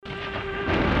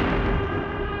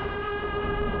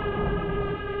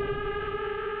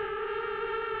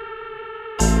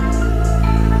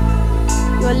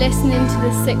listening to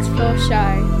the Sixth Floor Show.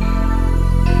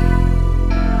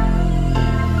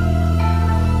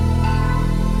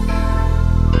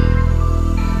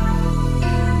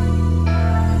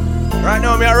 Right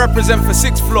now, me I represent for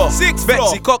Sixth Floor.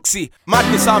 Betsy, Coxie,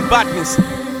 Madness and Badness.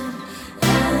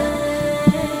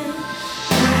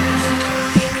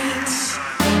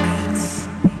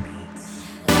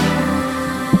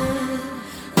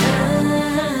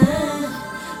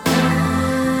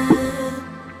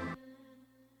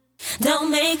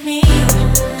 Don't make me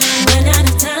run out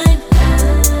of time.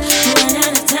 Run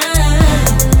out of time.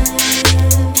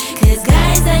 'Cause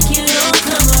guys like you don't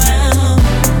come around.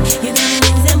 You got me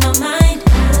losing my mind.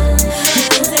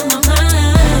 Losing my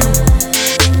mind.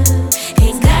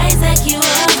 These guys like you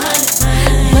are hard to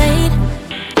find. Wait,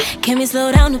 can we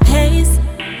slow down the pace?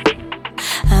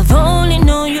 I've only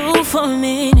known you for a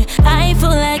minute. I feel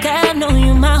like I've known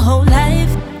you my whole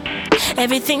life.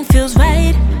 Everything feels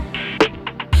right.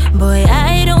 Boy,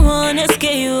 I don't wanna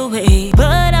scare you away,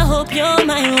 but I hope you're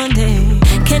mine one day.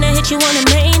 Can I hit you on the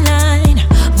main line?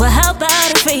 Well, how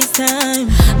about a FaceTime?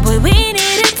 Boy, we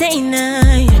need a date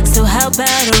night, so how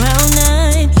about around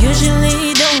 9?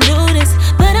 Usually don't do this,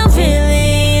 but I'm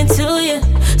really into you.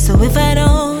 So if I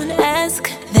don't ask,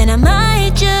 then I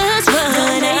might just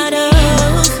run out of.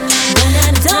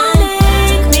 Don't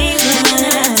make me run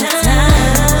out of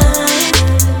time.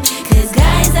 'Cause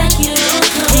guys like you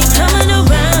ain't coming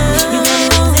around.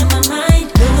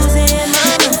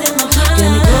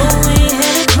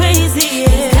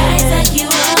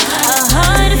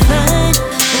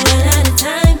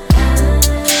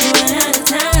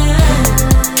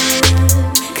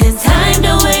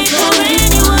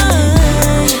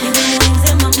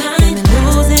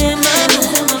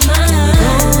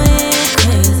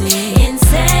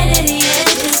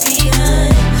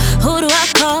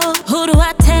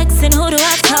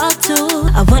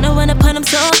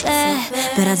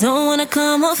 But I don't wanna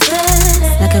come off fast.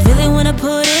 Like I really wanna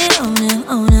put it on him,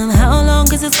 on him. How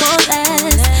long is this gon'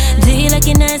 last? Do you like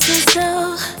it nice and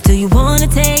slow? Do you wanna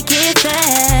take it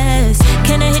fast?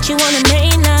 Can I hit you on the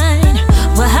main line?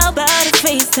 Well, how about a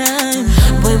FaceTime?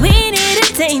 Boy, we need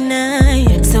a date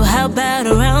night, so how about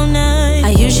around 9?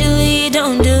 I usually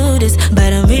don't do this,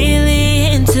 but I'm really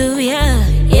into ya.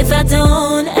 If I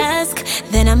don't ask,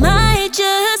 then I might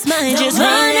just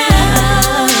run out.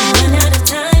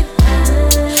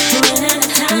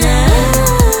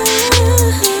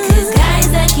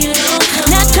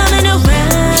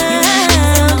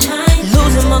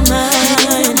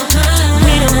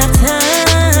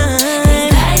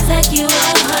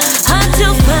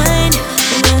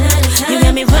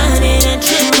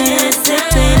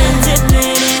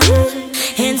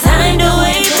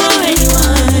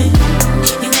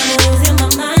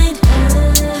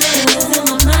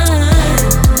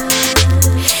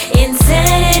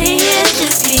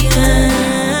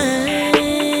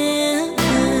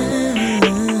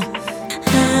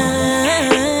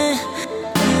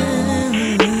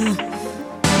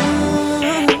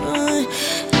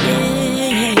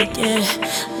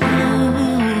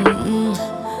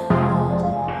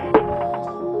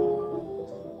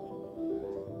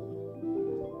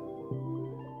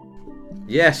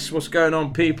 Yes, what's going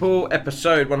on, people?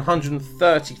 Episode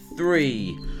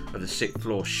 133 of the Sixth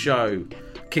Floor Show.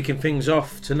 Kicking things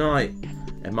off tonight,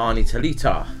 Emani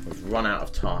Talitha with Run Out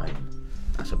of Time.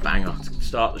 That's a banger to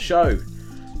start the show.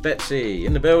 Betsy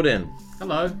in the building.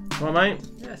 Hello. All right, mate?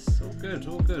 Yes, all good,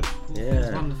 all good. All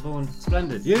yeah. Wonderful and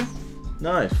splendid. You?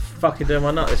 No, fucking doing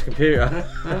my nut, this computer.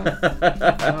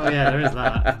 Oh yeah, there is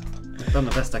that. I've done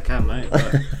the best I can, mate,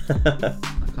 but I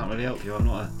can't really help you. I'm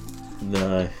not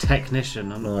a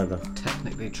technician. I'm Neither. Not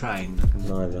technically trained. I can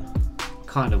Neither.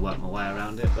 kind of work my way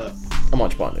around it, but I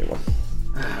might buy a new one.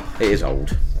 It is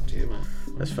old. Up to you, mate.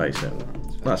 Let's face it.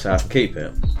 That's how I can keep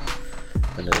it.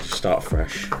 And then just start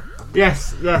fresh.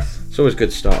 Yes, yes. It's always good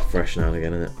to start fresh now and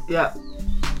again, isn't it? Yeah.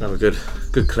 Have a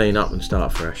good clean up and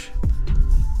start fresh.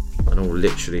 And all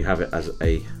literally have it as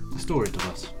a storage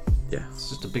device. Yeah. It's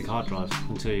just a big hard drive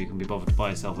until you can be bothered to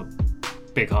buy yourself a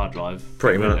big hard drive.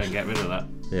 Pretty much. And get rid of that.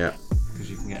 Yeah. Because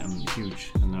you can get them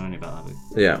huge and they're only about that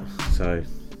big. Yeah, so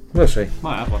we'll see.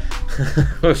 Might have one.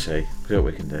 We'll see. See what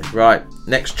we can do. Right,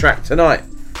 next track tonight.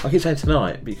 I keep saying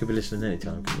tonight, but you could be listening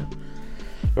anytime, couldn't you?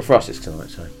 But for us, it's tonight,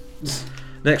 so.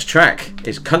 Next track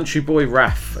is Country Boy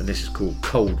Raph, and this is called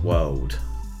Cold World.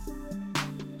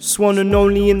 Swan and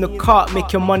only in the cart,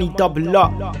 make your money double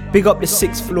up. Big up the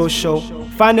Sixth Floor Show.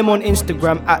 Find them on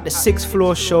Instagram at the Sixth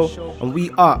Floor Show, and we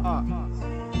are.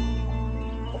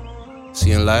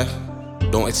 See, in life,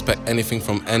 don't expect anything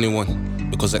from anyone,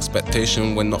 because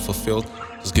expectation, when not fulfilled,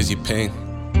 just gives you pain.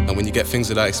 And when you get things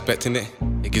without expecting it,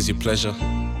 it gives you pleasure.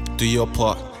 do your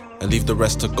part and leave the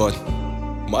rest to God.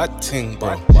 My thing,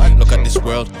 bro. Look at this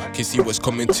world, can see what's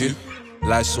coming to.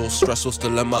 Life so stressful,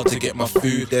 still I'm out to get my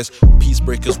food. There's peace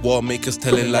breakers, war makers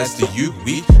telling lies to you.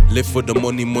 We live for the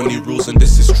money, money rules, and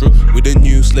this is true. We're the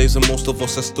new slaves and most of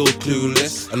us are still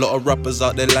clueless. A lot of rappers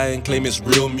out there lying, claim it's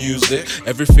real music.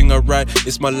 Everything I write,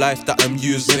 it's my life that I'm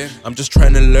using. I'm just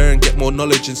trying to learn, get more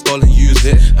knowledge, install and use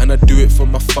it. And I do it for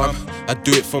my fam, I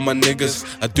do it for my niggas,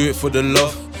 I do it for the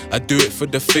love, I do it for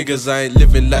the figures. I ain't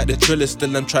living like the trillers,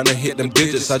 still I'm trying to hit them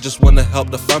digits. I just wanna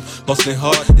help the fam, hustling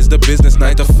hard is the business.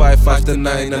 9 to 5, 5 to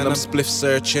 9, and I'm spliff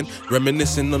searching,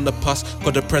 reminiscing on the past,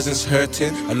 cause the present's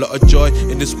hurting. A lot of joy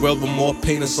in this world, but more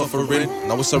pain and suffering.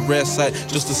 Now it's a rare sight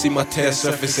just to see my tears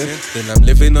surfacing. Then I'm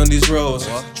living on these roads,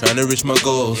 trying to reach my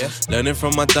goals, learning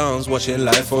from my downs, watching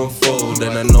life unfold.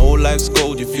 And I know life's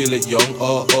gold, you feel it young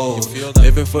or old.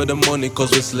 Living for the money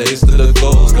cause we're slaves to the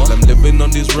goals. Cause I'm living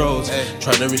on these roads,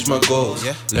 trying to reach my goals,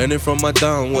 learning from my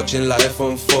down, watching life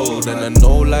unfold. And I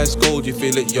know life's gold, you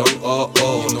feel it young or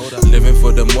old. Living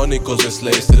for the money cause we're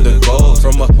slaves to the goals.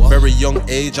 From a very young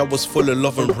age I was full of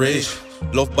love and rage,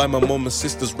 loved by my mom and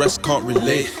sisters, rest can't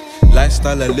relate.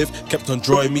 Lifestyle I lived kept on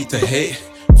drawing me to hate.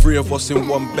 3 of us in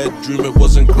one bedroom, it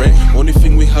wasn't great. Only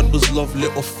thing we had was love,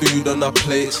 little food on our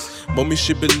plates. Mommy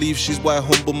should believe she's why I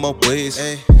humble my ways.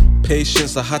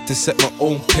 Patience, I had to set my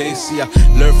own pace. See, I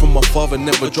learned from my father,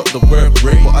 never dropped the work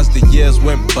rate. But as the years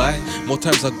went by, more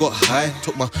times I got high.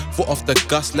 Took my foot off the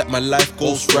gas, let my life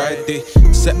go right. They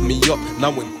set me up,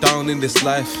 now went down in this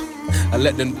life. I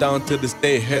let them down till this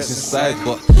day, it hurts inside.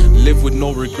 But live with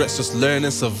no regrets, just learn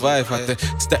and survive. Had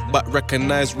to step back,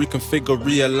 recognize, reconfigure,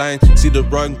 realign. See the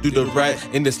wrong, do the right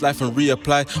in this life and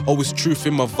reapply. Always truth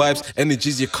in my vibes,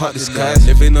 energies you can't disguise.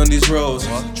 Living on these roads,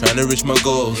 trying to reach my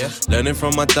goals, learning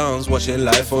from my downs, watching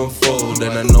life unfold.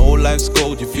 And I know life's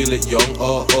gold, you feel it young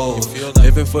or old.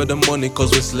 Living for the money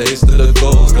cause we're slaves to the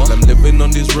goals. Cause I'm living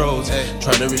on these roads,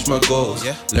 trying to reach my goals,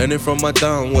 learning from my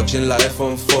down, watching life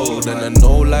unfold. And I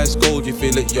know life's gold, you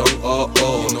feel it young or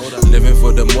old. Living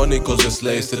for the money cause we're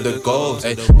slaves to the goals.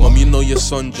 Hey, mom, you know your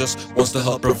son just wants to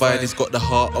help provide. He's got the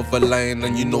heart of a lion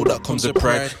and you know that comes with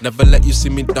pride. Never let you see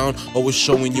me down, always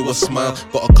showing you a smile.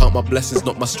 Gotta count my blessings,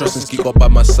 not my stressings, keep up by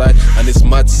my side. And it's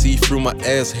mad, see through my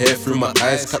ears, hear through my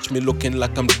eyes. Catch me looking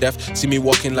like I'm deaf, see me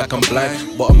walking like I'm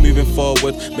blind. But I'm moving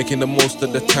forward, making the most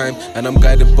of the time. And I'm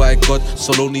guided by God,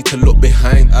 so don't need to look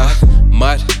behind.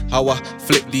 Mad how I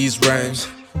flip these rhymes.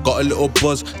 Got a little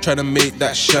buzz, trying to make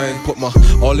that shine. Put my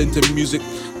all into music,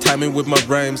 timing with my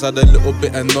rhymes. Had a little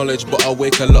bit of knowledge, but I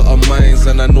wake a lot of minds.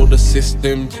 And I know the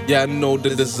system, yeah I know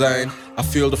the design. I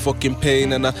feel the fucking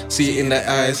pain and I see it in their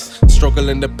eyes. Struggle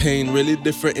and the pain, really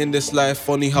different in this life.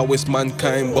 Funny how it's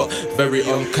mankind, but very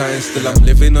unkind. Still I'm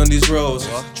living on these roads,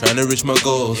 trying to reach my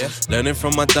goals, learning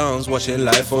from my downs, watching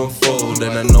life unfold.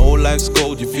 And I know life's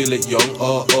gold, you feel it young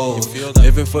or old.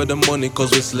 Living for the money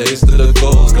cause we're slaves to the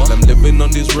goals. Cause I'm living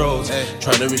on these roads,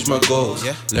 trying to reach my goals,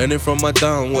 learning from my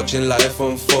down, watching life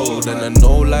unfold. And I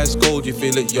know life's gold, you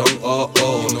feel it young or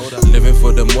old. Living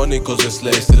for the money cause we're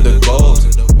slaves to the goals.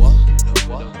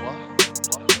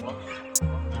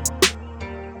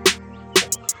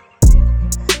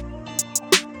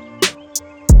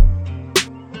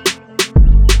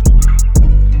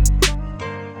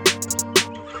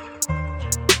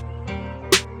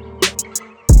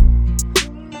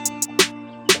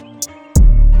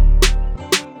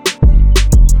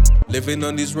 Living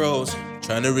on these roads,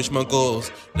 trying to reach my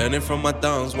goals, learning from my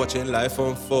downs, watching life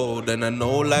unfold. And I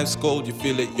know life's gold, you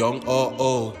feel it young or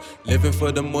old. Living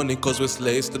for the money cause we're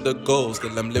slaves to the goals.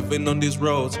 Till I'm living on these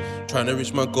roads, trying to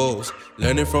reach my goals,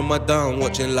 learning from my down,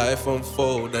 watching life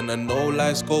unfold. And I know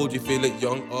life's gold, you feel it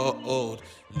young or old.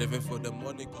 Living for the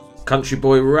money cause Country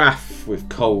Boy Raph with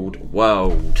Cold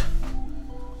World.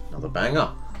 Another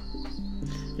banger.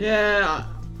 Yeah,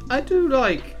 I do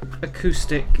like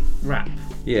acoustic rap.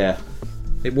 Yeah,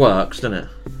 it works, doesn't it?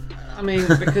 I mean,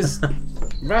 because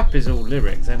rap is all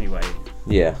lyrics anyway.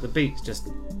 Yeah. The beats just,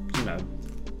 you know,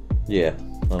 yeah,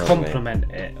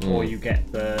 complement it, or you get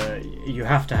you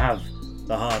have to have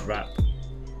the hard rap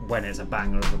when it's a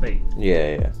banger of a beat.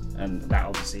 Yeah. And that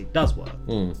obviously does work.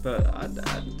 But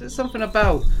there's something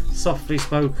about softly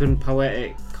spoken,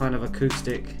 poetic, kind of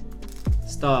acoustic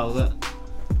style that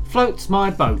floats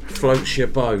my boat. Floats your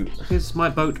boat. Gives my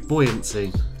boat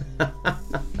buoyancy.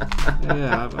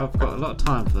 Yeah, I've got a lot of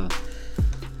time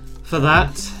for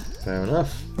that. Fair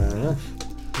enough.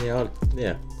 Yeah.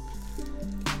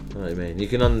 I know what you mean. You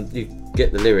can you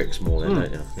get the lyrics more then,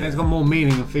 don't you? Yeah. It's got more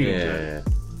meaning and feeling to it.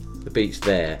 Yeah. The beat's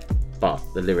there, but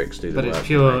the lyrics do the work.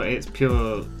 But it's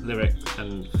pure lyric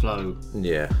and flow.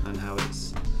 Yeah. And how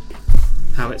it's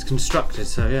constructed.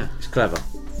 So yeah, it's clever.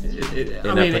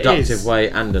 In a productive way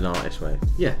and an artist way.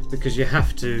 Yeah, because you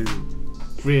have to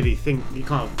really think. You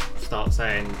can't start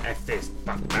saying F this,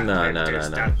 that,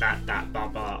 that, blah,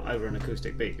 blah, over an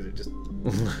acoustic beat, because it just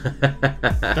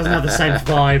doesn't have the same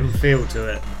vibe and feel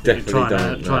to it.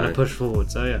 Definitely trying to push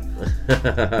forward. So yeah,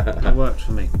 that works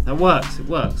for me. That works. It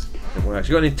works. It works.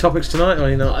 You got any topics tonight, or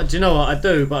you not? Do you know what I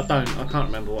do? But I can't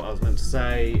remember what I was meant to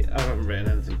say. I haven't written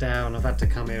anything down. I've had to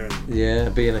come here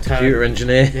and being a computer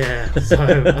engineer. Yeah, so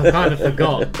I kind of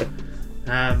forgot.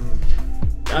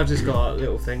 I've just got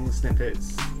little things,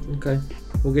 snippets. Okay,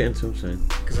 we'll get into them soon.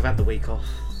 Because I've had the week off.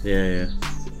 Yeah.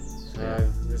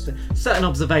 So there's certain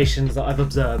observations that I've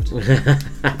observed. Reckon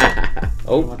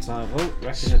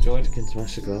a joint. Can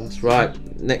smash the glass.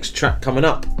 Right, next track coming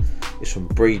up is from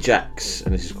Bree Jax,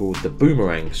 and this is called the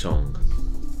Boomerang song.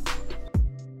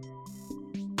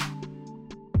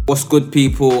 What's good,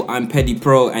 people? I'm Petty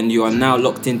Pro, and you are now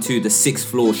locked into the 6th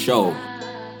Floor Show.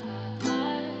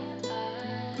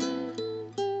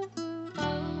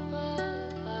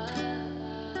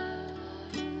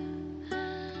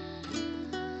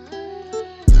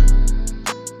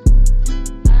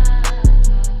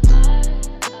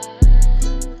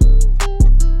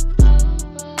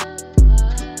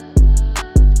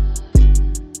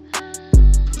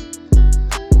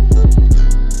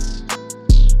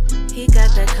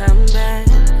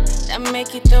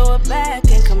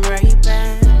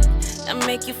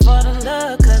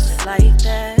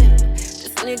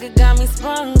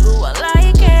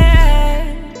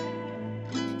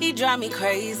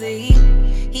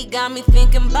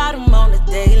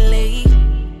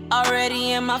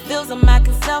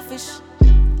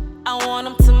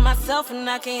 And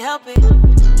I can't help it.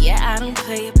 Yeah, I don't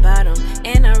play about him,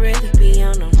 and I really be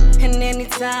on him. And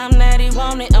anytime that he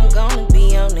want it, I'm gonna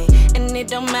be on it. And it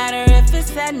don't matter if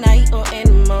it's at night or in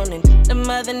the morning. The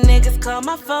mother niggas call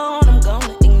my phone, I'm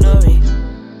gonna ignore it.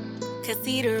 Cause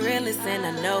he the realest and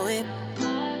I know it.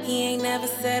 He ain't never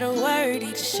said a word,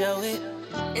 he just show it.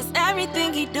 It's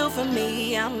everything he do for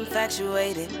me, I'm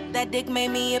infatuated. That dick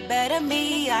made me a better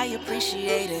me, I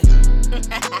appreciate it.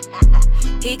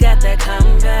 He got that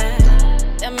comeback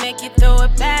that make you throw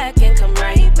it back and come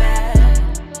right back.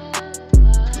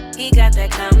 He got that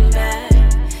comeback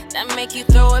that make you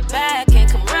throw it back and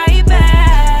come right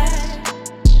back.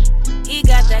 He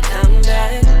got that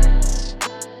comeback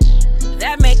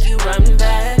that make you run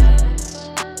back.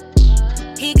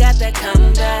 He got that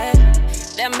comeback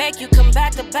that make you come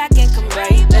back to back and come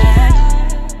right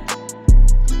back.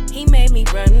 He made me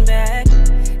run back.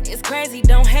 It's crazy,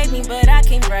 don't hate me, but I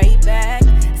came right back.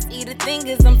 See, the thing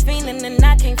is, I'm feeling and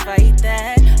I can't fight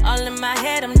that. All in my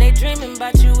head, I'm daydreaming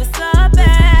about you, it's so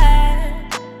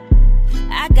bad.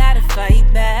 I gotta fight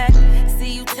back.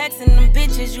 See you texting them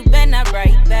bitches, you better not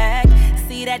write back.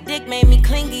 See, that dick made me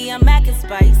clingy, I'm acting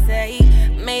spicy.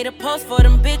 Made a post for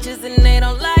them bitches and they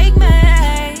don't like me.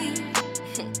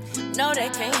 No, they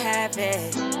can't have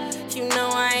it. You know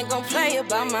I ain't gon' play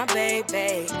about my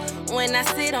baby. When I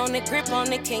sit on it, grip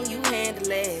on it, can you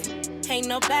handle it? Ain't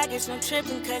no baggage, no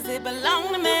tripping, cause it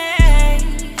belong to me.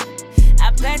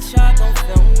 I bet y'all gon'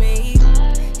 feel me.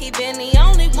 He been the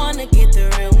only one to get the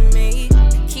real me.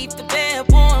 Keep the bed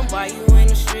warm while you in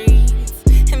the streets.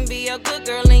 And be a good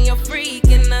girl and your freak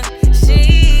in the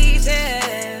sheets,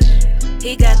 yeah.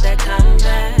 He got that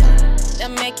comeback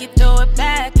that make you throw it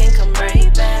back and come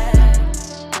right back.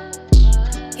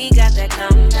 He got that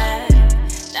comeback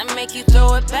that make you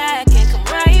throw it back and come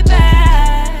right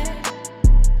back.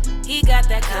 He got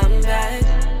that comeback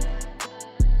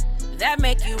that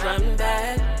make you run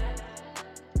back.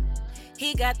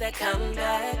 He got that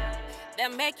comeback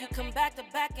that make you come back to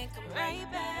back and come right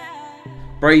back.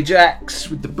 Bray Jax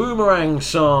with the Boomerang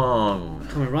song.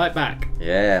 Coming right back.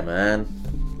 Yeah, man.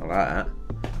 I like that.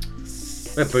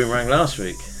 We had Boomerang last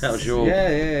week. That was your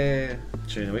yeah.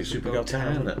 tune of the week. Super Girl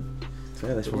Town, wasn't it? So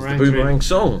yeah, this was the Boomerangs Boomerang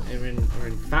song. We're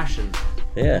in fashion.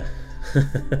 Yeah.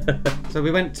 So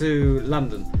we went to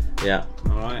London. Yeah.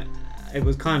 Alright. It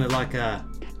was kind of like a,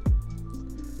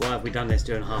 why have we done this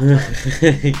during half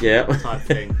time? Yeah. Type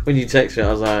thing. When you text me,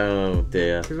 I was like, oh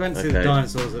dear. We went to the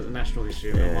dinosaurs at the National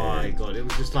History. Oh my god, it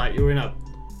was just like you were in a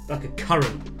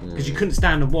current, because you couldn't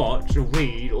stand and watch or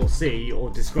read or see or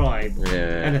describe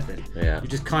anything. Yeah. You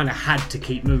just kind of had to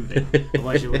keep moving,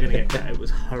 otherwise you were going to get that. It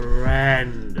was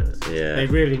horrendous. Yeah. They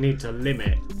really need to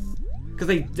limit, because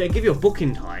they give you a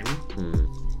booking time.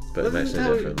 But it makes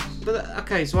no difference. But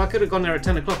okay, so I could have gone there at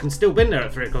 10 o'clock and still been there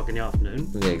at 3 o'clock in the afternoon.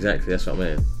 Yeah, exactly. That's what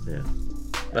I mean. Yeah.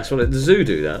 That's what the zoo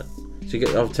do that. So you get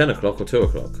either 10 o'clock or 2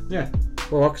 o'clock. Yeah.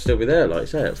 Well, I could still be there, like you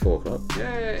say, at 4 o'clock.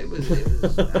 Yeah, it was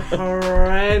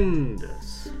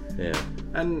horrendous. Yeah.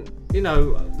 And you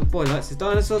know, the boy likes his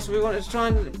dinosaurs, so we wanted to try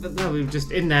and... But no, we were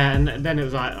just in there, and then it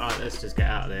was like, alright, let's just get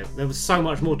out of there. There was so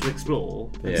much more to explore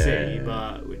and see,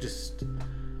 but we just...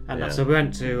 So we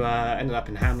went to, ended up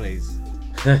in Hamleys.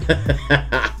 Do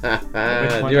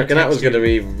you reckon that was going to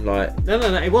be like... No,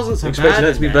 it wasn't so bad. Expecting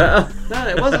that to be better? No,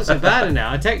 it wasn't so bad in there.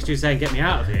 I texted you saying, get me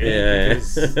out of here.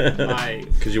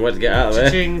 Because you wanted to get out of there.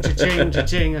 Cha-ching, cha-ching,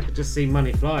 cha-ching. I could just see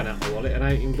money flying out my wallet and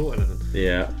I ain't even bought anything.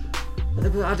 Yeah.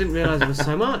 But I didn't realise it was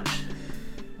so much.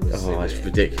 It's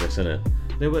ridiculous, isn't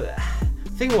it?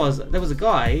 Thing was, there was a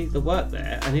guy that worked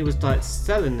there and he was like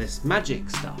selling this magic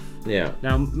stuff. Yeah.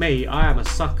 Now I am a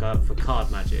sucker for card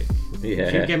magic. Yeah.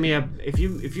 If you give me if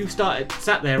you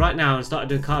sat there right now and started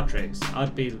doing card tricks,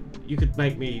 you could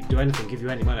make me do anything, give you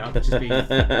any money. I could just be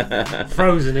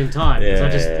frozen in time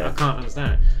because I can't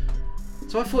understand it.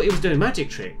 So I thought he was doing magic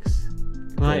tricks.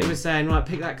 Like he was saying, right,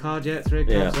 pick that card, 3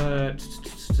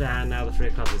 clubs, and now the 3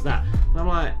 clubs is that. And I'm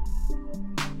like,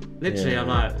 literally, I'm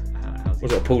like,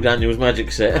 was it a Paul Daniels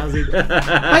magic set? Basically,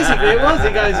 it was.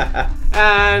 He goes,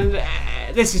 and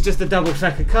this is just a double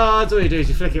stack of cards. All you do is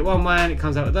you flick it one way and it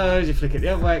comes out with those. You flick it the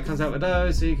other way, it comes out with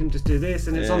those. So you can just do this,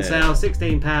 and it's on sale,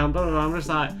 £16. Blah blah blah. I'm just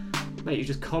like, mate, you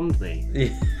just conned me.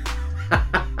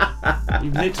 You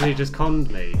literally just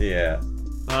conned me. Yeah.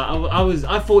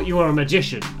 I thought you were a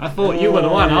magician. I thought you were the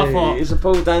one. I thought it's a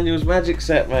Paul Daniels magic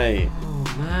set, mate.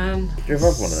 Oh man. Do you ever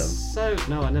have one of them?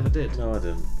 No, I never did. No, I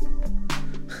didn't.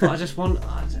 But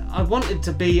I wanted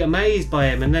to be amazed by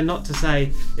him and then not to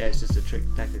say, yeah, it's just a trick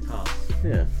deck of cards.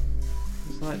 Yeah.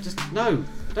 It's like, just, no,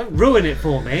 don't ruin it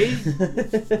for me.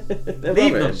 They're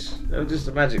Leave rubbish. They're just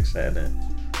a magic set, innit?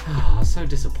 Oh, so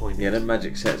disappointed. Yeah, them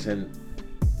magic sets ain't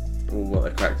all what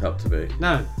they're cracked up to be.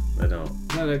 No. They're not.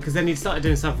 No, because then he started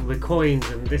doing something with coins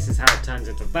and this is how it turns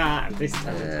into that and this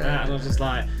turns into that, and I was just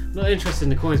like, I'm not interested in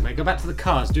the coins, mate. Go back to the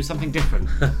cards, do something different.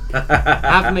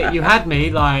 You had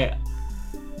me like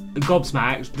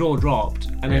gobsmacked, jaw dropped,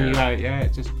 and then you go,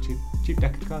 it's just cheap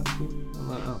deck of cards. I'm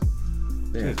like, oh,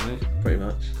 cheers, mate. Pretty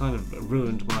much. Kind of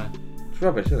ruined my. It's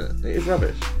rubbish, isn't it? It is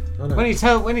rubbish. I know. When he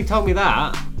told me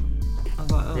that, I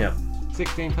was like, oh, yeah,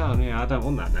 £16. Yeah, I don't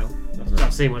want that now.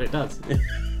 I've seen what it does.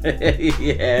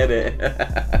 Yeah, innit?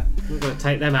 We're going to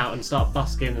take them out and start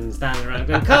busking and standing around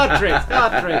going, card tricks.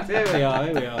 Here we are.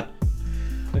 I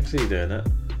can see you doing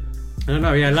that. I don't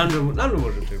know. Yeah, London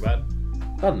wasn't too bad.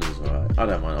 London's alright. I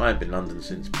don't mind. I ain't been in London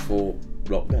since before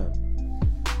lockdown.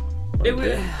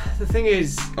 The thing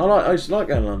is, I used to like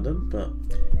going to London, but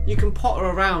you can potter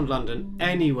around London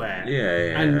anywhere.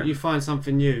 Yeah. And you find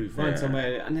something new. Find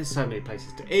somewhere, and there's so many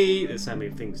places to eat. There's so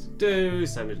many things to do.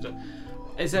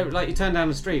 It's like you turn down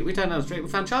the street. We turned down the street. We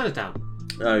found Chinatown.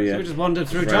 Oh yeah. So we just wandered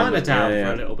through Chinatown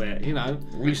for a little bit. You know.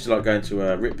 We used to like going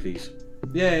to Ripley's.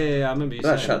 Yeah. I remember you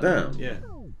saying that shut down. Yeah.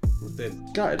 We did.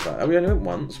 Gutted about it. We only went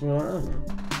once. We were like,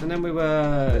 oh. And then we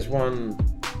were. There's one.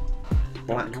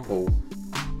 Blackpool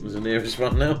was the nearest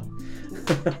one now.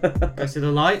 Go see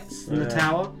the lights in the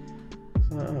tower.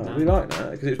 No. We like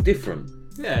that because it was different.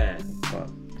 Yeah. But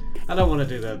I don't want to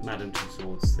do the Madame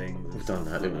Tussauds thing. We've done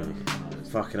that, didn't we?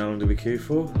 Fucking how long did we queue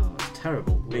for? Oh, it's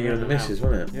terrible. Me and the missus,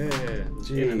 wasn't it? Yeah.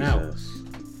 Jesus. In and out.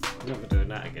 I'm never doing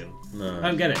that again. No. I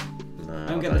don't get it. No. I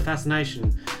don't get the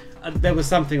fascination. There was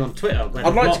something on Twitter.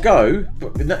 I'd like to go,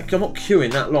 but I'm not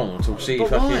queuing that long to see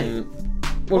fucking.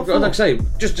 Well, like I say,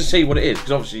 just to see what it is,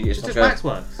 because obviously it's like just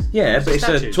waxworks. Yeah, but it's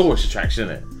statues. a tourist attraction,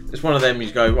 isn't it? It's one of them. You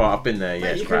go, right, I've been there.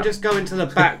 Yeah, you can just go into the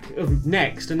back of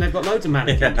Next, and they've got loads of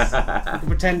mannequins. You can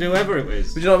pretend whoever it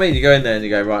was. But you know what I mean? You go in there and you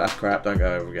go, right, that's crap. Don't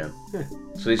go over again. Yeah.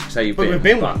 So you say you've been. But we've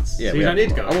been once. Yeah, so you don't need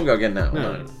to go. I won't go again now.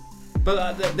 No.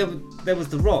 But there was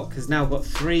The Rock has now got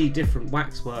 3 different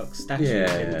waxwork statues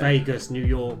in Vegas, New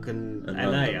York, and LA,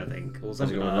 London. I think, or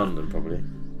something like that. London, probably.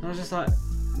 And I was just like,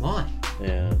 why?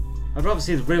 Yeah. I'd rather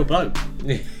see the real bloke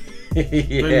than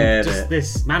just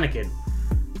this mannequin.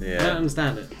 Yeah. I don't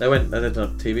understand it. They did a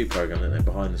TV program, didn't they,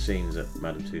 behind the scenes at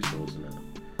Madame Tussauds, isn't it?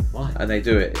 Why? And they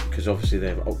do it because obviously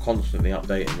they're constantly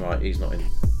updating. Right, he's not in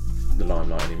the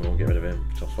limelight anymore. Get rid of him.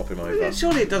 Just swap him over.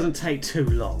 Surely it doesn't take too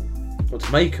long. Well,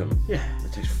 to make them, yeah,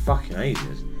 it takes fucking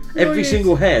ages. Every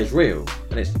single hair is real,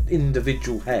 and it's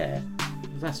individual hair.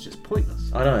 That's just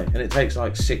pointless. I know, and it takes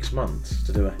like 6 months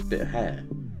to do a bit of hair.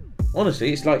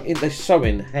 Honestly, it's like they're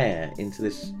sewing hair into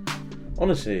this.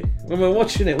 Honestly, when we're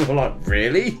watching it, we're like,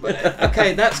 really?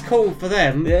 Okay, that's cool for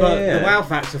them, but the wow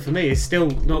factor for me is still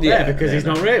not there because he's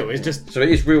not real. It's just so it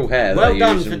is real hair. Well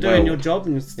done for doing your job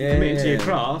and committing to your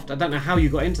craft. I don't know how you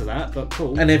got into that, but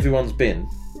cool. And everyone's been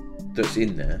that's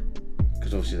in there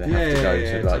because obviously they have to go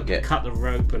to like get cut the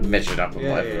rope and measured up and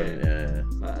whatever.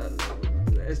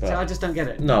 I just don't get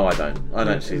it. No, I don't. I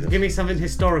don't see this. Give me something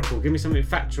historical. Give me something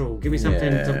factual. Give me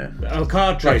something. A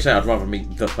card trick. Like you say, I'd rather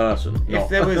meet the person. If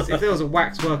there was a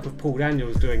waxwork of Paul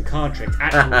Daniels doing card tricks,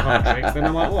 actual card tricks, then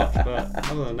I might watch. But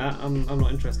other than that, I'm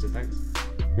not interested. Thanks.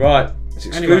 Right, it's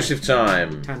exclusive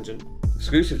time. Tangent.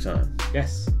 Exclusive time.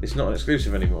 Yes. It's not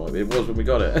exclusive anymore. It was when we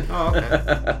got it. Oh, okay.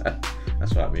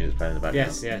 That's why music's playing in the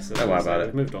background. Yes. Don't worry about it.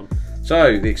 We've moved on.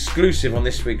 So, the exclusive on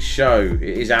this week's show, it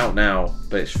is out now,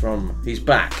 but he's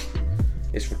back.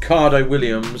 It's Ricardo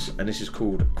Williams, and this is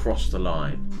called Cross the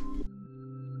Line.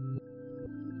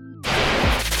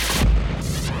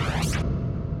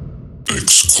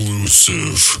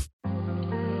 Exclusive.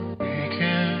 We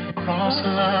can cross the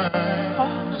line.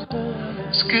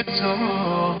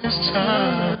 Schizo this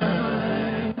time.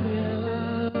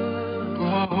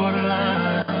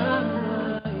 Borderline.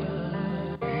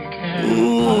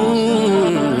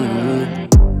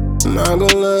 Not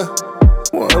gonna lie,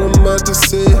 what I'm about to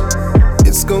say,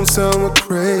 it's gonna sound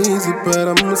crazy, but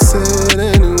I'm gonna say it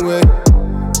anyway.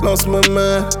 Lost my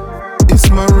mind, it's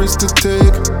my risk to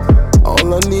take.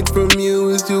 All I need from you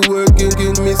is your work and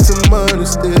give me some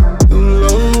honesty. Too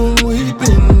long we've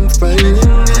been fighting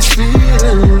this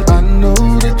feeling. I know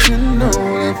that you know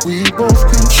that we both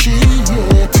can cheat.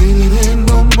 Yeah, feeling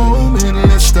no moment,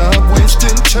 let's stop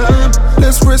wasting time.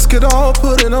 Let's risk it all,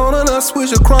 put it on us, we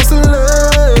should cross the line.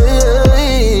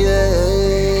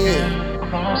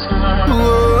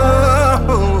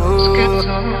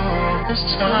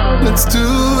 Let's do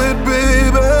it,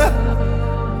 baby.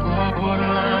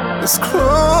 Let's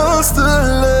cross the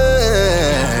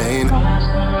line.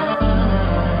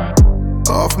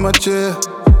 Off my chair,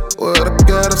 what I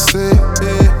gotta say.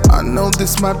 I know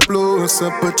this might blow us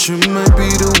up, but you might be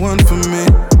the one for me.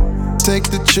 Take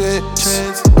the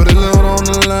chance, put it out on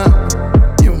the line.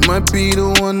 You might be the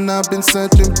one I've been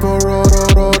searching for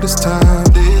all this time.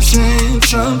 This ain't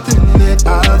something that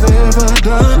I've ever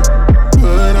done,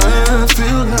 but I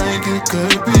feel like it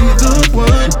could be the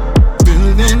one.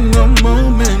 In the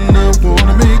moment, I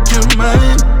wanna make you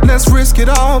mine. Let's risk it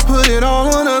all, put it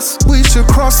all on us. We should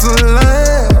cross the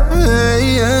line.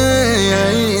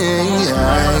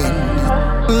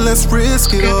 Let's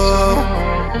risk it all.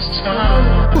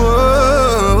 Whoa.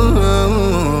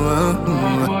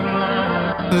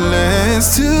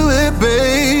 Let's do it,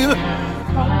 babe.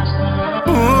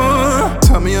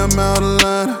 Tell me I'm out of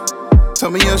line. Tell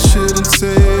me I shouldn't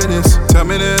say this. Tell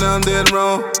me that I'm dead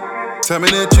wrong. Tell me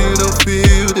that you don't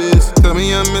feel this. Tell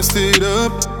me I messed it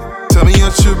up. Tell me I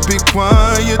should be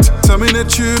quiet. Tell me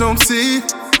that you don't see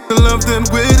the love that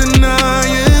we're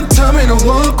denying. Tell me to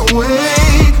walk away.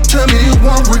 Tell me you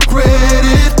won't regret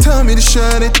it. Tell me to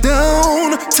shut it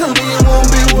down. Tell me it won't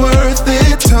be worth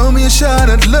it. Tell me a shot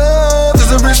at love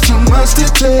is a risk too much to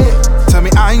take. Tell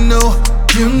me I know,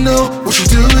 you know, we should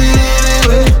do it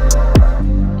anyway.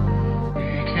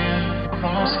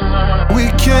 We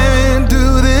can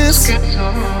do this, you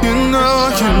know.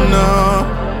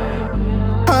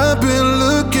 I've been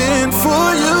looking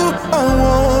for you, I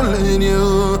won't let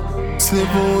you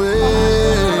slip away.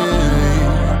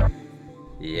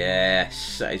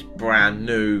 Yes, that is brand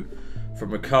new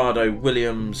from Ricardo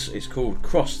Williams. It's called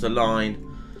Cross the Line.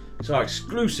 It's our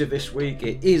exclusive this week.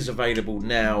 It is available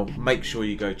now. Make sure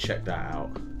you go check that out.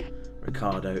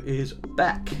 Ricardo is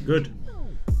back. Good.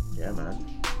 Yeah, man.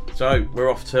 So, we're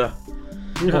off to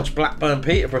watch Blackburn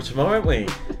Peterborough tomorrow, aren't we?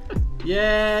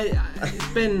 Yeah, it's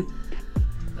been...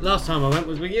 Last time I went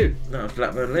was with you. No, it was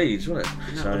Blackburn Leeds, wasn't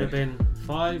it? That would have been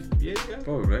 5 years ago?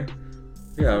 Probably.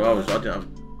 Yeah,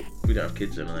 we don't have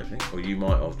kids then, I don't think. Or you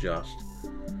might have just.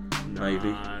 No.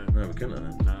 Maybe. No, we couldn't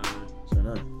have then. No. So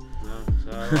no. So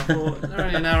I thought, they're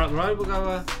only an hour up the road, we'll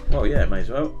go... Oh yeah, may as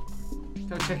well.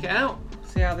 Go check it out,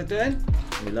 see how they're doing.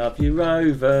 We love you,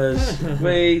 Rovers.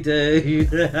 We do.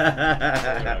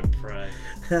 Don't pray.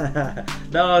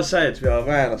 No, I say it to be our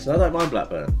man. I said I don't mind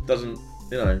Blackburn. Doesn't,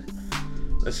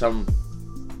 there's some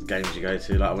games you go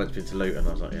to. Like I went to Luton.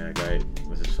 I was like, yeah, great.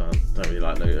 This is fun. Don't really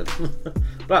like Luton.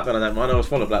 Blackburn, I don't mind. I always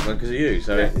follow Blackburn because of you.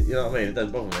 So yeah. You know what I mean. It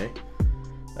doesn't bother me.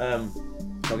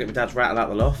 I'll get my dad's rattle out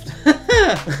the loft.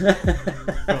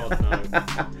 God no.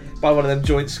 Buy one of them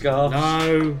joint scarves.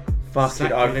 No. Fuck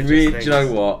it. I really. Do you know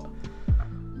what?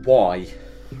 Why?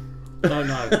 Don't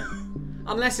know.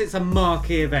 Unless it's a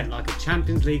marquee event like a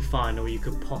Champions League final, you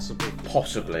could possibly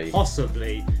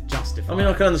justify. I mean,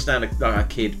 I can understand a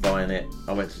kid buying it.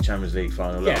 I went to the Champions League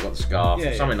final. Look, I got the scarf,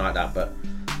 something like that. But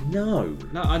no.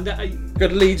 Go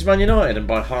to Leeds Man United and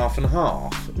buy half and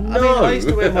half. No. I mean, I used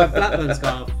to wear my Blackburn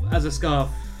scarf as a scarf.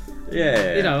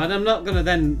 Yeah. And I'm not going to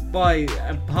then buy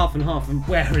a half and half and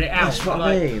wear it out. That's what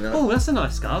I mean. Oh, that's a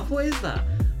nice scarf. What is that?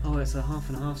 Oh, it's a half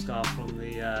and half scarf from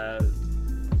the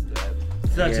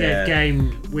 30th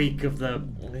game week of the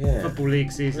Football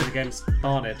League season against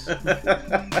Barnet.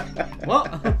 What?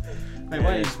 Hey,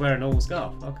 wait, you're just wearing a normal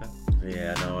scarf. Okay.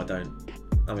 Yeah, no, I don't.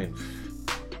 I mean,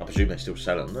 I presume they still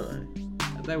sell them, don't they?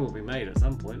 They will be made at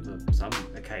some point for some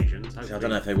occasions. I don't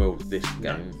know if they will this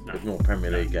game. No. With more Premier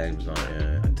League games,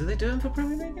 Do they do them for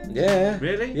Premier League games? Yeah.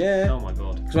 Really? Yeah. Oh my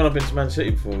god. Because when I've been to Man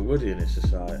City before with Woody, and it's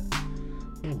just like,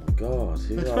 oh my god. I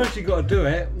suppose you've got to do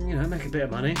it, make a bit of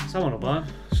money. Someone will buy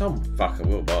them. Some fucker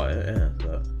will buy it, yeah,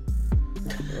 but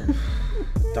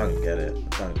don't get it.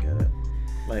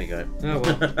 There you go. Oh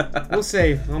well. We'll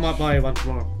see. I might buy you one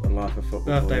tomorrow. The life of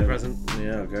football. Birthday present.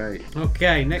 Yeah, great.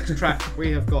 Okay, next track we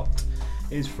have got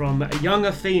is from Young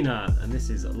Athena, and this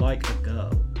is Like a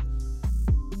Girl.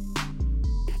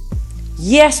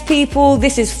 Yes, people,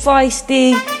 this is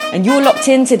Feisty, and you're locked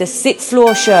into the 6th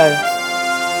Floor Show.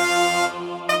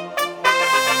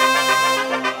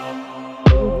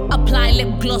 Apply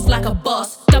lip gloss like a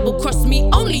boss. Double cross me,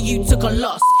 only you took a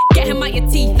loss. Get him out your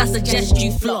teeth, I suggest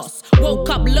you floss. Woke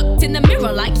up, looked in the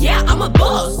mirror like, yeah, I'm a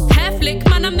boss. Hair flick,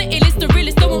 man, I'm the illest, the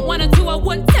realest. Don't want 1 or 2, I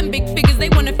want 10 big figures. They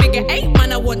want to figure 8,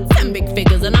 man, I want 10 big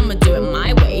figures. And I'ma do it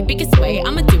my way, biggest way.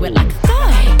 I'ma do it like a girl.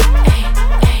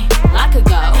 Like a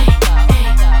girl.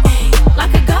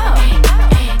 Like a girl.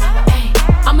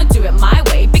 I'ma do it my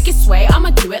way, biggest way. I'ma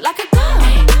do it like a girl.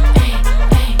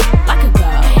 Like a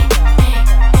girl.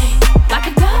 Like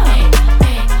a girl.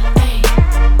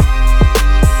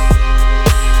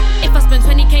 If I spend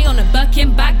 20k on a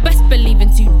Birkin bag, best believe in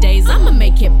 2 days I'ma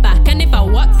make it back. And if I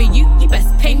work for you, you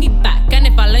best pay me back. And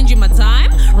if I lend you my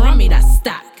time, run me that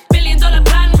stack. $1 billion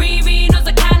plan, Riri knows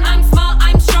I can. I'm smart,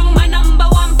 I'm strong, my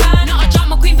 #1 fan. Not a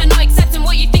drama queen for not accepting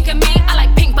what you think of me. I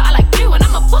like pink, but I like blue, and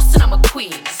I'm a boss and I'm a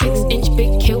queen. 6-inch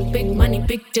big hill, big money,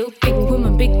 big deal, big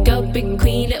woman, big girl, big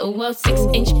queen, little world.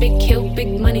 6-inch big hill,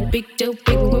 big money, big deal,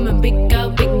 big woman, big girl,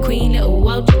 big queen, little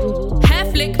world. Hair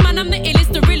flick, man, I'm the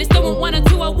illest, the realest. Don't want 1 or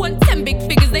 2, I want 10 big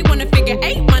figures. They wanna figure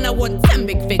 8, man, I want 10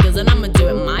 big figures, and I'ma do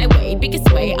it my way,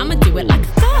 biggest way. I'ma do it like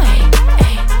a girl.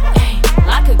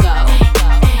 Like a girl.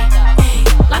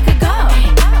 Like a girl.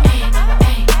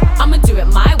 I'ma do it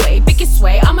my way, biggest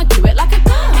way. I'ma do it like a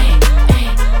girl.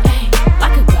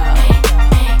 Like a girl.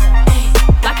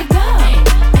 Like a girl.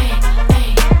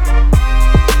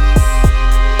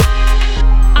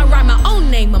 I write my own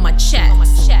name on my chest.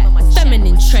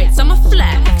 Feminine traits, I'm a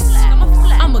flex.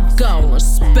 I'm a girl,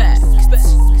 respect.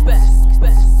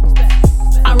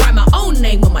 I write my own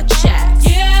name on my chest.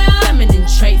 Feminine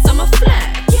traits, I'm a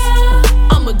flex.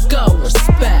 I'm a girl,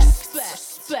 respect.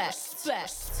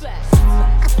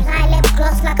 Apply lip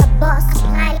gloss like a boss.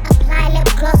 Apply lip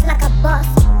gloss like a boss.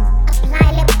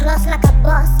 Apply lip gloss like a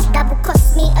boss. Double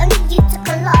cost me, only you took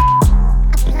a lot.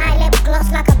 Apply lip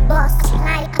gloss like a boss.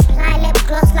 Apply lip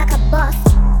gloss like a boss.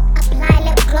 Apply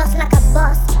lip gloss like a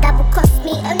boss. Double cost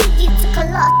me, only you took a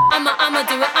lot. I'ma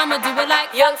do it like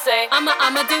Beyonce. I'ma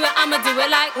do it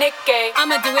like Nicki.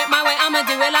 I'ma do it my way, I'ma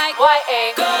do it like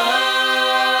YA.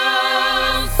 Girls.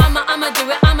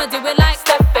 I'ma do it like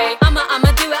Steffi. I'ma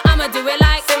do it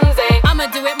like Simzi. I'ma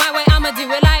do it my way, I'ma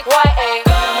do it like YA.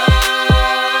 Girls.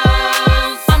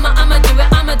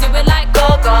 I'ma do it like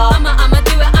Gogo. I'ma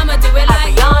do it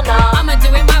like Rihanna. I'ma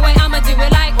do it my way, I'ma do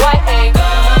it like YA.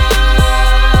 Girls.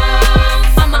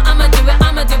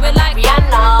 I'ma do it like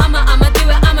Rihanna.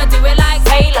 I'ma do it like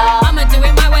Taylor. I'ma do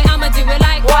it my way, I'ma do it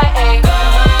like YA.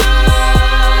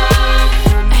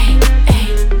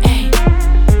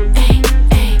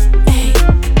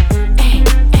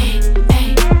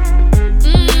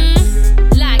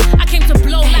 Like I came to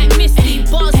blow like Misty,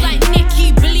 bars like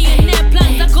Nicki, billionaire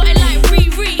plans. I got it like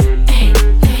Riri.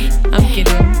 I'm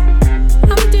kidding.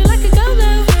 I'ma do it like a girl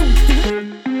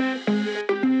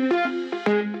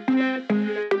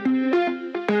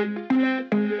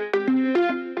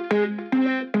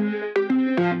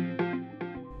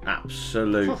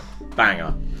Absolute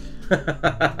banger.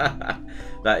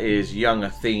 That is Young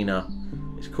Athena.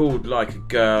 It's called Like a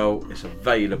Girl. It's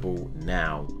available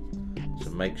now, so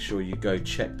make sure you go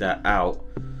check that out.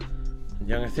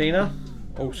 Young Athena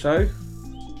also,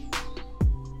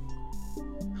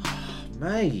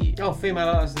 mate. Oh, female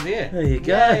artist of the year. There you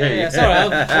go. Yeah. Sorry, I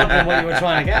was wondering what you were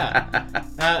trying to get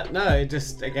at. No, it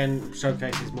just again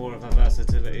showcases more of her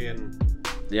versatility and.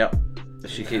 Yep.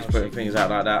 If she keeps putting things out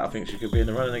like that, I think she could be in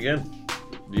the running again.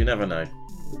 You never know.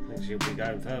 I think she'll be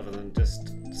going further than just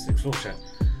 6th Floor Show.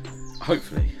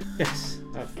 Hopefully. Yes,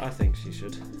 I think she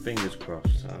should. Fingers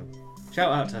crossed. So,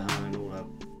 shout out to her and all her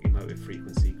emotive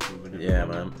frequency crew and everything. Yeah,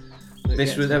 man.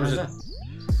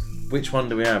 Which one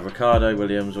do we have? Ricardo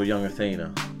Williams or Young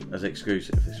Athena as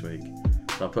exclusive this week?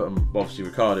 So I put them, obviously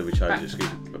Ricardo we chose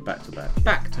exclusive, but back to back.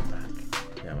 Back to back.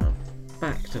 Yeah, man.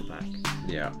 back to back.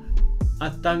 Yeah. I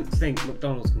don't think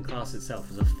McDonald's can class itself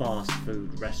as a fast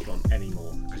food restaurant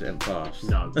anymore. Because it ain't fast.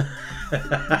 No.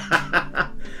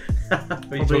 Are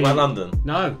you talking about London?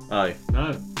 No. Oh.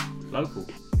 No. Local.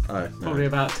 Oh. Probably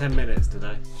about 10 minutes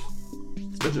today.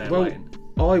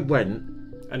 Well, I went.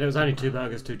 And it was only 2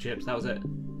 burgers, 2 chips. That was it.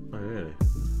 Oh, really?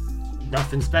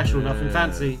 Nothing special, nothing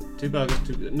fancy. 2 burgers,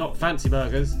 2 not fancy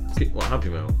burgers. What, Happy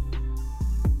Meal?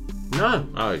 No.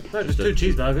 Oh. No, just 2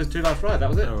 cheeseburgers, 2 large fries. That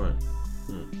was it. Oh, right.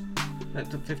 That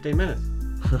took 15 minutes.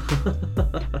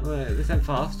 Well, this ain't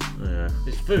fast. Yeah.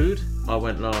 It's food. I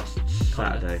went last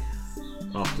Saturday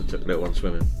after I took little one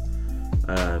swimming.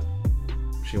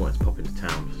 She wanted to pop into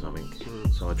town for something,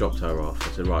 so I dropped her off.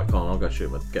 I said, right, come on, I'll go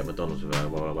get McDonald's with her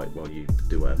while I wait while you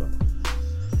do whatever.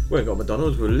 We ain't got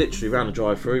McDonald's. We were literally round the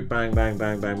drive-through. Bang, bang,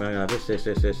 bang, bang, bang. This.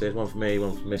 One for me,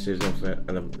 one for Mrs. One for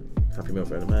and a Happy Meal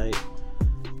for her mate.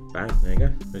 Bang, there you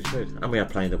go. There's your food. And we had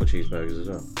plain double cheeseburgers as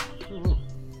well. Oh.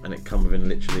 And it come within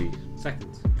literally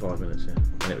seconds, 5 minutes, yeah.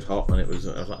 And it was hot, and I was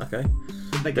like, okay.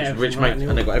 Did they get everything right in the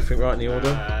and they got everything right in the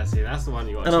order. See, that's the one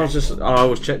you got. And I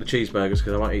always check the cheeseburgers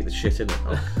because I won't eat the shit in it.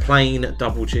 Plain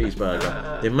double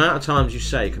cheeseburger. The amount of times you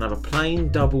say, "Can I have a plain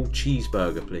double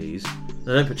cheeseburger, please?"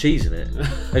 They don't put cheese in it.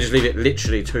 They just leave it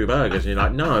literally 2 burgers, and you're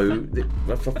like, no,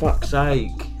 for fuck's sake.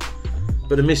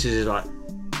 But the missus is like,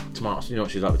 tomatoes. You know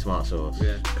what she's like with tomato sauce.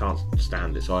 Yeah. Can't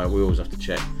stand it, so we always have to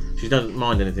check. She doesn't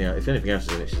mind anything else. If anything else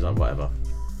is in it, she's like, whatever.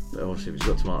 But obviously, if it's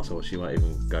got tomato sauce, she won't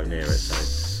even go near it.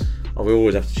 So we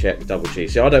always have to check the double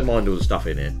cheese. See, I don't mind all the stuff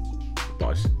in it, but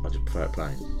I just prefer it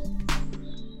plain.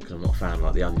 Because I'm not a fan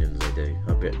like the onions they do.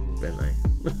 A bit, don't they?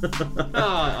 No,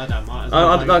 I don't mind.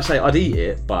 Like I say, I'd eat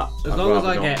it, but as long as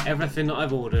I get everything that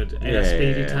I've ordered in a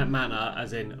speedy manner,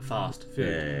 as in fast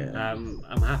food, I'm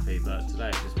happy. But today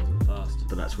it just wasn't fast.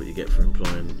 But that's what you get for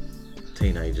employing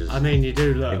teenagers. I mean, you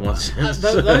do look. In one sense.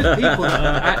 Those people that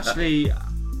are actually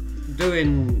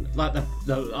doing like the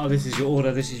this is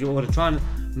your order, trying.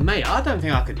 Mate, I don't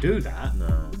think I could do that.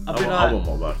 No, I want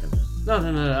more working. No.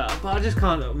 But I just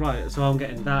can't. Right, so I'm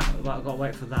getting that. Like, I've got to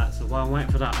wait for that. So while I'm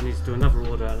waiting for that, I need to do another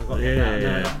order, and I've got to get that.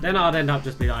 Yeah. Then I'd end up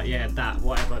just be like, that,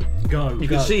 whatever. Go. You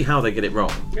can see how they get it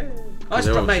wrong. Yeah.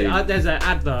 There's an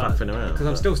advert because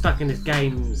I'm still stuck in this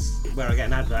games where I get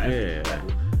an advert every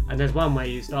level. And there's one where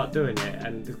you start doing it,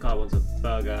 and this guy wants a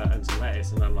burger and some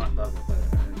lettuce, and I'm like, burger.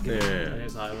 And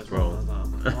it's like, what's wrong? I was like, oh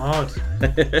my god.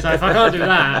 So if I can't do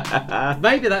that,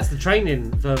 maybe that's the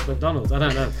training for McDonald's. I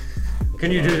don't know. Can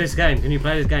you do this game? Can you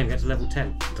play this game? Get to level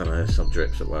 10? I don't know. There's some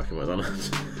drips at work in McDonald's.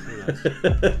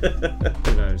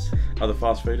 Who knows? Other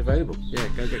fast food available? Yeah,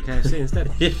 go get KFC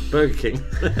instead. Burger King.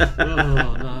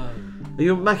 Oh no. Are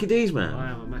you a Mackie D's man?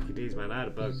 I am a Mackie D's man. I had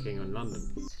a Burger King in London.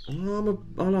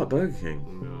 I like Burger King.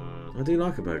 I do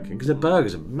like a Burger King because the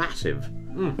burgers are massive.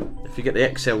 If you get the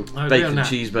XL bacon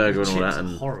cheeseburger and all that,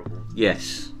 and horrible.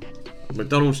 Yes,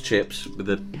 McDonald's chips with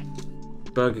a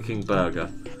Burger King burger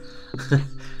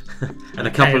and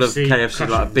a couple of KFC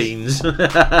like beans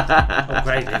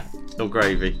or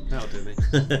gravy. That'll do me.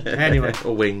 Anyway,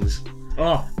 or wings.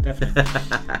 Oh, definitely.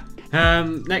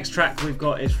 Next track we've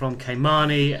got is from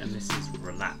Emani, and this is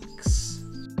Relax.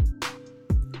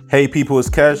 Hey people, it's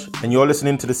Cash, and you're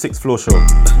listening to the 6th Floor Show.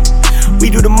 We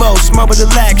do the most, smart with the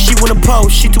lax. She wanna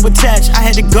pose, she too attached. I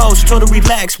had to ghost, told her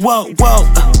relax. Whoa.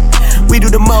 We do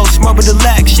the most, smart with the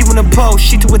lax. She wanna pose,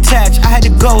 she too attached. I had to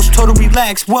ghost, told her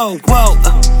relax. Whoa.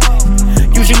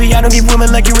 Usually I don't give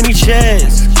women like you any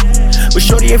chance, but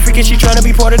shorty ain't freaking, she tryna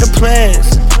be part of the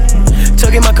plans.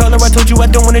 Tugging my collar, I told you I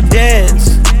don't wanna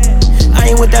dance. I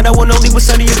ain't with that, I want only what's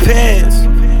under your pants.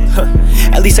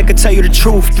 At least I could tell you the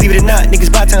truth. Believe it or not, niggas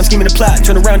by time scheming the plot.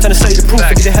 Turn around trying to sell you the proof.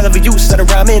 I get a hell of a use out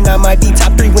of rhyming. I might be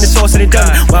top 3 when it's all said and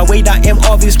done. While wait, I am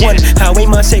obvious one. How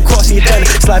ain't mine say cross it done.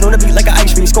 Slide on the beat like an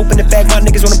ice cream. Scope in the bag, my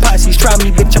niggas on the posses. Try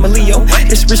me, bitch, I'm a Leo.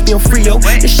 This wrist be on Frio.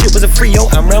 This shit was a Frio.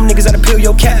 I'm round niggas out of peel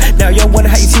your cat. Now y'all wonder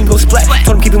how your team go splat.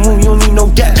 Told them keep it moving, you don't need no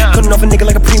dap. Cutting off a nigga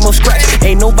like a primo scratch.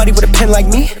 Ain't nobody with a pen like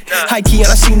me. High key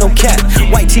and I see no cat.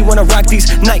 White tee wanna rock these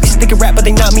Nikes. They can rap but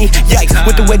they not me. Yikes.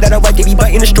 With the way that I write, they be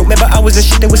biting the stroke. Remember I was a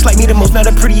shit that was like me the most. Not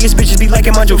the prettiest bitches be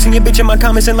liking my jokes. And your bitch in my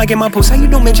comments and liking my posts. How you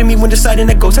don't mention me when deciding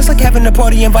to ghost? That's like having a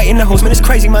party inviting the host. Man, it's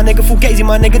crazy, my nigga. Fugazi,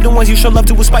 my nigga. The ones you show love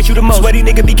to will spite you the most. Sweaty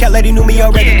nigga be cat lady, knew me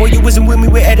already. Boy, you wasn't with me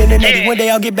with Ed and Eddie. One day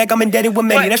I'll get back, I'm indebted with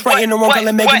Maggie. That's right in the wrong,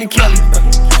 calling Megan and Kelly.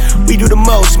 We do the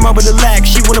most, smart with the lax.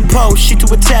 She wanna pose, she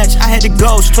too attached. I had to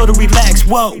ghost, told her relax.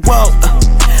 Whoa.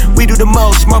 We do the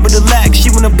most, smart with the lax.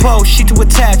 She wanna pose, she too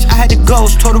attached. I had to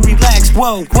ghost, told her relax.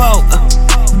 Whoa.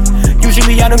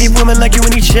 Usually I don't give women like you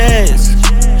any chance,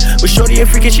 but shorty ain't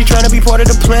freaking, she tryna be part of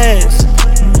the plans.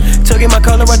 Tugging my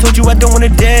collar, I told you I don't wanna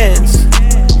dance.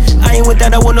 I ain't with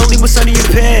that, I want only what's under your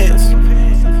pants.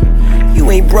 You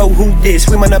ain't bro, who this?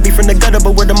 We might not be from the gutter,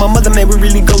 but word of my mother, man, we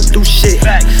really go through shit.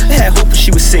 I had hope, but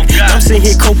she was sick. I'm sitting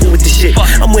here coping with this shit.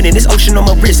 I'm winning this ocean on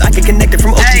my wrist. I get connected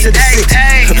from OG to the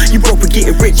 6. You broke, we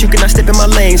getting rich. You cannot step in my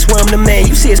lane. Swear I'm the man.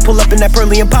 You see us pull up in that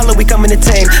pearly Impala, we coming to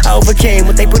tame. I overcame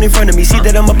what they put in front of me. See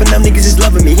that I'm up and them niggas is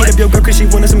loving me. Hit up your girl cause she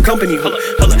wanted some company.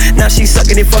 Hold up. Now she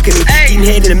sucking and fucking me. Eating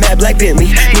head in a mad black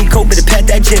Bentley. Need coke, better pat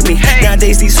that gently.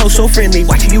 Nowadays these hoes so friendly.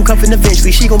 Watching you coming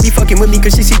eventually. She gon' be fucking with me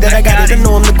cause she see that I got it. I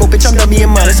know I'm the go, bitch. I'm dummy and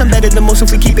modest. I'm better than most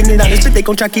if we keeping it honest. But they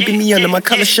gon' try keeping me under. My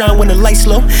color shine when the lights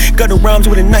low. Gutter rhymes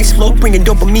with a nice flow. Bringing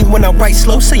dopamine when I write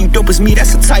slow. Say you dope as me,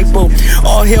 that's a typo.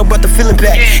 All hell brought the feeling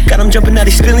back. Got them jumping out,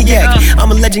 they spilling yak.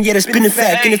 I'm a legend, yeah, that's been a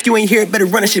fact. And if you ain't here, better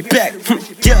run that shit back.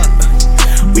 Yeah.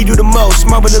 We do the most,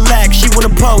 marble the lack. She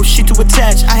wanna pose, she too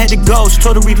attached. I had to go,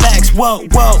 so told her relax. Whoa.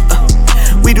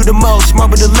 We do the most,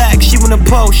 marble the lack. She wanna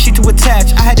pose, she too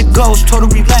attached. I had to go, so told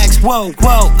her relax. Whoa.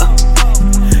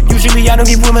 Usually I don't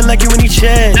give women like you any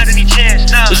chance. Not any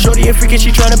chance, nah. But shorty and freaking,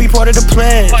 she tryna be part of the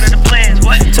plans.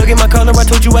 What? Tugging my collar, I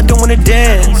told you I don't wanna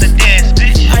dance.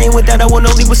 I ain't with that, I want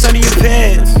only what's under your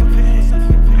pants.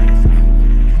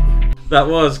 That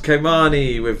was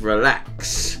Emani with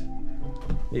Relax.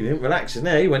 He didn't relax in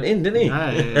there, he went in, didn't he?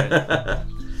 Yeah.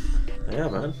 Yeah,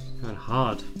 man. Went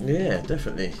hard. Yeah,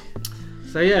 definitely.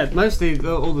 So yeah, mostly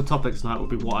all the topics tonight will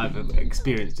be what I've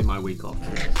experienced in my week off.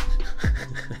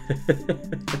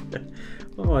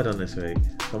 What have I done this week?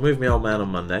 So I moved my old man on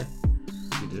Monday.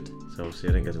 You did. So obviously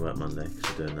I didn't go to work Monday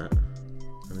because we're doing that.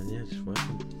 And then yeah, just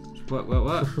working. Just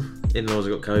work. In-laws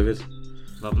have got COVID.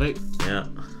 Lovely. Yeah.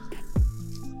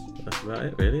 That's about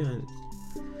it really. I ain't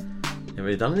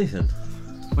really done anything.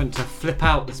 Went to flip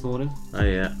out this morning. Oh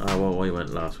yeah. Oh well, we went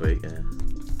last week, yeah.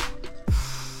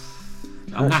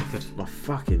 I'm knackered. My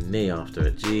fucking knee after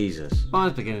it, Jesus.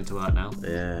 Mine's beginning to hurt now.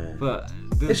 Yeah. But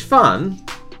it's fun,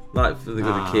 like for the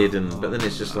good kid, but then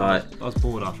it's just like I was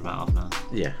bored after about half an hour.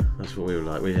 Yeah, that's what we were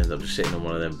like. We ended up just sitting on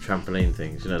one of them trampoline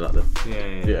things, you know, like the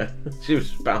yeah. She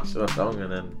was bouncing along,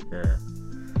 and then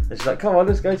and she's like, "Come on,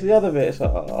 let's go to the other bit." It's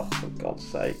like, oh, for God's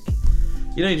sake.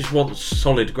 You know, you just want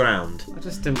solid ground. I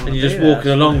just didn't want and to you're just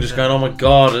walking along, just going, "Oh my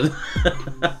God!" And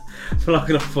I feel like I'm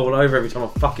gonna fall over every time I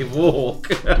fucking walk.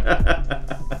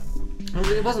 Well,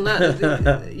 it wasn't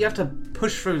that. You have to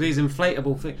push through these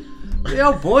inflatable things. The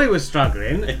old boy was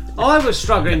struggling. I was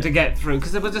struggling to get through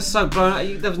because they were just so blown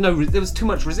out. There was too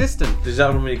much resistance. Is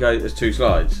that when you go? There's 2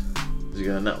 slides. Does you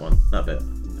go in that one? That bit?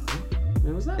 No.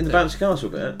 Where was that? In the bouncy castle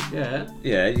bit. Yeah.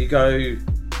 Yeah. You go.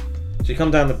 So you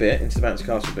come down the bit into the bouncy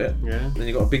castle bit. Yeah. Then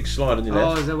you got a big slide on your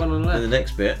left. Oh, is there one on the left? And the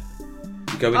next bit,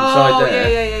 you go inside there.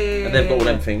 Yeah. And they've got all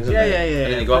them things, haven't they? Yeah.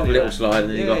 And then you got up a little slide, and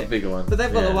then you got a bigger one. But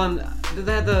they've got the one.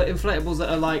 They're the inflatables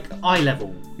that are like eye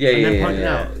level.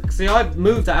 Yeah. Out. See, I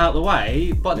moved that out of the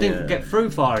way, but didn't get through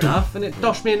far enough, and it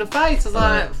doshed me in the face. I was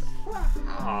like,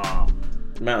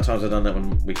 The amount of times I've done that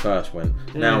when we first went.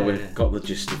 Now we've got the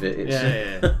gist of it.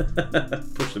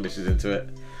 It's push the missus into it.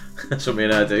 That's what me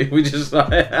and her do. We just like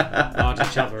barge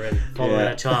each other in, following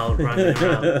a child running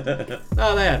around.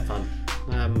 Oh, they had fun.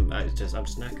 I'm just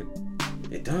knackered.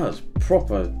 It does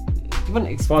proper. You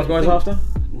wouldn't expect 5 guys after?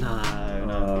 No.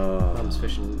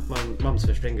 Mum's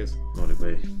fish fingers. What did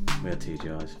we? We had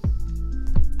TGIs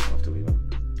after we went.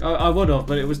 I would have,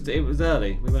 but it was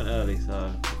early. We went early, so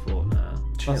I thought, nah.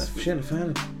 She hadn't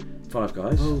found 5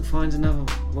 guys. Well, find another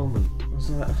woman. I was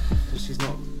like, she's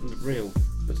not real.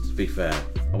 But to be fair,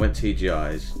 I went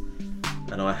TGI's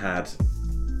and I had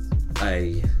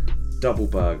a double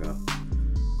burger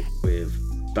with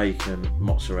bacon,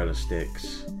 mozzarella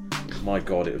sticks. My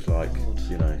God, it was like,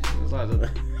 you know. It was like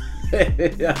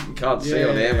you can't see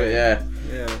on here, but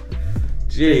yeah.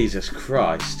 Jesus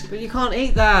Christ. But you can't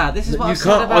eat that. This is what you I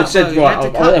said about I said, though.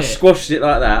 right, I squashed it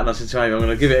like that, and I said to Amy, I'm going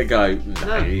to give it a go.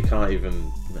 No, you can't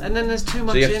even. And then there's too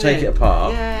much. So you have to take it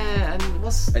apart. Yeah, and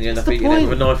and you end up eating it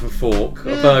with a knife and fork.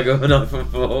 A burger with a knife and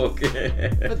fork.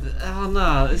 But oh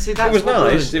no, see that's. It was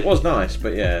nice. It was nice,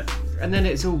 but yeah. And then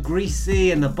it's all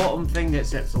greasy, and the bottom thing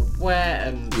gets all wet,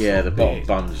 and yeah, the bottom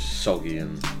bun's soggy,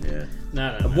 and yeah.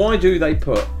 No. And why do they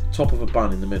put top of a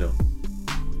bun in the middle?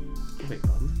 A big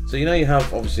bun. So you know you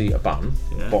have obviously a bun,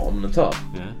 bottom and top.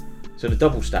 Yeah. So the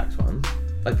double stacked one,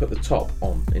 they put the top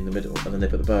on in the middle, and then they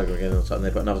put the burger again on top, and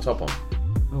they put another top on.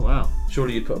 Oh wow.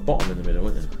 Surely you'd put a bottom in the middle,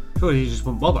 wouldn't you? Surely you just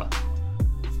wouldn't bother.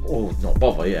 Or not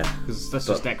bother, yeah. Because that's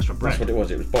just extra bread. That's what it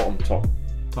was. It was bottom, top.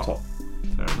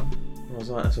 Fair enough. I was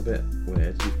like, that's a bit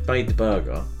weird. You've made the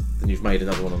burger, then you've made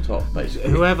another one on top, basically.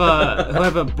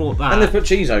 Whoever brought that, and they put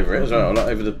cheese over it as well, like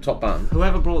over the top bun.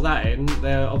 Whoever brought that in,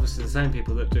 they're obviously the same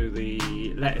people that do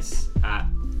the lettuce at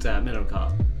Mineral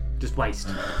Cart. Just waste.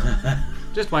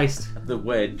 Just waste. The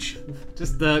wedge.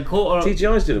 Just the quarter.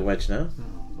 TGI's doing a wedge now.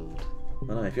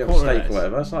 I know, if you have a Quarter steak edge. or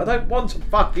whatever, it's like, I don't want a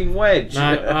fucking wedge. No,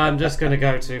 I'm just going to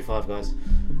go to Five Guys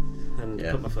and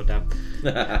put my foot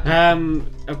down.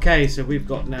 Okay, so we've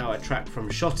got now a track from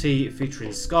Shottie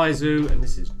featuring Skyzoo, and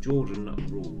this is Jordan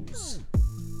Rules.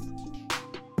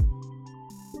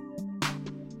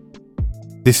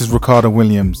 This is Ricardo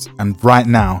Williams, and right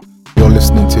now you're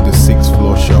listening to the Sixth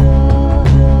Floor Show.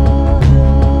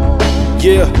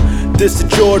 Yeah, this the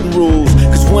Jordan rules.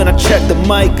 Cause when I check the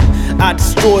mic, I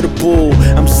destroy the bull.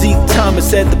 I'm Zeke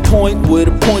Thomas at the point with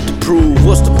a point to prove.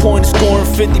 What's the point of scoring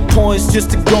 50 points just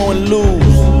to go and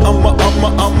lose?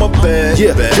 I'm a bad,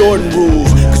 Jordan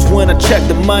rules. Cause when I check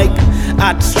the mic,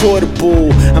 I destroy the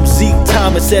bull. I'm Zeke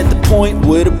Thomas at the point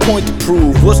with a point to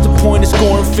prove. What's the point of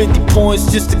scoring 50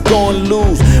 points just to go and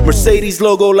lose? Mercedes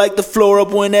logo like the floor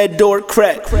up when that door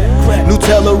crack.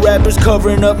 Nutella wrappers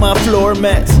covering up my floor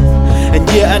mats. And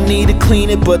yeah, I need to clean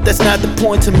it, but that's not the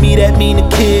point. To me, that mean the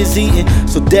kids eating,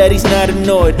 so daddy's not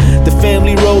annoyed. The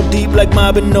family roll deep like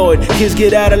my Benoit. Kids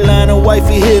get out of line, and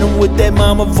wifey hit them with that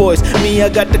mama voice. Me, I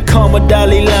got the karma,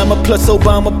 Dalai Lama plus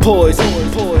Obama poise.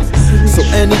 So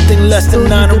anything less than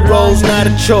 9 in rows, not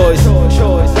a choice.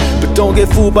 But don't get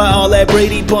fooled by all that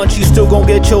Brady bunch. You still gon'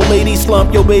 get your lady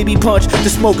slump, your baby punch. The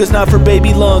smoke is not for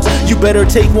baby lungs. You better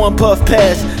take one puff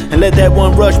pass and let that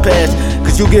one rush pass.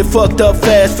 Cause you get fucked up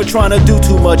fast for trying to do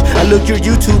too much. I looked your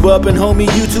YouTube up and homie,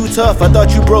 you too tough. I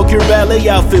thought you broke your ballet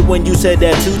outfit when you said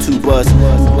that tutu bust.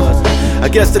 I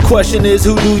guess the question is,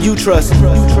 who do you trust?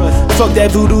 Fuck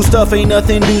that voodoo stuff, ain't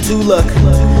nothing due to luck.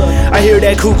 I hear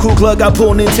that cuckoo cluck, I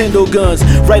pull Nintendo guns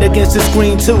right against the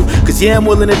screen too. Cause yeah, I'm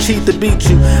willing to cheat to beat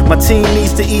you. My team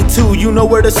needs to eat too. You know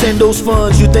where to send those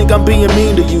funds. You think I'm being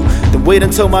mean to you? Then wait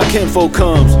until my kinfolk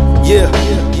comes. Yeah.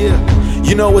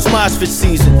 You know it's mosh pit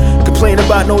season. Complain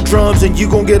about no drums and you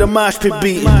gon' get a mosh pit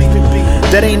beating.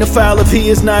 That ain't a foul if he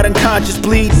is not unconscious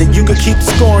bleeding. And you can keep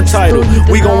the scoring title.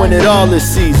 We gon' win it all this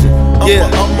season. Yeah,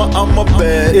 I'm a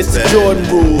bad. It's the Jordan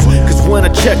rules. Cause when I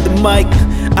check the mic,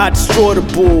 I destroy the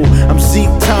bull. I'm Zeke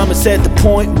Thomas at the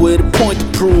point with a point to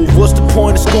prove. What's the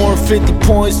point of scoring 50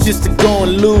 points just to go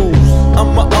and lose?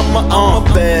 I'm a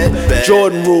bad.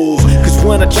 Jordan rules. Cause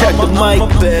when I check the mic,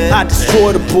 I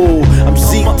destroy the bull. I'm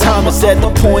Zeke Thomas at the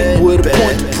point with a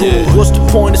point to prove. What's the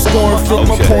point of scoring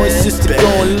 50 points just to go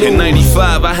and lose? In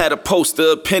 95, I had a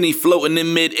poster of Penny floating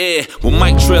in midair with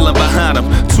Mike trailing behind him.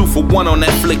 2 for 1 on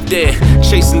that flick there.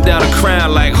 Chasing down a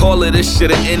crown like all of this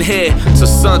shit in here. So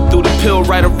son threw the pill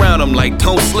right around him like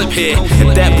don't slip here.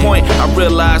 At that point, I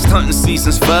realized hunting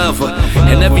season's forever.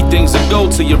 And everything's a go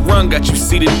till your run got you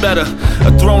seated better.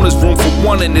 A throne is room for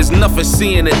one and there's nothing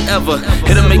seeing it ever.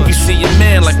 It'll make you see your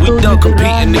man like we done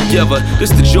competing together.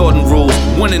 This the Jordan rules.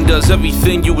 Winning does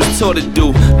everything you was taught to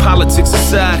do. Politics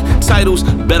aside, titles,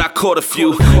 bet I caught a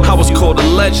few. I was called a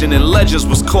legend and legends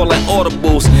was calling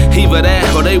audibles. Either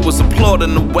that or they was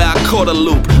applauding the way I caught a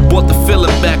loop. Brought the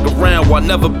feeling back around while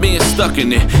never being stuck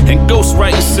in it. And ghost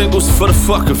writing singles for the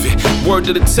fuck of it. Word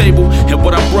to the table and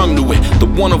what I brung to it. The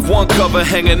one of one cover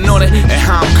hanging on it and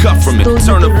how I'm cut from it.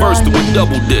 Turn a verse to a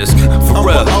double disc. For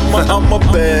real. I'm a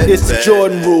bad. It's the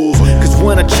Jordan rules. Cause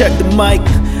when I check the mic,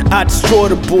 I destroy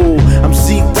the bull. I'm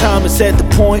Zeke Thomas at the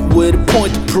point with a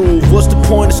point to prove. What's the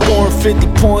point of scoring 50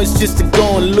 points just to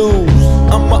go and lose?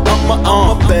 I'm a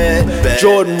bad.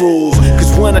 Jordan rules.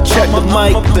 Cause when I check the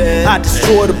mic, I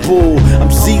destroy the bull.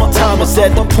 I'm Zeke Thomas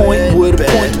at the point with a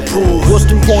point to prove. What's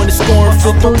the point of scoring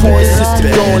 50 points just to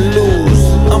go and lose?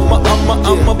 I'm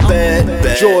a bad.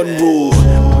 Jordan rules.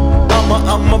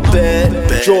 I'm a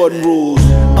bad. Jordan rules.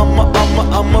 I'm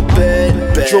a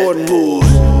bad. Jordan rules.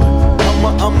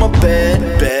 I'm a bad.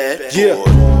 Yeah.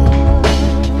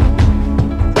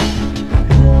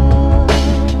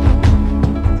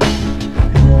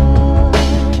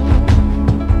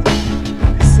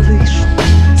 Слышь,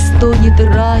 стонет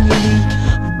раненый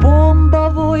в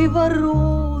бомбовой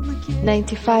воронке.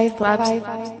 95 Labs.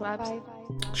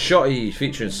 Shottie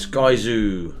featuring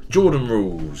Skyzoo, Jordan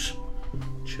Rules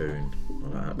tune.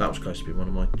 That was supposed to be one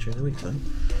of my tune of the week, though.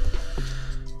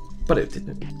 But it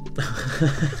didn't.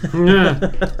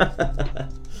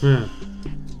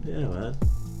 Yeah, man.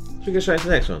 Should we go straight to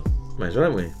the next one? May as well,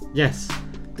 don't we? Yes.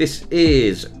 This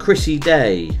is Chrissy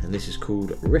Day, and this is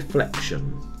called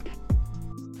Reflection.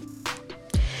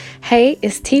 Hey,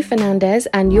 it's T Fernandez,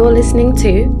 and you're listening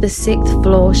to The Sixth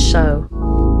Floor Show.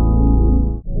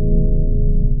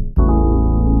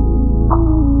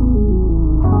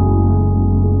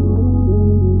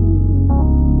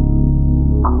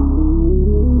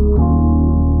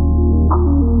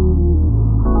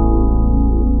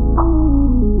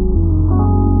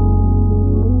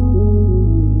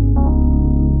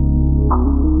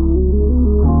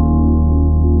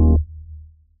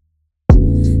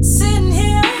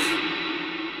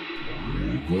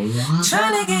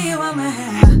 on my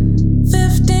hair.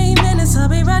 15 minutes, I'll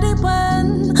be ready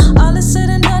when all is said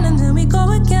and done, and then we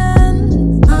go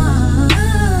again.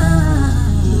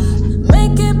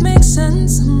 Make it make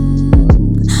sense.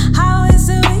 How is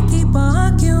it we keep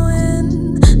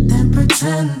arguing? Then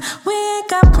pretend we ain't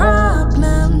got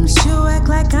problems. You act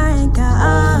like I ain't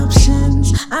got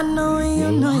options. I know and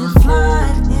you know you're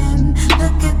flawed in.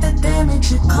 Look at the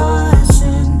damage you're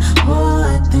causing.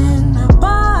 More than a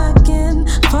bargain.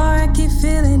 Before I keep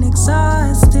feeling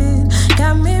exhausted.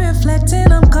 Got me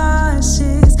reflecting, I'm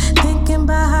cautious. Thinking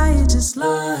about how you just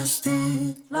lost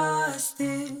it. Lost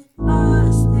it,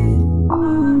 lost it,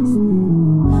 lost it.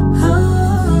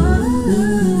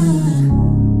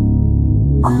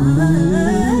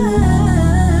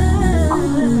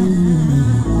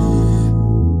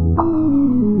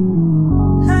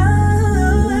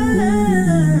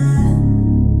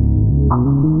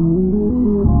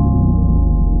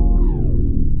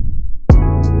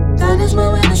 God is my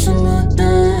witness, I'm not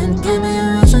done. Give me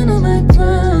a reason I might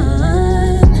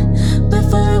run.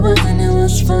 Before it wasn't, it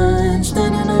was fun.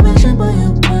 Standing ovation by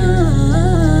your mind.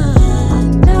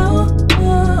 Now,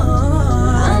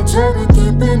 I'm trying to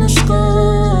keep in the score.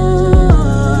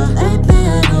 Lately,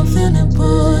 I don't feel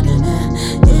important.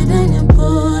 It ain't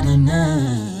important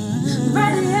now.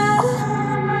 Ready yet?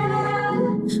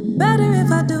 Better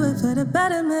if I do it for the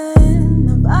betterment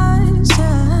of us,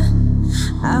 yeah.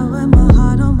 I wear my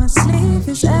heart on my sleeve,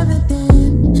 it's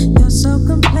evident. You're so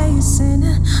complacent,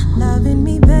 loving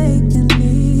me vacantly.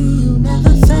 You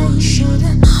never face it,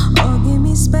 or give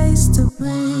me space to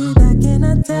breathe. I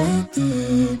cannot take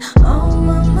it. Oh,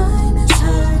 my mind is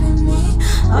hurting me.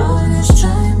 All this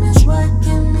time is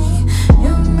working me.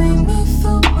 You make me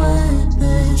feel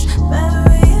worthless.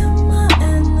 Bury in my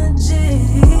energy.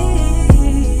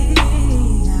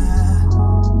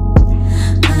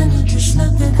 Honey, just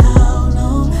look at how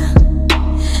long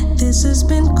this has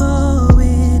been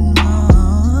going wrong.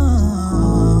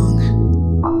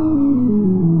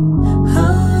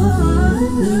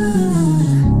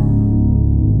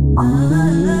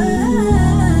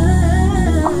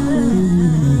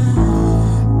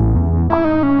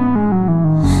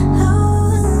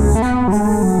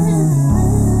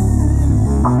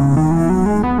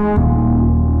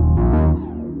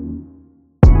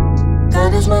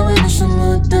 God is my witness, I'm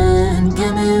not done.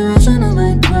 Give me a reason I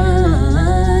might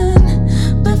run.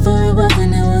 Before it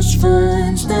wasn't, it was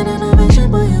fun. Standing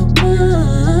ovation by your mind.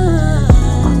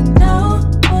 Now,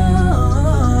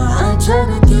 I'm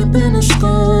trying to keep in the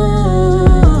score.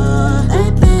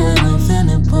 Lately, I don't feel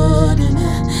important.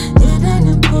 It ain't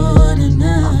important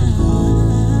now.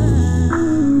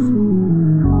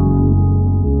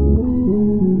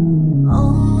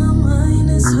 Oh, my mind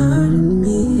is hurting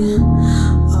me.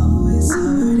 Always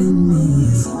hurting me.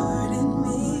 It's hurting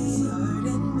me. It's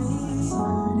hurting me. It's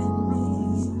hurting me.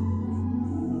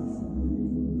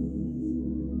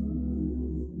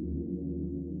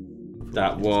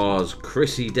 That was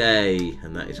Chrissy Day,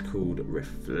 and that is called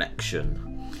Reflection.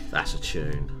 That's a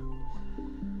tune.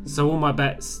 So all my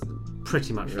bets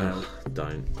pretty much failed.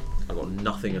 Don't. I got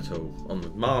nothing at all on the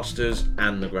Masters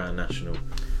and the Grand National.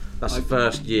 That's the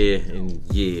first year in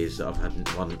years that I've had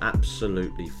won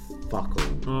absolutely fuck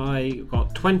all. I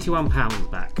got £21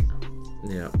 back.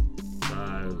 Yeah.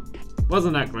 So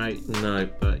wasn't that great? No,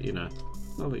 but you know,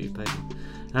 I'll let you pay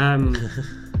me.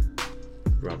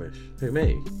 Rubbish. Who,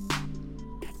 me?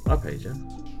 I paid you.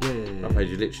 Yeah. I paid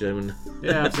you literally when...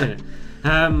 Yeah, I've seen it.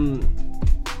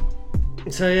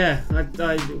 So yeah, I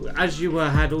as you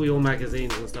had all your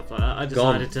magazines and stuff like that, I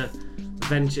decided to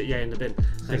venture. Yeah, in the bin.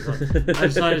 Thank God. I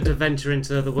decided to venture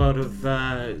into the world of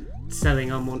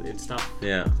selling unwanted stuff.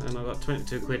 Yeah. And I got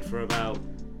 22 quid for about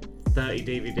 30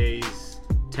 DVDs,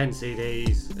 10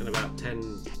 CDs, and about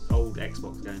 10 old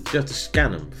Xbox games. Do you have to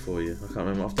scan them for you? I can't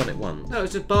remember. I've done it once. No,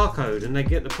 it's just barcode, and they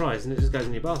get the price, and it just goes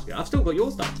in your basket. I've still got your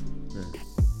stuff. Yeah.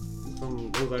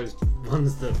 From all those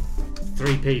ones that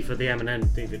 3p for the M&M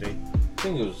DVD.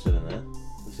 Singles are still in there.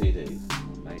 The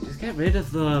CDs. Mate, just get rid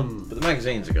of them. But the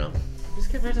magazines are gone.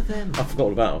 Just get rid of them. I forgot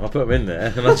all about them. I put them in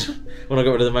there, and when I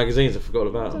got rid of the magazines, I forgot all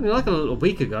about It was them. only like a little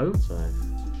week ago.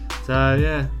 So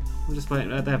yeah, I'm just waiting.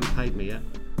 They haven't paid me yet.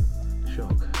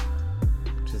 Shock.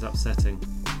 Which is upsetting.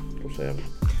 Of course they haven't.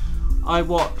 I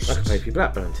watched. I could pay for your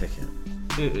Blackburn ticket.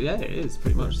 Yeah, it is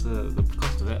pretty much the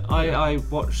cost of it. I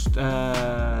watched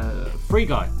Free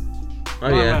Guy. Oh,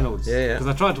 Ryan yeah. Reynolds. Yeah. Because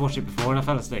I tried to watch it before and I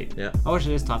fell asleep. Yeah. I watched it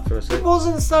this time. Fell asleep. It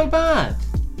wasn't so bad.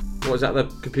 What, is that the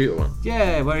computer one?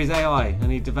 Yeah, where he's AI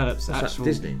and he develops What's actual...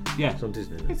 that, Disney? Yeah. It's on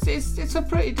Disney. It's a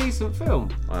pretty decent film.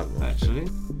 I haven't watched actually.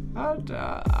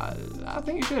 I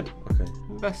think you should. Okay.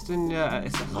 Invest in...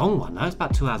 it's a long one though. It's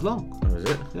about 2 hours long. Oh, is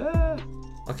it? Yeah.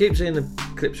 I keep seeing the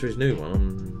clips for his new one on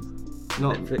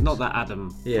Netflix. Not that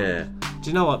Adam. Yeah. Do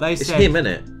you know what they said? It's him,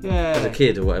 innit? Yeah. As a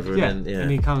kid or whatever. Yeah. And then,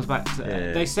 And he comes back to.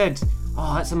 They said,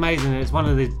 "Oh, that's amazing! It's one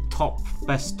of the top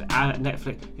best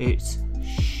Netflix." It's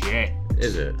shit.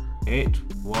 Is it? It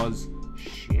was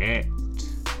shit.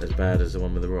 As bad as the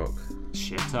one with The Rock.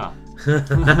 Shitter.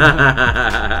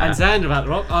 And saying about The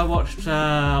Rock, I watched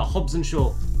Hobbs and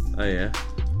Shaw. Oh yeah.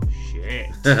 Shit.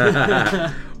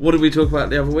 What did we talk about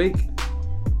the other week?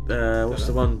 What's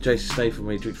the one Jason Statham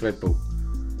when he drinks Red Bull?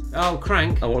 Oh,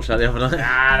 Crank. I watched that the other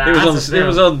night. It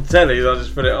was on telly. I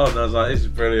just put it on. I was like, this is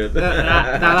brilliant.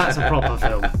 Now that's a proper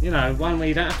film. You know, one where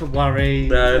you don't have to worry.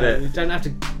 No, you don't have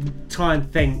to try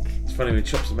and think. It's funny when he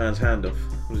chops the man's hand off.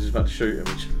 When he's about to shoot him,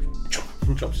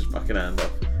 he chops his fucking hand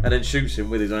off and then shoots him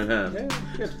with his own hand.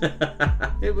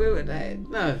 Yeah, good.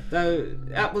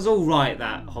 That was all right.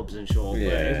 That Hobbs and Shaw. Yeah.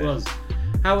 But it was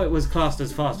how it was classed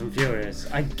as Fast and Furious.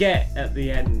 I get at the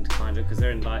end kind of because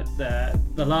they're in like the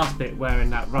last bit where in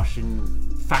that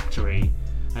Russian factory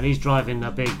and he's driving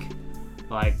a big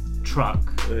like truck.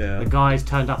 Yeah. The guys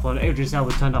turned up on Idris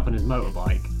Elba turned up on his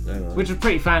motorbike, which was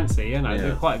pretty fancy. You know,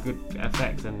 Yeah. quite a good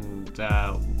effect and.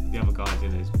 The other guy's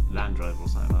in his Land Rover or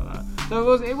something like that.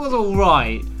 So it was all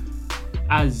right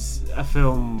as a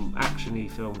actiony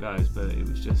film goes, but it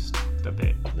was just a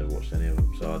bit. I've never watched any of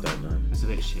them, so I don't know. It's a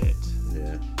bit shit.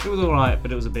 Yeah. It was all right,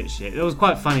 but it was a bit shit. There was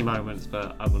quite funny moments,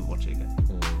 but I wouldn't watch it again.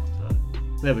 So,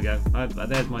 there we go.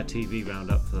 There's my TV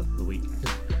roundup for the week.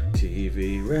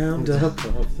 TV roundup.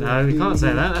 No, we can't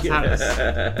say that.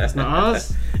 That's not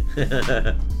ours.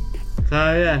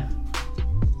 So yeah.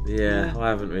 Yeah, I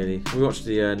haven't really. We watched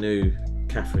the new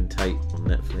Catherine Tate on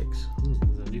Netflix.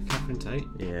 The new Catherine Tate?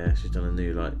 Yeah, she's done a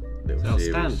new like little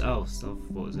series. So I thought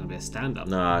it was going to be a stand-up.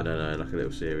 No, like a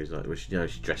little series like where she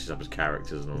dresses up as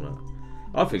characters and all that.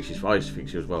 I just think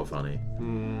she was well funny.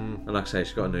 And like I say,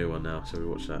 she's got a new one now, so we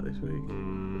watched that this week.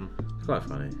 It's quite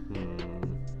funny.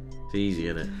 It's easy,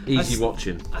 isn't it? Easy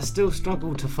watching. I still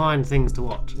struggle to find things to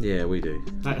watch. Yeah, we do.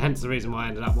 Hence the reason why I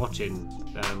ended up watching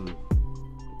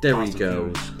Derry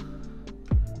Girls.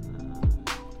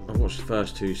 I've watched the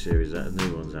first two series. That the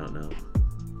new one's out now.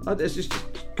 There's just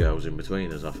girls in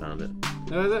between, as I found it.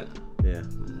 Oh, is it? Yeah,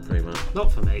 pretty much.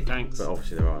 Not for me, thanks. But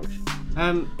obviously they're Irish.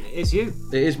 It's you.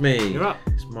 It is me. You're up.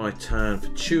 It's my turn for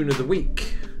Tune of the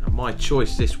Week. And my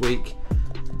choice this week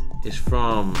is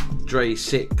from Dre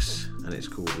 6, and it's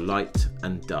called Light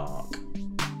and Dark.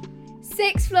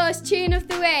 6th Floor's Tune of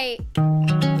the Week.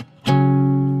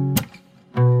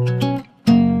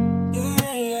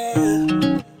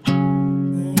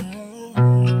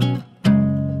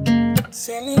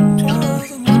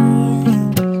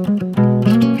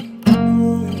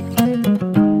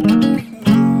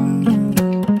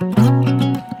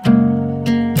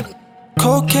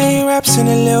 Cocaine wraps in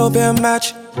a little bit of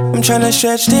match. I'm tryna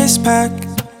stretch this pack.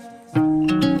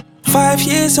 5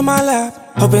 years on my lap,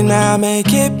 hoping I'll make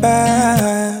it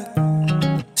back.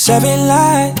 7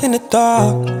 light in the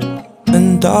dark,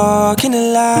 and dark in the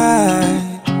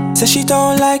light. Says she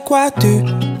don't like what I do,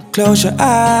 close your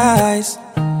eyes.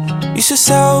 Used to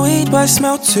sell weed but I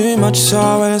smelled too much, so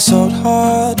I went and sold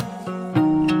hard.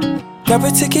 Grab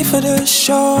a ticket for the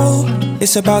show,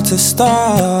 it's about to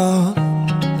start.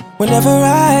 Whenever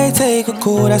I take a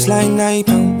call, that's like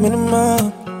 £90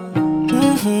 minimum.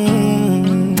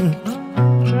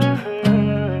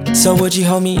 So would you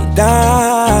hold me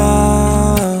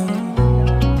down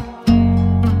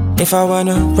if I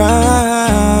wanna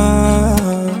run?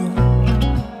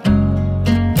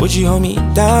 Would you hold me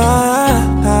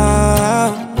down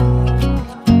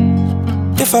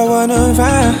if I wanna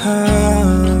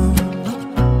run?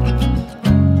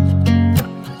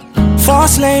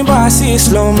 Fast lane, but I see it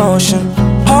slow motion.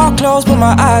 Heart closed, but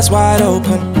my eyes wide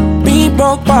open. Been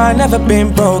broke, but I never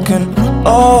been broken.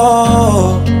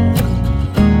 Oh,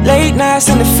 late nights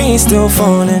and the fiend still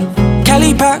phoning.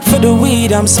 Cali pack for the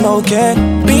weed I'm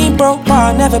smoking. Been broke, but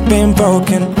I never been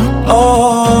broken.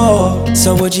 Oh,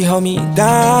 so would you hold me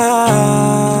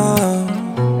down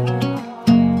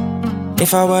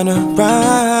if I wanna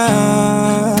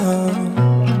run?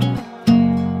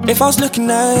 If I was looking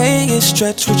at Vegas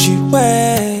stretch, would you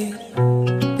wait?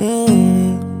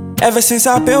 Ever since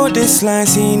I built this line,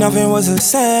 see nothing was the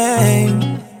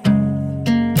same.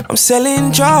 I'm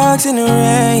selling drugs in the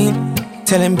rain.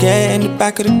 Tell him get in the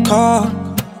back of the car.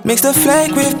 Mix the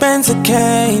flake with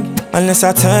benzocaine, unless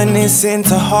I turn this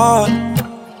into hard.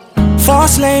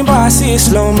 Fast lane, but I see it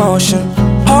slow motion.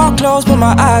 Heart closed, but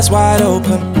my eyes wide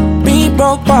open. Been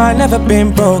broke, but I never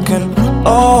been broken.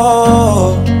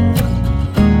 Oh,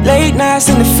 late nights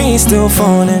and the fiend still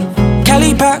phoning.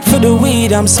 Cali back for the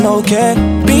weed I'm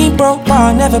smoking. Been broke but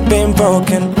I never been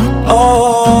broken.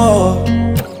 Oh,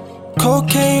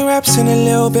 cocaine raps and a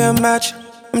little bit of match.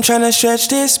 I'm tryna stretch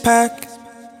this pack.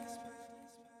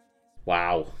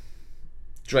 Wow.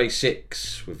 Dre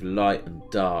 6 with Light and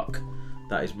Dark.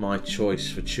 That is my choice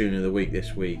for Tune of the Week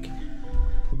this week.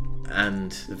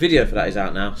 And the video for that is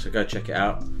out now, so go check it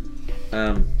out.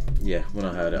 Yeah, when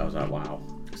I heard it I was like, wow.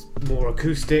 More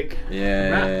acoustic rap.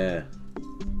 Yeah.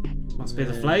 Must be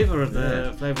the flavour of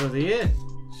the year.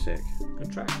 Sick.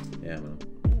 Good track. Yeah, man.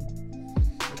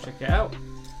 Go check it out.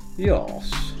 Yes.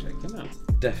 Check him out.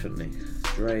 Definitely.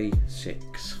 Dre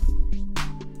 6.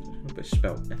 It's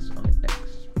spelled S-I-X,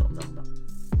 not a number.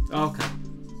 Oh, okay.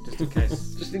 Just in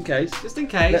case. Just in case. Just in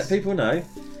case. Let people know.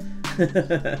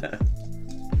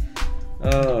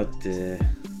 Oh dear.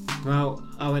 Well,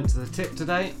 I went to the tip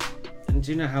today, and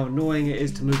do you know how annoying it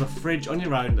is to move a fridge on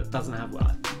your own that doesn't have...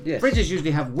 Yes. Fridges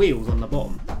usually have wheels on the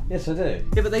bottom. Yes, I do.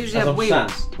 Yeah, but they usually have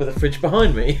wheels. Sat with a fridge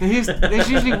behind me. There's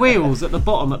usually wheels at the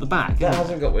bottom, at the back. That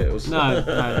hasn't got wheels. No.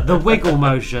 The wiggle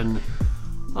motion.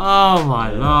 Oh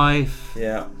my life.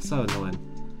 Yeah. So annoying.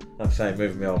 I'm saying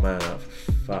moving my old man out.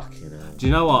 Fucking hell. Do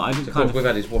you know what? We've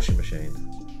had his washing machine.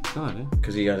 Oh, I do.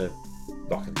 Because he had a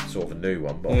sort of a new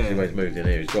one, but obviously when he's moved in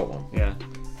here, he's got one. Yeah.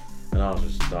 And I was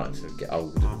just starting to get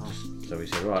old, so we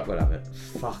said, right, we'll have it.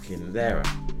 Fucking, they're a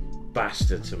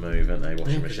bastard to move, aren't they?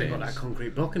 Washing machines. They've got that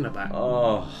concrete block in the back.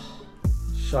 Oh,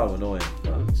 so annoying.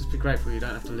 But it'd just be grateful you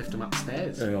don't have to lift them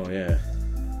upstairs. Oh yeah.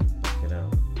 Fucking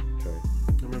hell. True.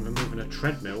 I remember moving a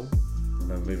treadmill. I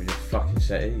remember moving your fucking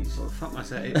settees. Well, fuck my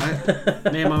settees.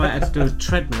 Me and my mate had to do a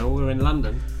treadmill. We were in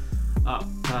London, up,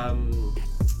 and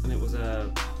it was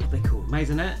a what are they called?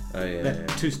 Maisonette. Oh yeah. They're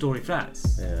 2-story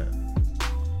flats. Yeah.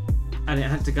 And it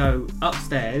had to go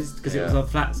upstairs because it was on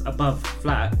flats above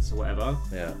flats or whatever.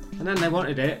 Yeah. And then they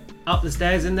wanted it up the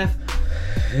stairs in their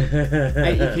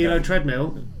 80-kilo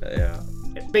treadmill. Yeah.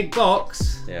 Big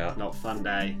box. Yeah. Not fun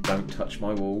day. Don't touch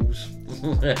my walls.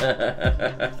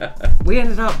 We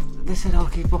ended up. They said, "Oh,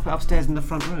 can you pop it upstairs in the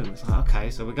front room?" It's like, okay,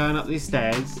 so we're going up these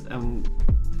stairs and.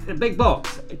 A big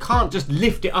box. It can't just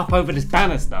lift it up over this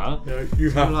banister. No, you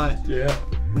have. Like, yeah.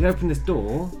 We open this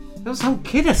door. There was some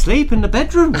kid asleep in the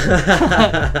bedroom.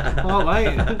 Oh,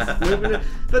 mate.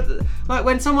 But like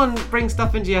when someone brings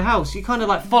stuff into your house, you kind of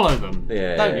like follow them,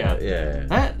 don't you?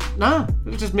 Yeah. No, it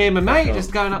was just me and my mate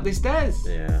just going up these stairs.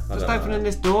 Yeah. Just opening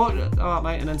this door, alright,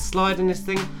 mate, and then sliding this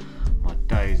thing. My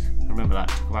days. I remember that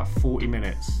took about 40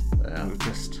 minutes. Yeah. It was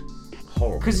just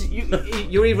horrible. Because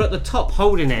you're either at the top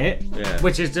holding it,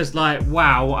 which is just like,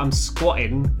 wow, I'm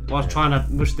squatting whilst trying to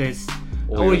push this.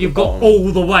 Or you've got all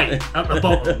the weight at the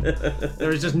bottom.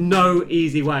 There is just no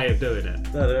easy way of doing it.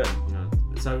 No, there isn't. No.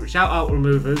 So shout out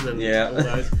removers and all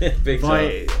those. Big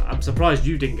time. I'm surprised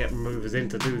you didn't get removers in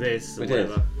to do this or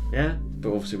whatever. Did. Yeah?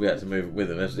 But obviously we had to move it with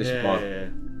them. This is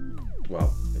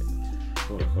well,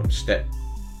 what do I call him? Step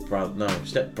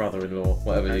brother-in-law,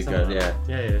 whatever you go.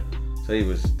 Yeah. So he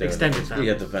was doing extended family. He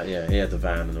had the van. Yeah, he had the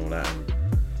van and all that. And,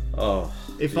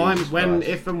 if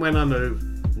and when I move,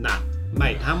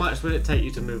 mate, how much will it take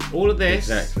you to move all of this?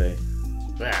 Exactly.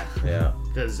 Yeah.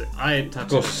 Because I ain't touching.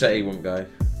 Of course, the settee wouldn't go.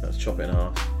 Let's chop it in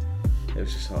half. It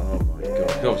was just oh my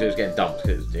god. Obviously, it was getting dumped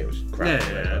because it was crap.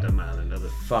 Yeah, the man and other.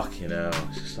 Fucking hell!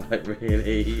 It's just like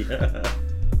really.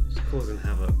 It's causing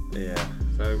havoc. Yeah.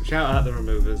 So shout out the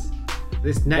removers.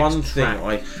 This next one track, thing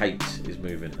I hate is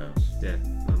moving house. Yeah,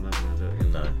 I'm not gonna do it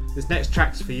again. No. This next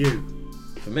track's for you.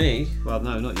 For me? Well,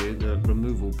 no, not you. The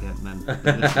removal men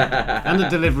and the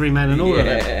delivery men and all of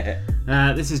it.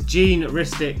 This is Gene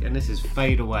Ristic, and this is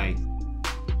Fade Away.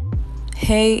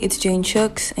 Hey, it's Jane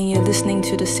Chucks, and you're listening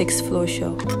to the 6th Floor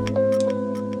Show.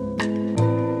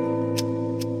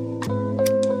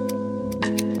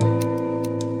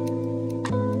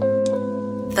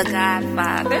 The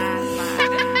Godfather.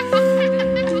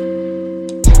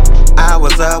 I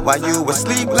was up while you were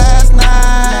asleep last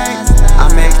night. I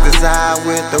make desire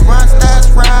with the runs, that's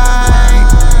right.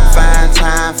 Find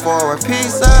time for a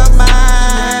peace of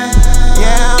mind.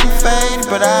 Yeah, I'm faded,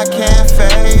 but I can't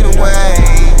fade away.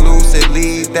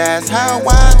 Lucidly, that's how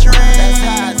I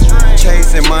dream.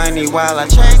 Chasing money while I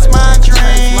chase my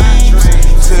dreams.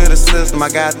 To the system, I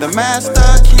got the master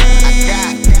key.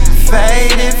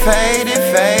 Faded, faded,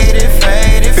 faded,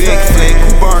 faded. Big flick,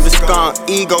 who burned the skunk?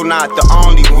 Ego not the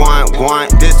only one.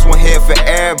 This one here for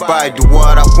everybody. Do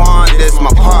what I want, this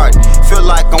my part. Feel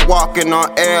like I'm walking on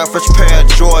air. Fresh pair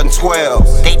of Jordan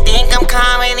 12s. They think I'm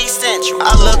Comedy Central.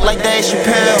 I look like Dave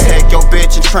Chappelle. Take your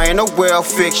bitch and train her well.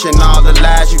 Fiction, all the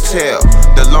lies you tell.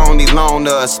 The lonely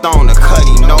loner, a stoner.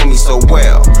 Cuddy know me so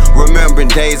well. Remembering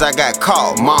days I got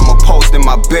caught, mama posting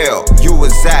my bill. You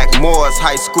was Zach Moore's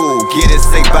high school, get it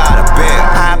sick by the bill.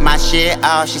 Pop my shit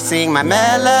off, she sing my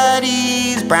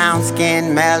melodies. Brown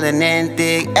skin, melanin,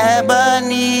 thick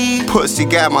ebony. Pussy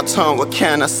got my tongue, what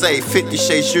can I say? 50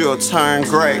 shades, you'll turn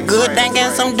gray. Good thing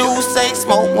and some dudes say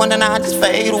smoke one and I just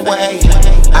fade away.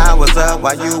 I was up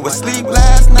while you was asleep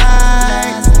last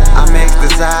night. I mixed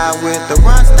desire with the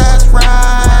runs, that's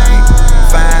right.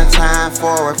 Find time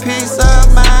for a peace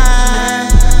of mind.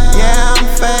 Yeah, I'm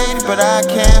faded, but I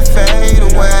can't fade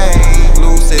away.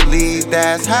 Lucidly,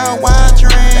 that's how I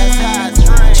dream.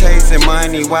 Chasing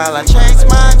money while I chase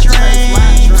my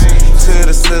dreams. To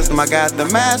the system, I got the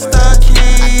master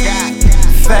key.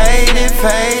 Faded,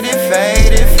 faded,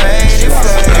 faded, faded,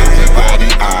 faded. Everybody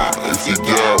out if you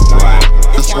get one.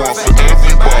 It's one for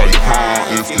everybody, huh?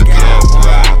 If you get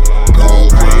one, go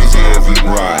crazy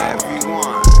everyone.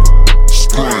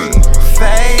 Scream.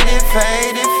 Faded,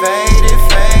 faded, faded,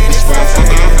 faded. It's one for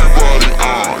everybody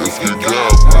out if you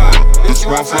get one. It's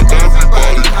one for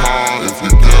everybody, huh? If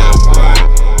you get one,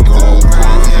 go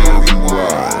crazy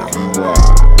everyone.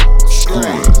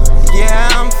 Scream. Yeah,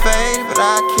 I'm faded, but I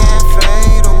can't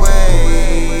fade away.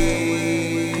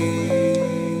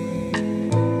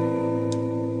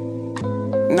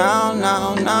 No,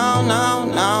 no, no, no,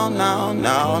 no, no,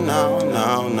 no, no,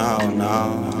 no, no,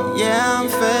 no. Yeah, I'm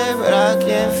faded, but I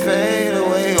can't fade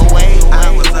away.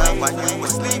 I was up while you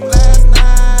was asleep last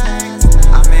night.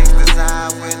 I mixed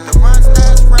desire with the runs,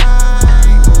 that's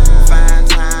right. Find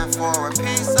time for a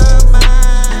peace of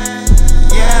mind.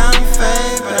 Yeah, I'm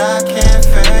faded, but I can't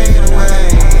fade away.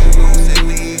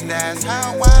 Lucidly, that's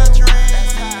how I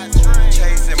dream.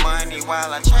 Chasing money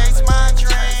while I chase my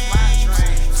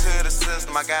dreams. To the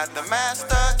system, I got the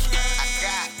master key.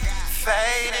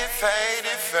 Faded,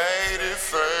 faded, faded,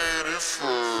 faded,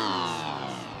 faded.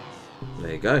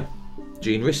 There you go.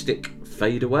 Gene Ristic,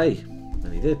 Fade Away.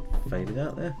 And he did. Faded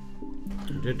out there.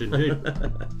 He did indeed.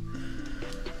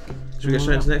 Should we get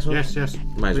straight into the next one? Yes, yes.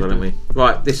 May as well, don't we?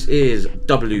 Right, this is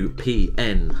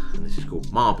WPN. And this is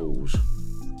called Marbles.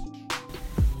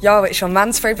 Yo, it's your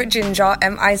man's favourite ginger,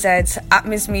 MIZ, at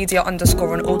Ms Media _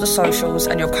 on all the socials,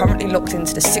 and you're currently locked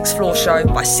into the 6th Floor show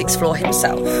by 6th Floor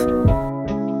himself.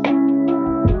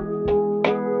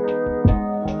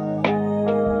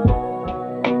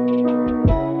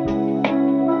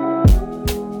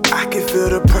 Feel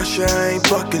the pressure, I ain't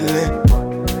buckling.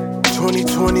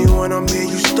 2021, I'm here,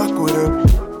 you stuck with them.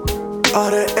 All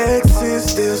the exes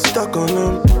still stuck on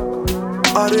them.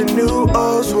 All the new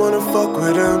O's wanna fuck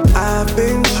with them. I've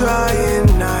been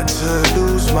trying not to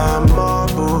lose my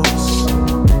marbles.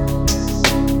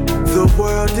 The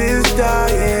world is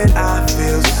dying, I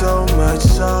feel so much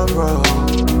sorrow.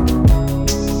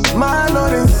 My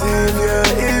Lord and Savior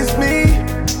is me.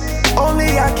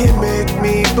 Only I can make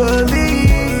me believe.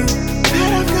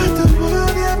 I've got the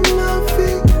world at my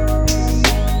feet.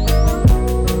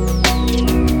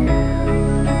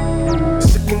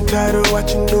 Sick and tired of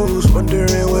watching news,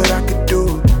 wondering what I could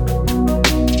do.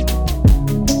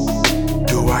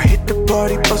 Do I hit the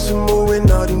party, bust a move,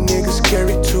 and all these niggas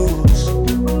carry tools?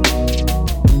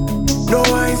 No,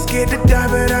 I ain't scared to die,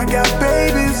 but I got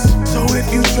babies. So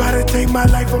if you try to take my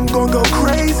life, I'm gon' go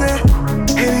crazy.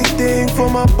 Anything for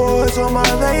my boys or my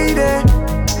lady.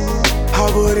 I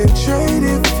wouldn't trade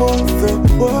it for the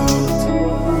world.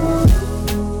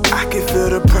 I can feel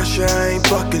the pressure, I ain't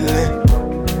buckling.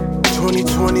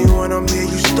 2021, I'm here,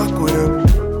 you stuck with them.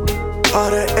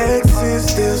 All the exes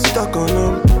still stuck on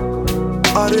them.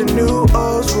 All the new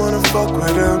O's wanna fuck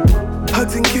with them.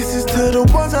 Hugs and kisses to the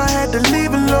ones I had to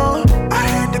leave alone. I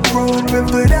had to grow up and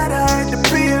for that I had to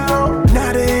be alone.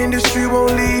 Now the industry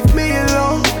won't leave me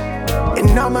alone.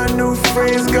 And all my new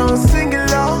friends gon' sing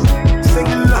along.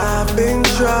 I've been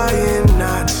trying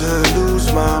not to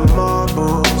lose my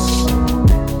marbles.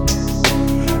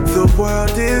 The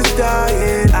world is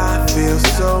dying, I feel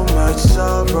so much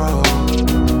sorrow.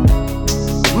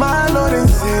 My Lord and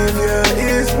Savior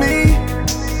is me.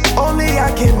 Only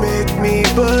I can make me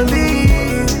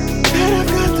believe that I've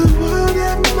got the world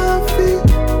at my feet.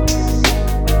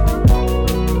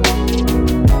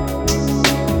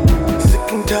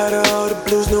 Sick and tired of all the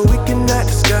blues, no we cannot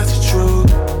discuss the truth.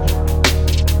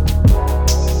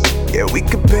 Yeah, we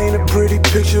could paint a pretty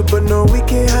picture, but no, we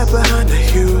can't hide behind the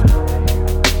hue.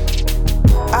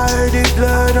 I heard there's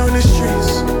blood on the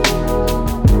streets.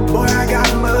 Boy, I got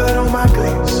mud on my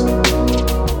cleats.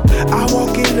 I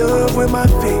walk in love with my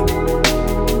feet.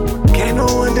 Can't no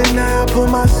one deny I put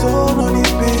my soul on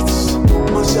these beats.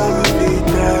 Must I repeat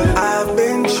that? I've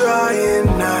been trying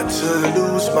not to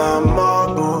lose my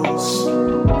marbles.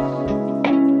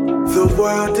 The The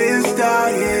world is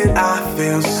dying, I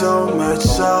feel so much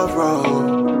sorrow.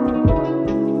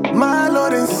 My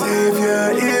Lord and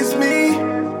Savior is me.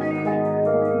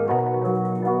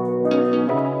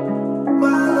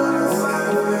 My Lord and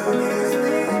Savior is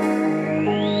me.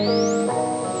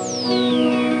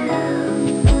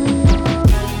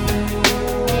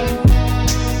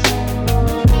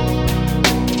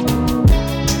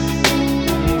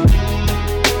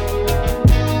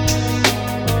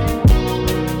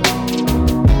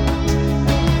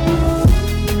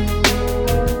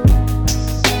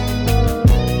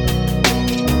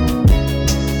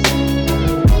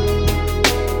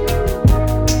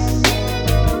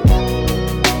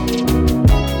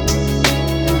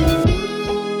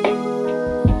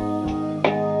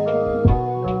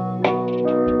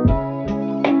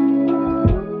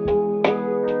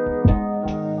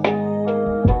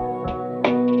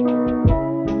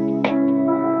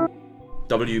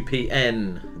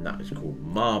 WPN, and that is called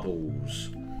Marbles.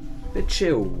 Bit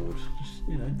chilled, just,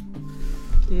 you know.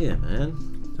 Yeah, man.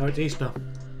 So it's Easter.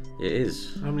 It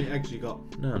is. How many eggs you got?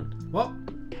 None. What?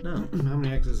 None. How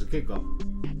many eggs has the kid got?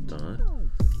 Don't know.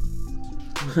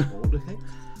 All the eggs?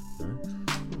 No.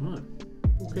 Alright.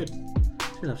 All good.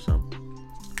 Should have some.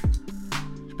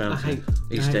 It's bound to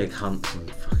Easter egg hunts and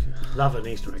fucking. Love an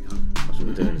Easter egg hunt. That's what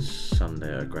we're doing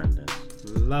Sunday at Grandad's.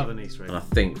 Love an Easter egg. And I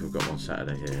think we've got one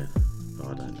Saturday here, but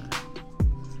I don't know.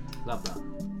 Love that.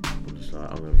 I'm just like,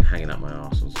 I'm going to be hanging up my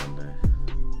arse on Sunday.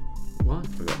 Why?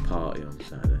 We've got a party on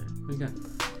Saturday. Where you go?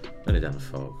 Only down the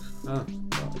Fogs. Oh.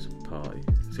 But it's a party,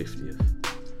 50th.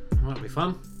 Might be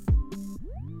fun.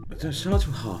 It don't start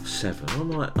till 7:30. I'm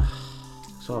like, oh.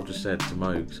 So I've just said to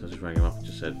Mogs, I just rang him up and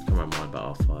just said, come around mine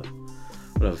about 5:30.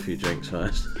 We'll have a few drinks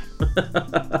first.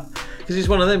 Because it's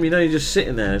one of them, you know, you're just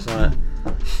sitting there, it's like,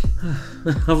 I'm just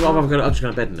going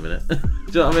to bed in a minute. Do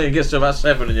you know what I mean? It gets to about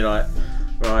 7 and you're like,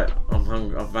 right, I'm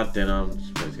hungry, I've had dinner, I'm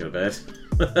just ready to go to bed.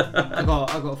 I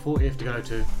got a 40th to go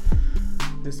to.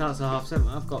 It starts at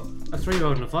 7:30. I've got a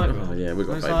 3-year-old and a 5-year-old. Oh yeah, we've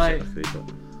got babysitter, luckily,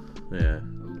 but yeah.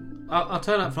 I'll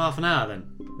turn up for half an hour then.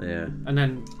 Yeah. And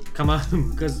then come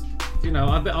home because, you know,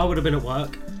 I would have been at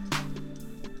work.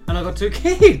 And I've got 2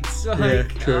 kids. Like, yeah,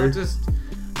 true.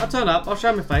 I'll turn up, I'll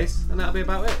show my face, and that'll be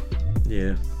about it.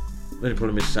 Yeah. The only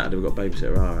problem is Saturday we've got a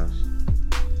babysitter at our house.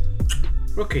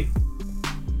 Rookie.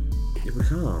 Yeah, we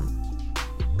can't.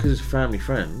 Because it's a family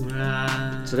friend.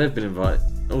 So they've been invited.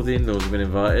 All the in-laws have been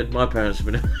invited. My parents have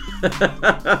been. It's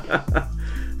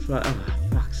like, oh,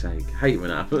 fuck's sake. I hate when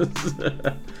it happens.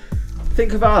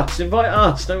 Think of us. Invite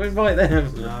us. Don't invite them.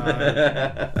 No,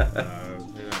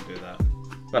 we don't do that.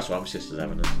 That's why my sister's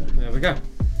having it. So. There we go.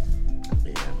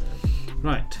 Yeah, man.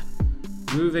 Right.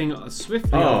 Moving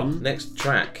swiftly on. Next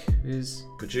track is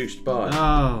produced by.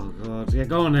 Oh god. Yeah,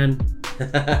 go on then.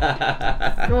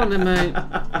 Go on then, mate.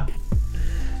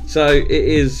 So it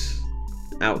is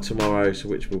out tomorrow, so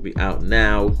which will be out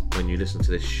now when you listen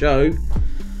to this show.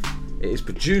 It is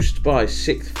produced by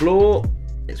Sixth Floor.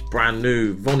 It's brand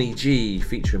new, Vonni G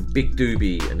featuring Big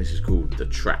Doobie, and this is called The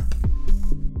Trap.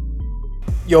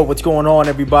 Yo, what's going on,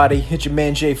 everybody? It's your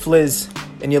man Jay Fliz,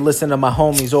 and you're listening to my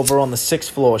homies over on the Sixth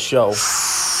Floor show.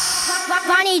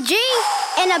 Vonni G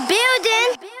in the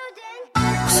building.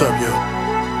 What's up, yo?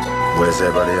 Where's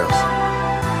everybody else?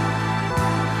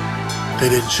 They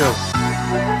didn't show.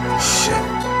 Shit.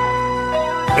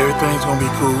 Everything's gonna be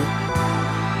cool.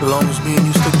 As long as me and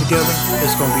you stick together,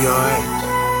 it's gonna be alright.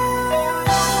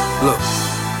 Look,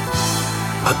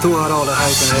 I threw out all the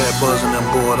hype and had buzz and them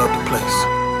bored up the place.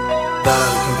 Thought I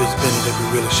would convince Benny that we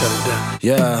really shut it down.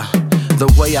 Yeah. The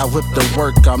way I whip the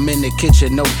work, I'm in the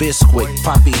kitchen, no biscuit.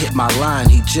 Poppy hit my line,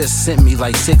 he just sent me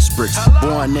like 6 bricks.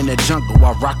 Born in the jungle,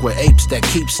 I rock with apes that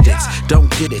keep sticks.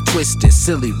 Don't get it twisted,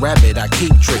 silly rabbit, I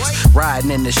keep tricks. Riding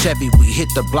in the Chevy, we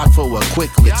hit the block for a quick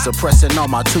lick. Suppressing all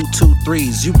my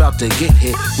 223s, you bout to get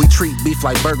hit. We treat beef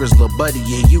like burgers, lil' buddy,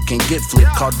 and you can get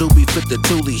flipped. Call Doobie, flip the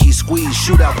toolie, he squeeze,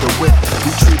 shoot out the whip.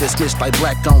 We treat a snitch like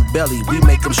black on belly, we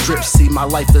make them strip. See, my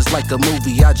life is like a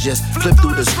movie, I just flip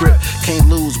through the script. Can't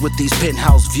lose with these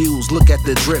penthouse views, look at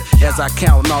the drip. As I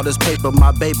count all this paper,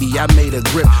 my baby, I made a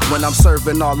grip. When I'm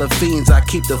serving all the fiends, I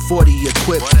keep the 40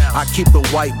 equipped. I keep a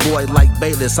white boy like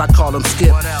Bayless, I call him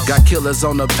Skip. Got killers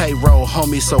on the payroll,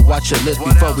 homie, so watch your list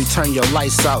before we turn your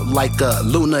lights out like a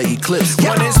lunar eclipse.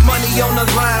 When it's money on the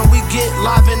line, we get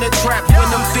live in the trap. When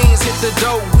them fiends hit the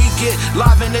dough, we get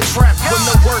live in the trap. When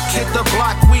the work hit the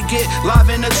block, we get live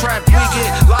in the trap. We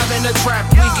get live in the trap.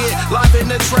 We get live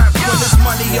in the trap. When it's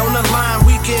money on the line,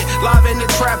 we get live in the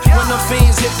trap. When the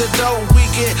fiends hit the dough, we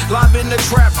get live in the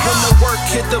trap. When the work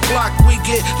hit the block, we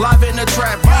get live in the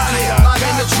trap. We get live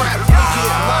in the trap. We get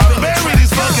live in the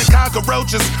trap. fucking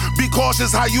cockroaches. Be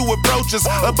cautious how you approach us.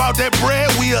 About that bread,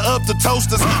 we are up to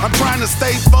toasters. I'm trying to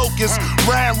stay focused.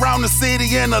 Riding around the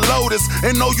city in a Lotus.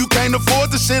 And no, you can't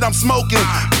afford the shit I'm smoking.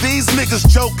 These niggas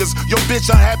jokers. Your bitch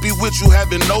unhappy with you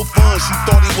having no fun. She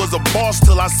thought he was a boss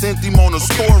till I sent him on a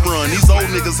store run. These old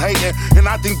niggas hating. And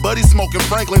I think Buddy smoking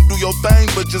Franklin. Do your thing,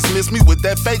 but just miss me with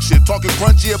that fake shit. Talking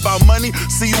crunchy about money.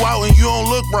 See you out and you don't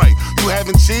look right. You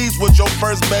having cheese, what your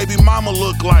first baby mama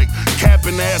look like.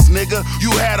 Capping ass nigga.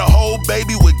 You had a whole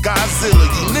baby with Godzilla.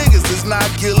 You niggas is not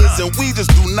killers and we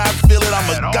just do not feel it. I'm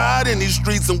a god in these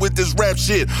streets and with this rap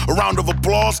shit. A round of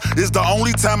applause is the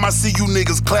only time I see you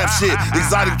niggas clap shit.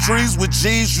 Exotic trees with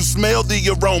G's, you smell the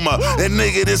aroma. And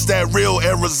nigga, this that real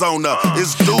Arizona.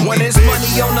 It's Doobie. When there's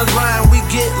money on the line, we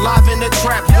get live in the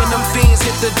trap. When them fiends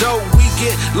hit the dough, we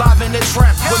get live in the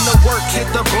trap. When the work hit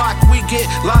the block, we get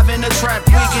live in the trap.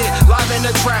 We get live in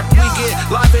the trap. We get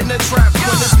live in the trap.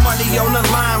 When there's money on the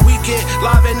line, we get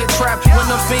live in the trap. When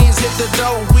the fiends hit the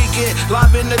dough, we get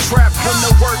live in the trap. When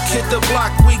the work hit the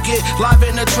block, we get live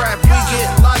in the trap. We get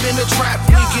live in the trap.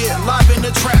 We get live in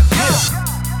the trap. Yeah.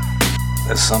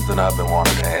 That's something I've been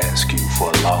wanting to ask you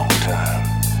for a long time.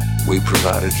 We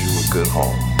provided you a good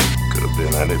home. Could have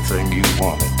been anything you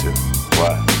wanted to.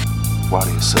 Why? Why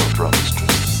do you sell drugs,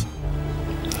 Tristan?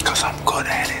 Because I'm good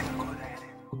at it.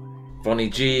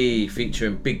 Vonni G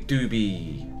featuring Big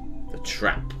Doobie, The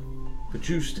Trap.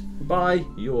 Produced by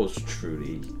yours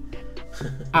truly.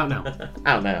 Out now.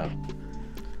 Out now.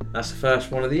 That's the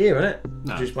first one of the year, isn't it?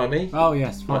 No. Produced by me. Oh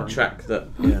yes, One track that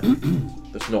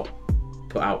that's not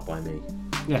put out by me.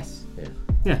 Yes. Yeah.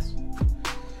 Yes.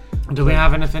 Do we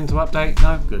have anything to update?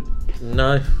 No? Good.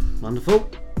 No. Wonderful.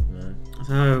 No.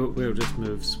 So we'll just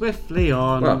move swiftly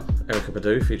on. Well, Erykah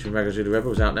Badu featuring Raggo Zulu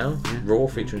Rebel is out now. Yeah. Raw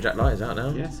featuring Jack Light is out now.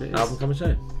 Yes, it is. Album coming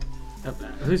soon.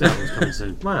 Whose album's coming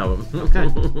soon? My album. Okay.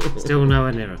 Still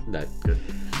nowhere nearer. No.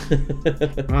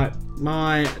 Good. Right.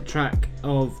 My track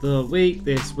of the week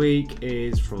this week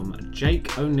is from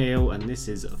Jake O'Neill, and this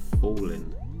is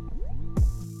Fallin'.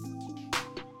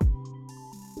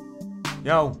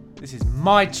 Yo, this is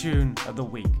my tune of the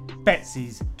week,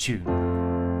 Betsy's tune.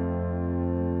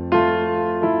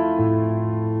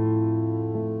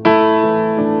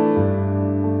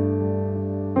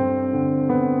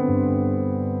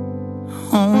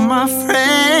 All my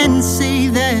friends say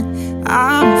that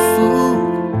I'm a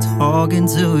fool talking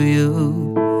to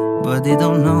you, but they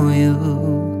don't know you.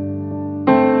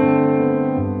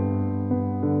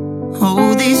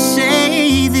 Oh, they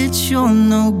say that you're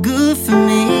no good for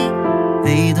me.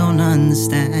 They don't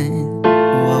understand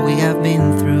what we have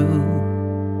been through.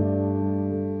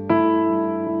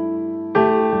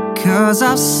 'Cause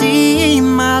I've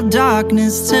seen my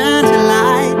darkness turn to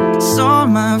light. Saw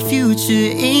my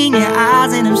future in your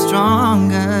eyes and I'm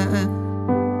stronger.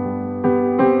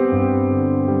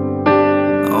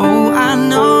 Oh, I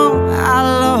know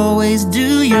I'll always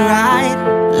do you right.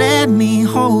 Let me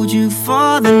hold you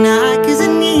for the night, 'cause I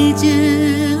need you.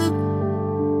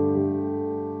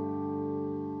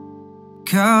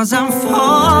 'Cause I'm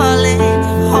falling,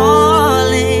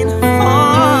 falling,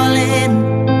 falling,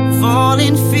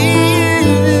 falling for you.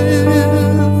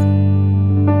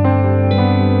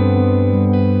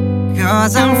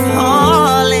 'Cause I'm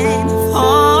falling,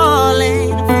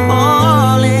 falling,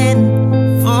 falling,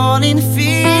 falling for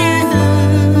you.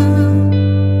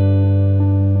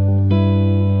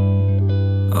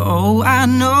 Oh, I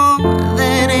know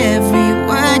that every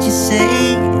word you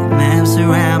say maps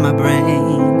around my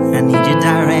brain. I need your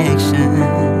direction.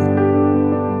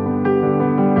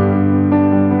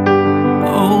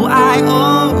 Oh, I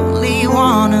only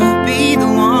wanna be the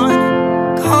one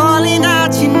calling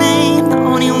out your name, the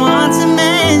only one to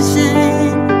mention.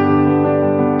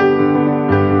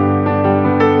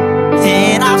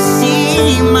 And I've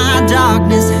seen my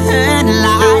darkness turn to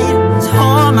light.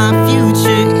 Saw my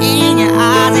future in your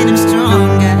eyes and I'm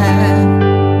stronger.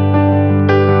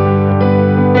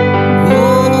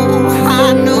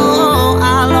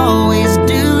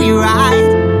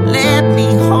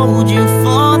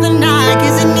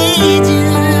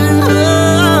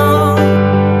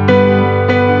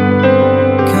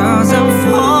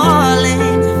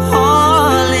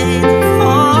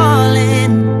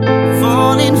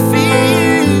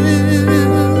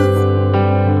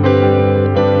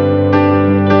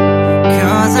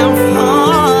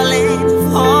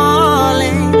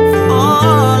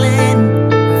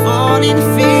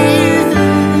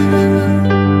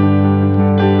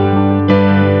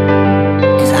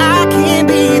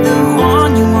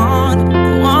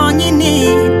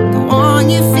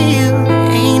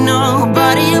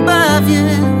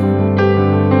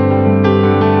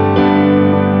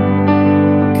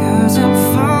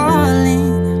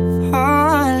 Falling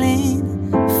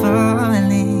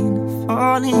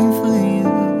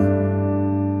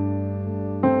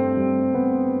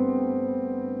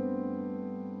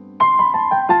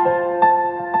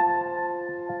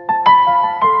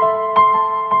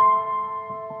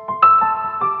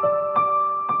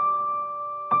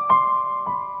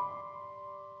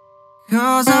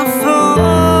 'Cause I'm falling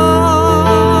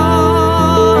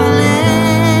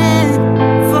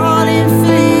for you.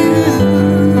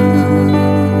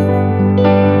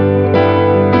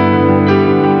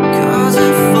 'Cause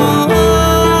I'm falling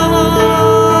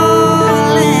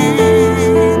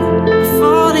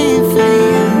for you.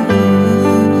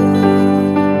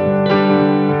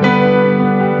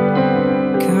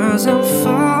 'Cause I'm falling for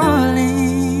you.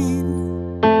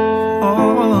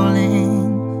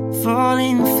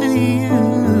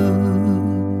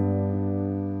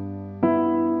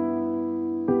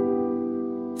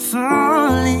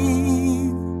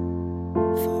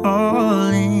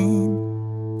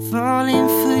 Falling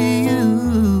for you.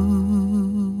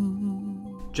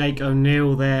 Jake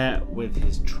O'Neill there with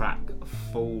his track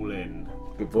Falling.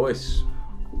 Good voice.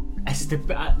 I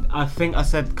think I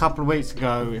said a couple of weeks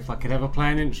ago, if I could ever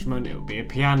play an instrument, it would be a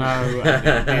piano.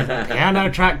 And the piano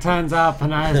track turns up,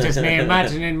 and it's just me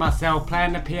imagining myself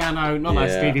playing the piano, not like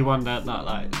Stevie Wonder, not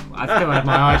like I still had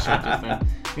my eyes shut just then.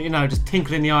 But, just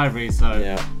tinkling the ivories,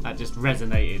 so that just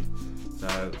resonated.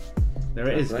 So there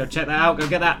it is. Go check that out. Go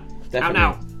get that. Definitely. Out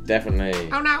now.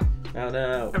 Definitely. Out now. Out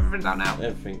now. Everything's out now.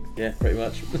 Everything. Yeah, pretty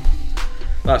much.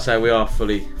 Like I say, we are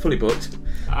fully booked.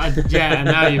 And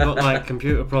now you've got like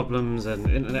computer problems and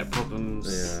internet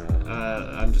problems.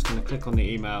 I'm just going to click on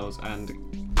the emails, and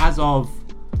as of,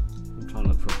 I'm trying to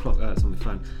look for a clock. It's on my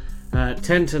phone.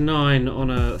 10 to 9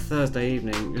 on a Thursday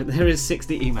evening. There is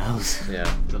 60 emails. Yeah.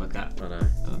 To look at. I know.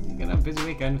 You're going to have a busy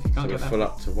weekend if you can't so get that. We're full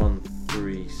up to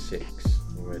 136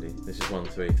 already. This is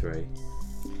 133.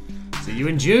 See you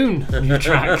in June. New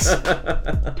tracks.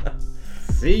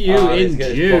 See you in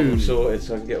get June. This problem sorted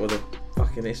so I can get all the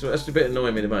fucking. That's a bit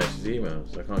annoying me the most. Is the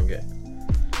emails I can't get.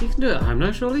 You can do it at home,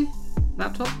 no? Surely,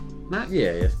 laptop, Mac.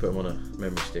 Yeah. Put them on a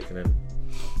memory stick and then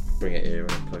bring it here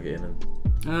and plug it in and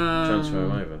transfer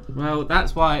them over. Well,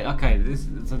 that's why. Okay,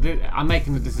 I'm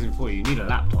making the decision for you. You need a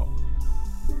laptop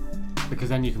because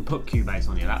then you can put Cubase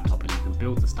on your laptop and you can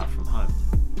build the stuff from home.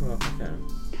 Well, I can.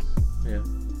 Yeah.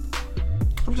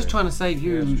 I'm just trying to save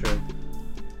you. Yeah, that's true.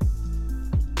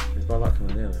 If I like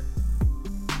coming here though.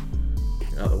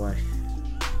 Get out of the way.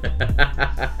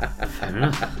 Fair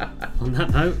enough. On that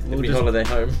note, we'll just holiday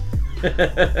home.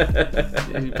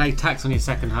 You pay tax on your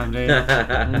second home, do you?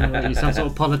 You're some sort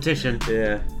of politician.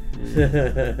 Yeah.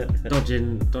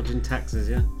 Dodging taxes,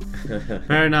 yeah.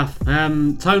 Fair enough.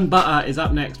 Tone Butta is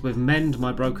up next with Mend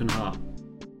My Broken Heart.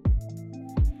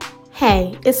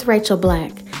 Hey, it's Rachel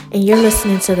Black, and you're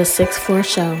listening to The Sixth Floor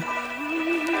Show.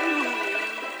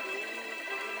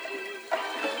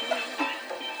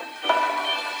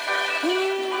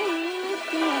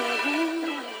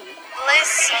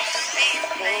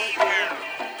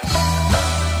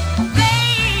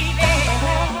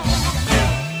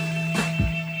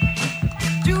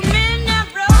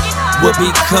 What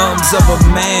becomes of a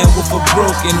man with a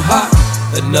broken heart?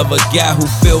 Another guy who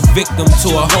fell victim to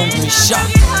a hungry shot.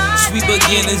 Sweet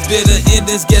beginnings, bitter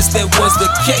endings, guess that was the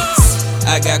case.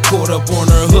 I got caught up on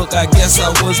her hook, I guess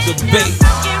I was the bait.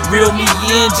 Reel me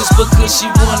in just because she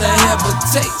wanna have a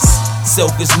taste.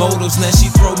 Selfish motives, now she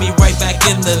throw me right back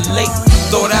in the lake.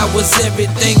 Thought I was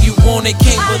everything you wanted,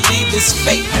 can't believe it's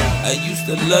fate. I used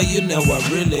to love you, now I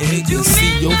really hate to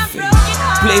see your face.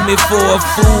 Play me for a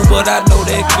fool, but I know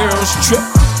that girl's trip.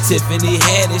 Tiffany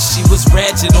had it, she was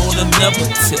ratchet on another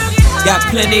tip. Got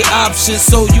plenty options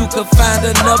so you could find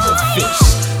another fish.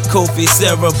 Kofi,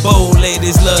 Sarah Bowl,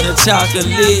 ladies love the chocolate.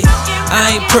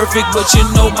 I ain't perfect, but you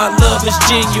know my love is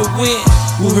genuine.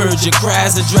 Who heard your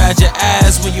cries and dried your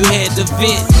eyes when you had to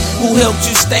vent? Who helped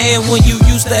you stand when you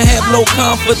used to have low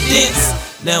confidence?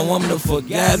 Now I'm the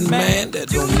forgotten man,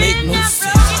 that don't make no sense.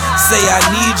 Say I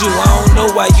need you, I don't know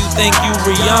why you think you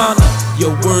Rihanna.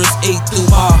 Your words ate through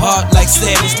my heart like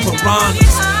savage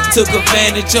piranhas. Took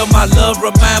advantage of my love,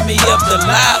 remind me of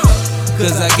Delilah.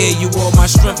 Cause I gave you all my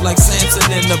strength like Samson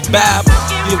in the Bible.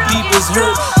 Your people's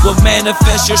hurt will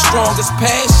manifest your strongest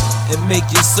passion and make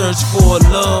you search for a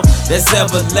love that's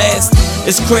everlasting.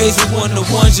 It's crazy when the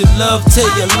ones you love tear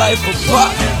your life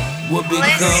apart. What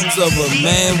becomes of a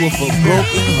man with a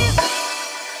broken heart?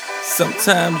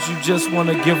 Sometimes you just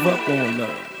wanna give up on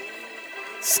love.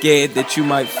 Scared that you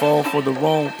might fall for the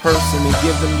wrong person and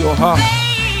give them your heart,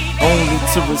 only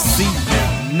to receive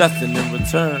nothing in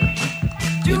return.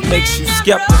 It makes you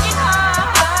skeptical,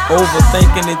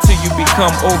 overthinking until you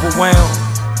become overwhelmed,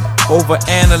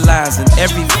 overanalyzing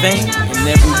everything and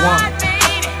everyone.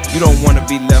 You don't want to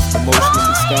be left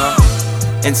emotionally scarred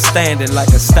and standing like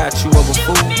a statue of a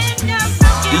fool.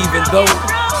 Even though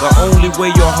the only way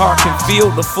your heart can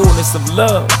feel the fullness of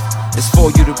love is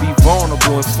for you to be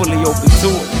vulnerable and fully open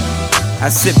to it. I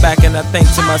sit back and I think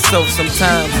to myself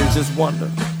sometimes and just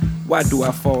wonder, Why do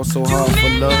I fall so hard for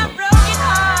love?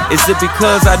 Is it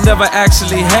because I never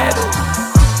actually had it?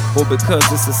 Or because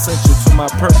it's essential to my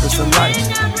purpose in life?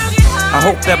 I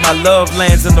hope that my love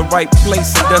lands in the right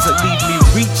place and doesn't leave me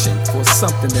reaching for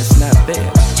something that's not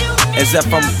there, as if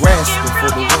I'm grasping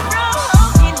for the wind.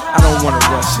 I don't wanna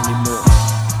rush anymore.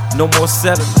 No more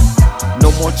settling,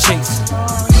 no more chasing.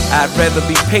 I'd rather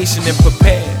be patient and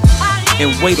prepared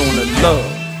and wait on the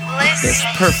love that's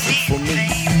perfect for me.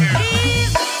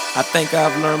 I think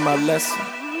I've learned my lesson.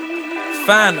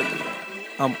 Finally,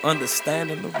 I'm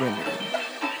understanding the remedy.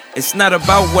 It's not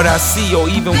about what I see or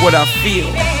even what I feel,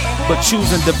 but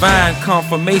choosing divine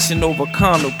confirmation over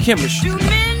carnal chemistry. If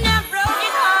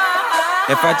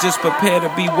I just prepare to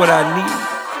be what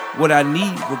I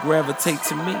need will gravitate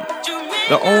to me.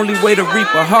 The only way to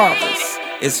reap a harvest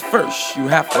is first you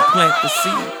have to plant the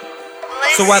seed.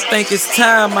 So I think it's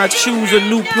time I choose a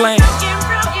new plan,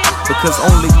 because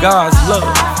only God's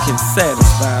love can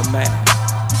satisfy man.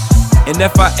 And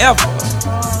if I ever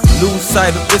lose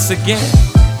sight of this again,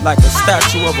 like a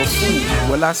statue of a fool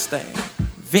will I stand,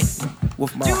 venting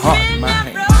with my heart in my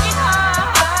hand.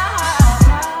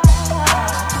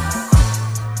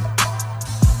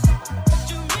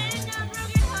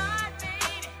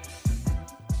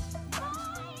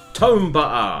 Tone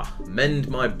Butta, Mend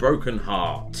My Broken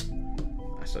Heart.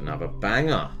 That's another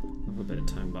banger. Love a bit of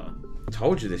Tone Butta.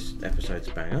 Told you this episode's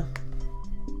a banger.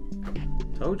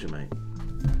 Told you, mate.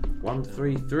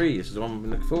 133. This is the one we've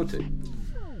been looking forward to.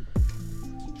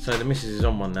 So the missus is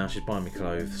on one now. She's buying me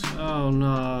clothes. Oh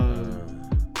no.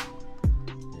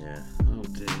 Yeah. Oh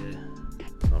dear.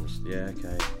 Yeah,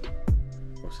 okay.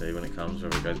 We'll see when it comes,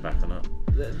 whether it goes back or not.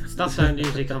 Stuff don't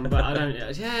usually come back. I don't.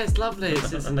 Yeah, it's lovely. It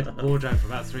sits in the wardrobe for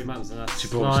about 3 months, and I She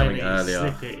bought me something earlier.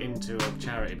 slip it into a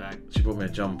charity bag. She bought me a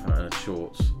jumper and a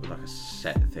shorts with like a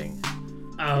set thing.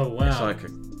 Oh wow. It's like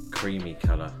a creamy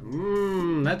colour.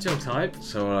 That's your type.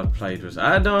 So all I played was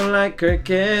I don't like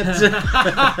cricket. I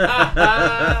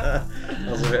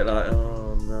was a bit like,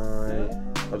 oh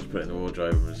no. I just put it in the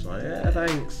wardrobe and was like, yeah,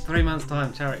 thanks. 3 months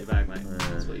time, charity bag, mate.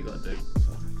 That's what you got to do.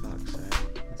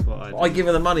 That's what I do. I give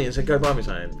her the money and said, go buy me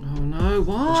something. Oh no,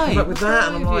 why? Come back with that,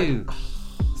 and I'm like,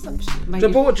 Mate, so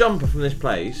I bought a jumper from this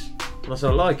place, and I said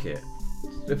I like it.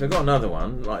 So if I got another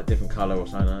one, like a different colour or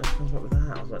something, it comes back with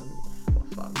that. I was like, for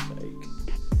fuck's sake,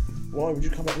 why would you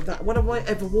come back with that? When have I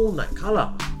ever worn that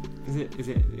colour?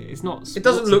 It's not. It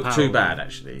doesn't look apparel, too bad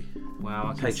actually. Wow,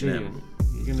 I can see H&M. you.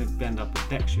 You're going to end up with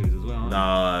deck shoes as well,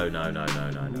 aren't you? No. You're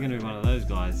going to be one of those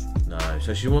guys. No,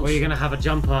 so she wants. Or you're going to have a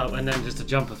jumper and then just a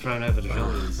jumper thrown over the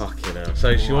shoulders. Fucking hell.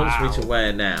 So she wants me to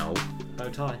wear now. Bow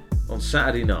tie. On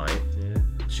Saturday night. Yeah.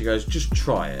 She goes, just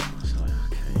try it. I was like,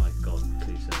 okay. Oh my god,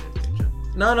 please send me a picture.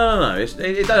 No.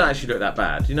 It don't actually look that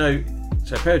bad. You know,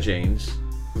 so a pair of jeans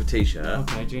with a t-shirt, and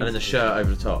then the shirt over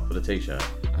the top with a t-shirt.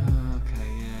 Okay,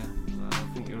 yeah. Well, I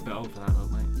think you're a bit old for that, look,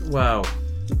 mate. Well,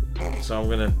 so I'm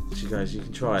gonna. She goes, you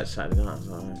can try it Saturday night. I was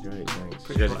like, oh, great, thanks.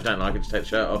 She goes, if you don't like it, just take the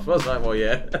shirt off. I was like, well,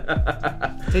 yeah.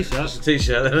 T-shirt. Just a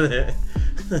t-shirt, then, isn't it?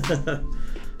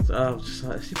 So I was just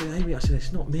like, but Amy, I said,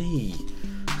 it's not me.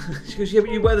 She goes, yeah, but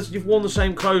you've worn the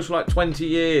same clothes for like 20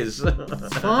 years.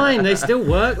 It's fine. They still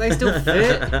work. They still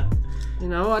fit. You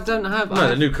know, I don't have. No,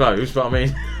 they're new clothes, but I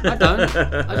mean. I don't.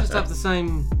 I just have the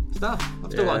same stuff.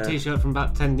 I've still got a t-shirt from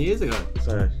about 10 years ago.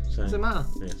 So does it matter?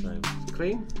 Yeah, same. It's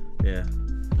clean. Yeah.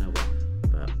 No, but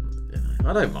you know,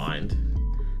 I don't mind,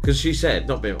 because she said,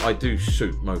 I do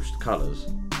suit most colours,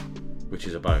 which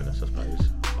is a bonus, I suppose.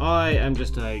 I am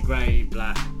just a grey,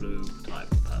 black, blue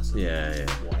type of person. Yeah.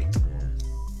 White. Yeah.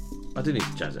 I do need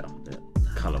to jazz it up a bit,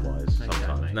 colour-wise,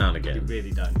 sometimes, now and again. You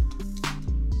really don't.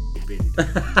 You really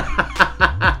don't.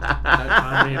 Don't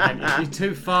try and reinvent it. You're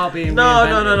too far being reinvented.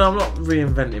 No, I'm not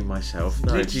reinventing myself.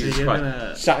 No, Literally, Jesus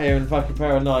Christ. Sat here in a fucking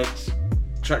pair of Nikes,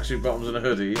 tracksuit bottoms and a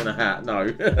hoodie and a hat,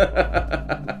 no.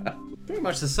 Pretty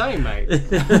much the same, mate.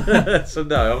 So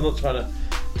no, I'm not trying to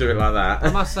do it like that. I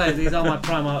must say, these are my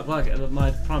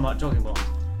Primark jogging bottoms.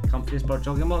 Comfiest pair of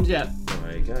jogging bottoms yet. Oh,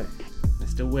 there you go. They're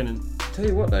still winning. Tell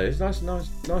you what though, it's nice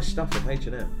stuff in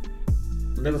H&M.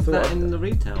 I never thought that in the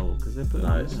retail because they put.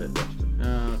 No, it's in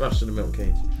Rushton and Milton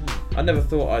Keynes. I never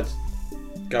thought I'd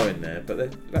go in there, but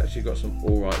they've actually got some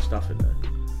alright stuff in there.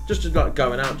 Just a like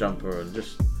going out jumper and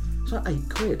just it's like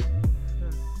 £8.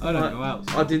 I don't go out.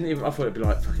 So. I thought it'd be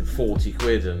like fucking 40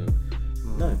 quid and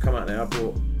no, come out there. I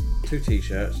bought 2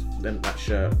 t-shirts, then that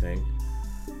shirt thing,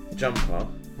 a jumper.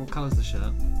 What colour's the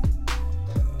shirt?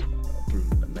 Blue,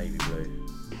 navy blue.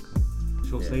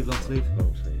 Short sleeve, long sleeve.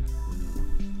 Long sleeve.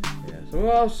 Yeah. So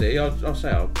well, I'll see. I'll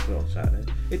say I'll put it on Saturday.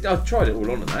 I tried it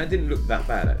all on and that. It didn't look that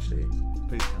bad actually.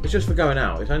 It's just for going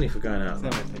out. It's only for going out.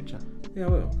 Send me a picture. Yeah, I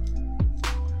will.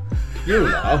 You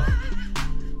laugh.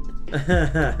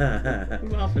 I'm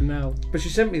laughing now. But she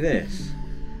sent me this.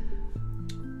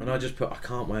 And I just put, I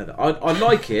can't wear that. I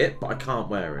like it, but I can't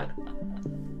wear it.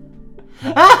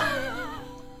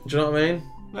 Do you know what I mean?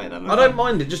 Mate, I don't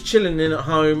mind it, just chilling in at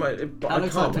home. But That I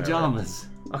looks can't like pyjamas.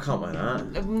 I can't wear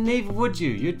that. Neither would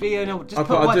you. You'd be just I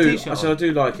put a white t-shirt on. I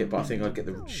do like it, but I think I'd get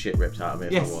the shit ripped out of me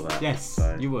if I wore that. Yes,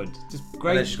 so. you would. Just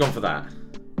great. And then she's gone for that,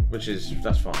 that's fine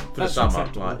for That's the summer.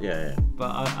 acceptable. Like, yeah.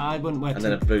 But I wouldn't wear. And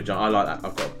then a blue jumper. I like that.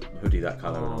 I've got a hoodie that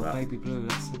colour and all that. Baby blue.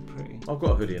 That's so pretty. I've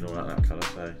got a hoodie and all that colour,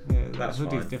 so yeah, that's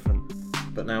hoodie's fine. different.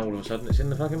 But now all of a sudden it's in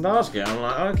the fucking basket. I'm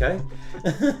like, okay.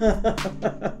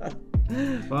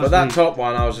 But that top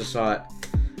one, I was just like,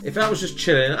 if that was just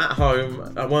chilling at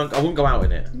home, I wouldn't go out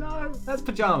in it. No, that's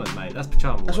pyjamas, mate. That's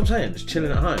pyjamas. That's what I'm saying. Just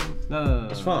chilling at home. No.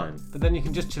 That's fine. But then you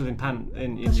can just chill in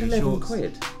in That's your 11 shorts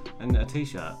quid. and a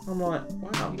t-shirt. I'm like,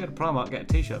 wow. You go to Primark, get a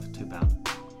t-shirt for £2.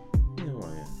 Yeah,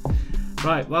 well, yeah.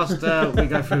 Right, whilst we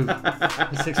go through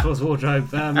the Sixth Floor's wardrobe,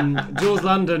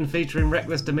 JawzLDN featuring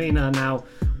Reckless Demeanor now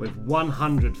with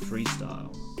 100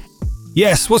 Freestyle.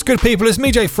 Yes, what's good, people? It's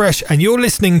me, J Fresh, and you're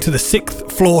listening to the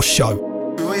Sixth Floor Show.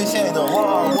 What you saying though?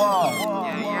 Wow.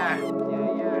 Yeah.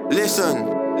 Listen.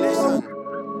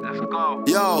 Let's go.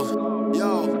 Yo.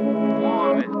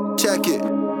 Check it.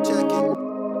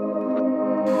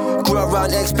 Grew up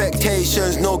around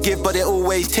expectations, no give but they're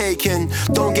always taken.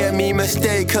 Don't get me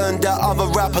mistaken, that other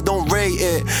rapper don't rate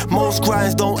it. Most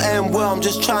grinds don't end well, I'm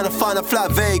just trying to find a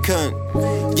flat vacant.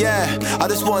 Yeah, I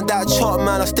just want that chop,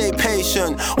 man, I stay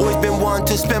patient. Always been one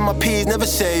to spend my peas, never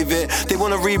save it. They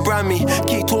wanna rebrand me,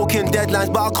 keep talking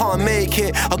deadlines, but I can't make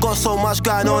it. I got so much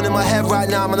going on in my head right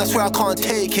now, man, I swear I can't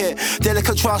take it.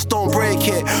 Delicate trust, don't break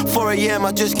it. 4 AM,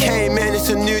 I just came in, it's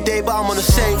a new day, but I'm on the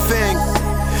same thing.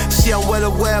 See, I'm well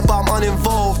aware, but I'm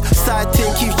uninvolved. Side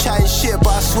team keep chatting shit, but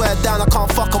I swear down, I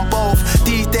can't fuck them both.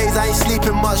 These days I ain't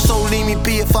sleeping much, so leave me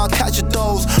be if I catch a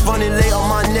dose. Running late on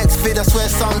my next vid, I swear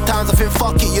sometimes I think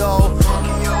fuck it, yo.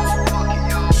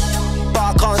 But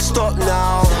I can't stop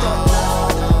now.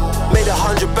 Made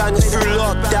 100 bangers through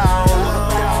lockdown.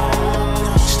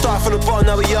 Start from the bottom,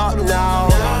 now we up now.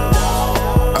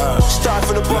 Start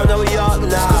from the bottom, now we up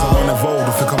now. Cause I'm uninvolved,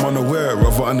 I think I'm unaware.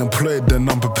 Rather unemployed than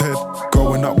unprepared.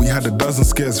 Growing up, we had a dozen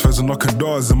scares. Friends were knocking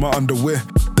doors in my underwear.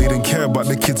 They didn't care about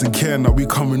the kids in care. Now we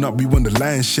coming up, we want the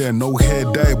lion's share. No hair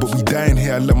dye, but we dying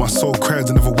here. I let my soul cry, I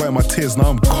never wear my tears. Now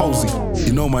I'm cozy.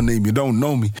 You know my name, you don't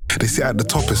know me. They sit at the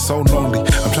top, it's so lonely.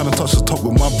 I'm trying to touch the top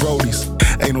with my brodies.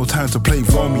 Ain't no time to play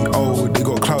Vonni. Oh, they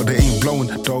got clout, they ain't blowing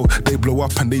though. They blow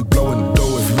up and they blowing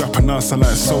though. If you rapping now, sound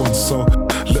like so and so.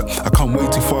 Look, I can't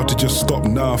wait too far to just stop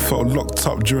now. I felt locked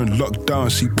up during lockdown.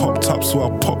 She popped up, so I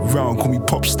popped round. Call me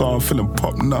pop star, I'm feeling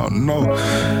pop now. No,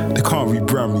 they can't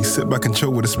rebrand me. Sit back and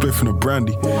chill with a spliff and a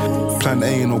brandy. Plan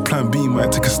A and or plan B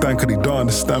might take a stand, cause they don't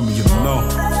understand me, you know.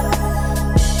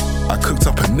 I cooked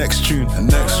up a next tune. I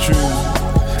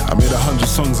made 100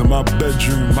 songs in my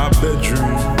bedroom.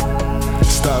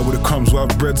 Start with the crumbs, we'll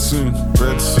have bread soon.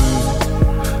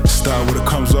 Start with the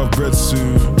crumbs, we'll have bread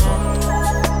soon.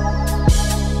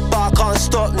 But I can't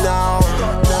stop now.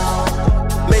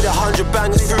 Made 100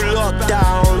 bangers through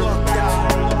lockdown.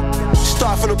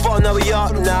 Start from the bottom, now we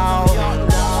up now.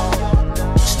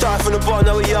 Start from the bottom,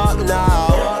 now we up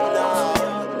now.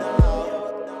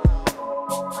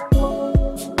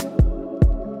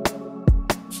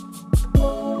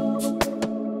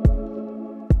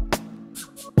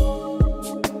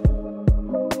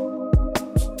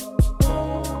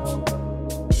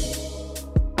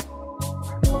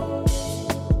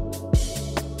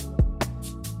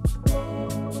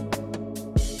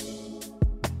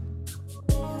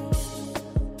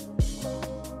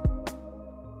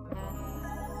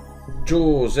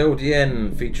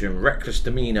 JawzLDN featuring Reckless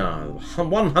Demeanor,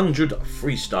 100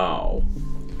 Freestyle.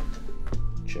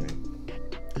 Jimmy.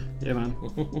 Yeah, man.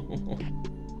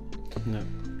 No.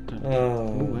 Don't.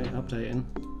 Oh, wait, updating.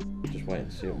 Just waiting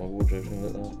to see what my wardrobe's going to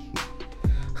look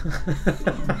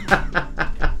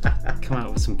like. Come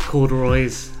out with some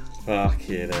corduroys.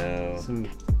 Fucking hell.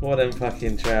 What them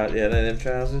fucking trousers? Yeah, them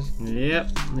trousers?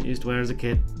 Yep, I used to wear as a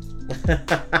kid.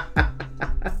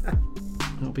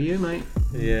 That'll be you, mate.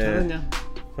 Yeah. I'm telling ya.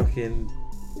 Fucking.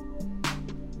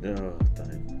 Oh,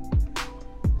 damn.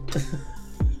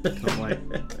 Can't wait.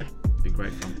 It'll be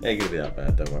great fun. It ain't gonna be that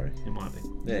bad, don't worry. It might be.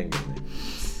 It ain't gonna be.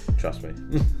 Trust me.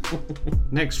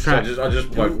 Next track. So I just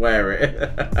won't wear it.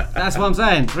 That's what I'm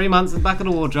saying. 3 months in the back of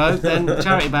the wardrobe, then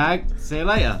charity bag. See you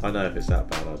later. I know if it's that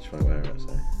bad, I just won't wear it.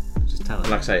 So. Just tell it.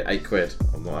 Like I say,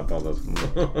 £8. I'm not bothered.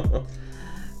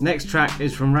 Next track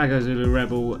is from Raggo Zulu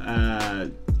Rebel.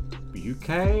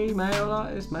 UK male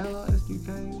artist, UK,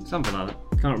 something like that.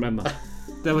 Can't remember.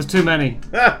 There was too many.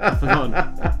 I've forgotten.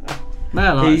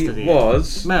 Male artist of the year.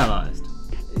 Male artist.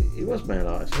 He was male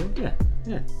artist, wasn't he?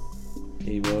 Yeah.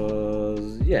 He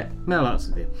was, male artist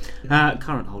of the year.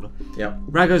 Current holder. Yep.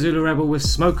 Raggo Zulu Rebel with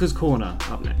Smoker's Corner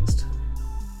up next.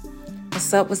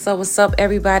 What's up,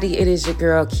 everybody? It is your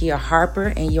girl, Kia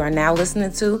Harper, and you are now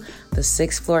listening to The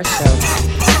Sixth Floor Show.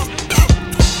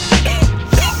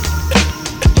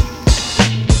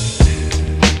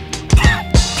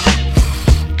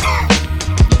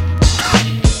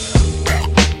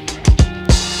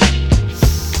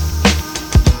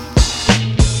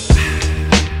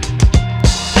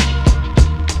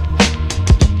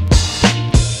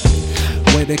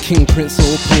 The king, prince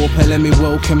or pauper, let me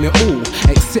welcome you all.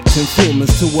 Accept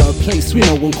informers to a place we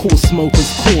know and call Smoker's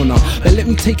Corner. But let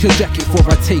me take your jacket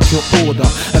before I take your order.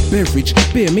 A beverage,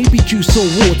 beer, maybe juice or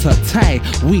water. Thai,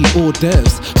 weed, hors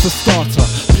d'oeuvres for starter.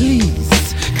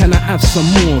 Please, can I have some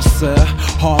more, sir?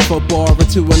 Half a bar or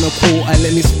 2 1/4.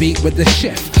 Let me speak with the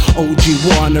chef.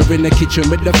 OG Warner in the kitchen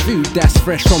with the food that's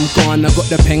fresh from Ghana. Got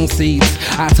the peng seeds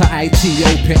out of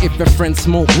Ethiopia. If your friends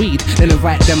smoke weed, then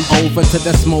invite them over to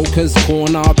the Smoker's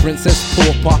Corner. Princess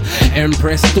Pauper,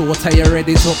 Empress daughter, you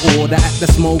ready to order at the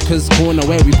Smoker's Corner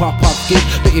where we pop up give.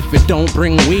 But if you don't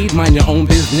bring weed, mind your own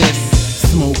business.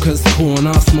 Smoker's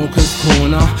Corner, Smoker's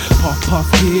Corner. Pop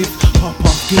off give, pop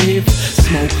off give.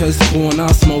 Smoker's Corner,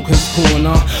 Smoker's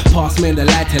Corner. Pass me the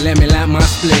light and let me light my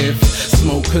spliff.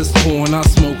 Smoker's Corner,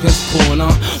 Smoker's Corner.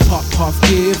 Pop off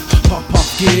give, pop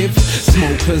off give.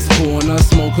 Smoker's Corner,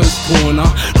 Smoker's Corner.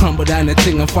 Crumble down the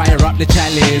thing and fire up the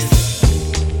chalice.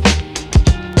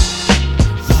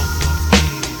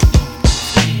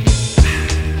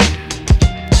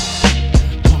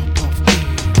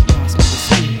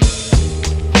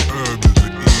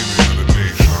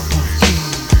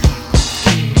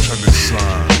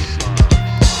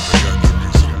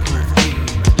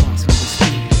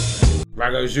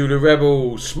 Raggo Zulu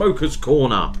Rebel, Smoker's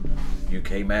Corner,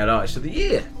 UK Male Artist of the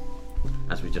Year,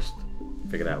 as we just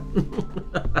figured out.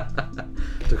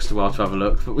 Took us a while to have a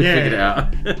look, but we figured it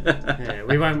out. Yeah,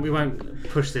 we won't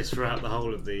push this throughout the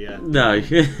whole of the no.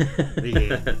 the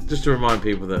year. Just to remind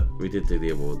people that we did do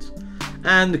the awards,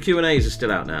 and the Q&As are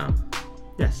still out now.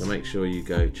 Yes. So make sure you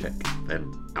go check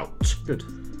them out. Good.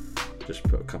 Just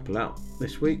put a couple out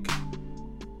this week.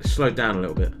 It's slowed down a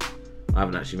little bit. I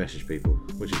haven't actually messaged people,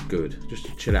 which is good. Just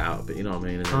to chill it out a bit, you know what I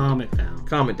mean? And calm it down.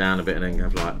 Calm it down a bit and then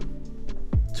have like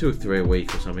 2 or 3 a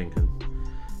week or something. And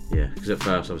yeah, because at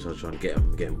first I was trying to get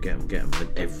them, and then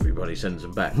everybody sends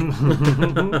them back.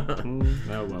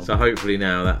 Oh, well. So hopefully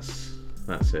now that's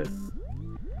it.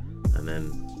 And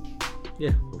then,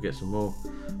 yeah, we'll get some more.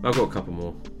 I've got a couple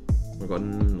more. I think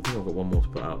I've got one more to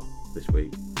put out this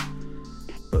week.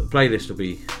 But the playlist will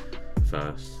be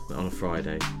first, on a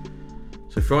Friday.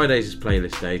 So Fridays is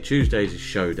playlist day, Tuesdays is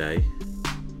show day.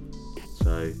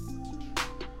 So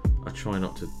I try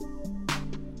not to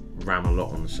ram a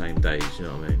lot on the same days, you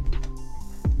know what I mean?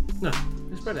 No,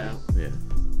 spread it out. Yeah.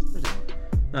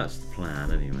 That's the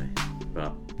plan anyway.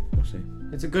 But we'll see.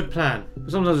 It's a good plan. But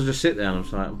sometimes I just sit there and I'm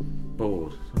just like, I'm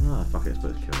bored. So, fuck it,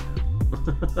 let's kill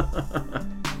it out.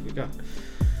 Here we go.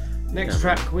 Next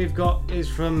track we've got is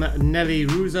from Nelly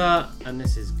Ruza, and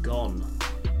this is Gone.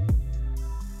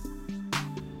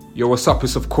 Yo, what's up?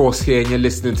 It's of course here, and you're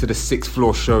listening to the Sixth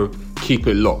Floor Show. Keep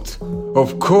it locked.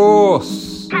 Of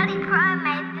course!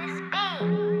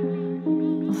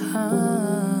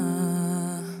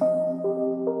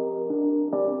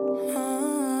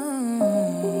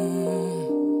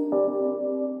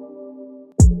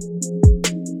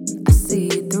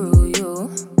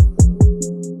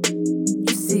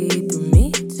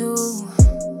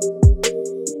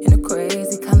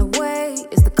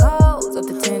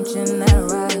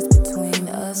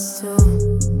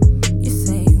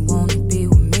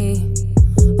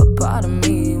 Part of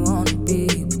me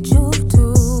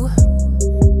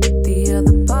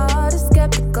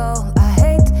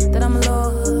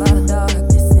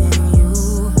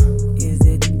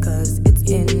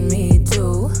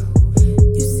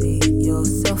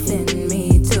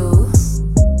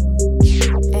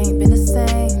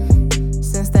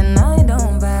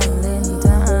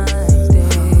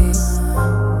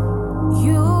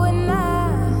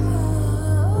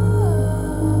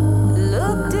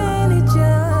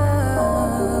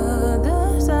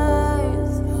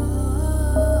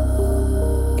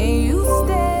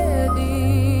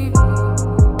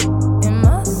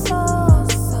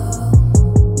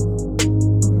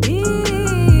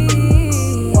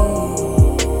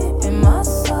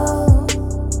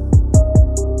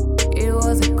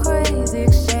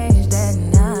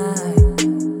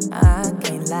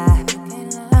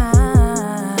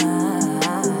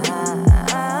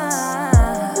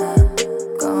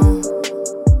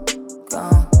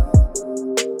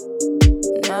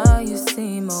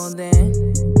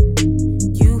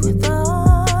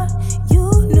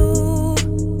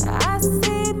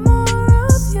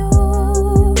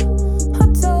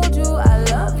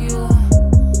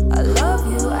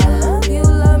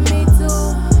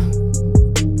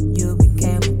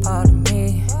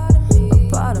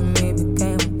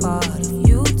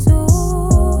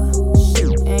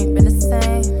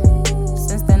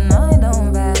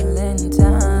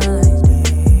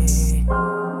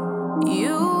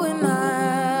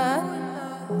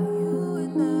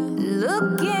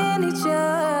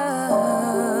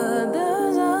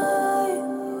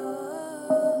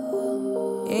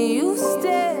you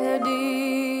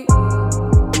steady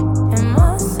in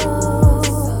my soul,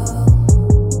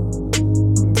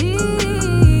 deep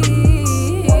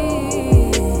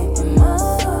in my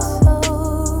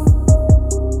soul.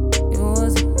 It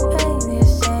was a baby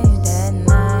exchange that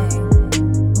night.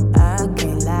 I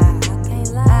can't lie, I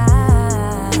can't lie.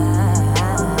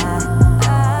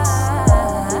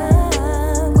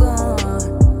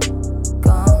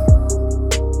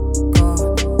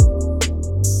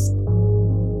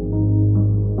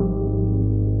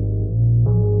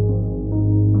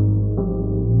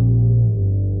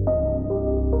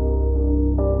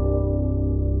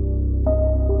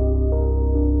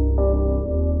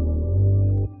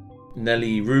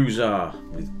 Nelly Ruza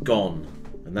with Gone,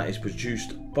 and that is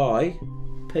produced by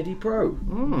Peddy Pro.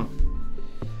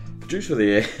 Producer of the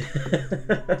year.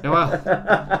 Yeah, well.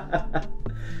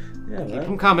 Yeah, Keep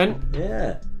them coming.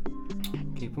 Yeah.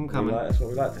 Keep them coming. That's what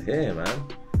we like to hear, man.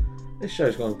 This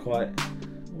show's gone quite.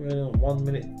 We're on 1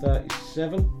 minute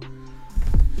 37.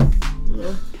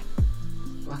 Yeah.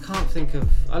 I can't think of.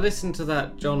 I listened to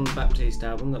that John Baptiste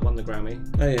album that won the Grammy.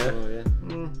 Oh yeah. Oh yeah.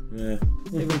 Yeah.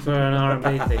 Even for an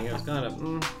R&B thing, it was kind of.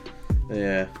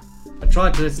 Yeah. I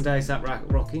tried to listen to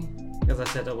A$AP Rocky, as I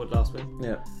said I would last week.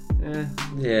 Yeah. Yeah.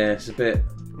 Yeah, it's a bit.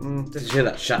 Did you hear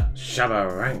that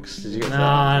Shabba Ranks? Did you get no, that?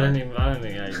 I don't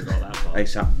think I even got that far.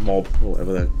 A$AP Mob or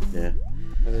whatever. Yeah.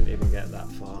 I didn't even get that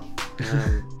far.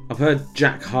 I've heard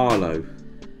Jack Harlow.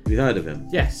 Have you heard of him?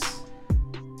 Yes.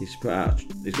 He's got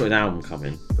an album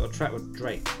coming. Got a track with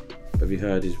Drake. Have you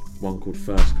heard his one called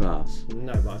First Class?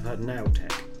 No, but I've heard Now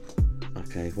Tech.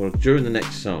 Okay, well during the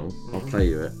next song, I'll play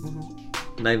you it.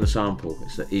 Name the sample.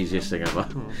 It's the easiest thing ever.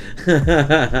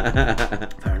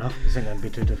 Fair enough. This ain't going to be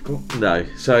too difficult. No.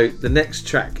 So the next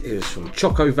track is from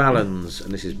Choco Valens,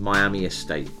 and this is Miami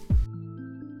Estate.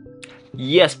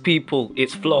 Yes, people,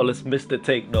 it's Flawless Mr.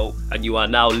 Take Note, and you are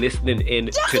now listening in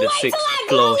to the Sixth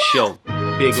Floor Show.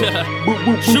 Big up.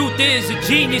 Truth is, a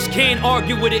genius can't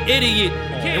argue with an idiot.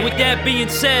 And with that being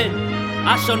said,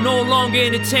 I shall no longer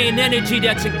entertain energy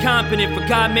that's incompetent, for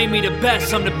God made me the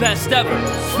best, I'm the best ever.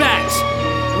 Facts.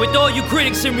 With all you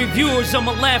critics and reviewers,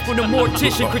 I'ma laugh when a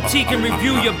mortician critique and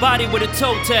review your body with a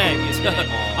toe tag.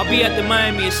 I'll be at the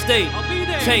Miami Estate.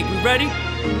 Take, we ready?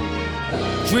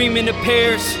 Dreaming of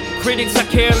Paris, critics I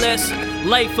care less.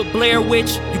 Life of Blair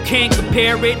Witch, you can't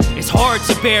compare it. It's hard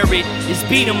to bear it, it's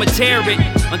beat 'em or tear it.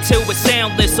 Until it's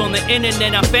soundless, on the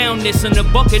internet I found this. In the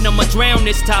bucket I'ma drown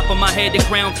this, top of my head the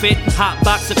crown fit. Hot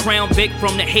box of Crown Vic,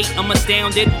 from the hate I'm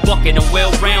astounded. Bucket I'm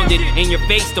well rounded, in your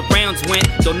face the rounds went.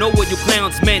 Don't know what you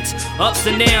clowns meant, ups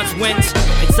and downs went.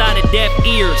 Inside of deaf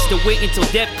ears, still waiting till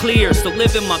death clears. Still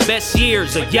living my best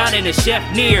years, a yacht and a chef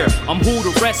near. I'm who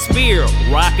the rest fear,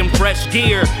 rockin' fresh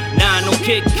gear. Nah, no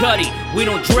Kid Cudi, we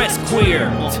don't dress queer.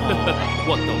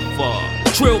 What the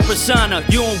fuck? Trill persona,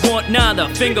 you don't want nada.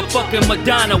 Finger fucking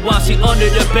Madonna while she under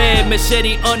the bed.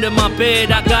 Machete under my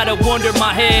bed, I gotta wonder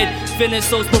my head. Feeling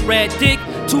so sporadic.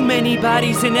 Too many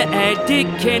bodies in the attic.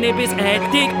 Cannabis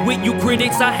addict. With you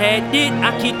critics, I had it.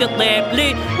 I keep the lab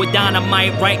lit with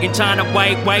dynamite, right in China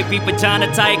white. Wifey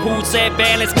vagina tight. Who said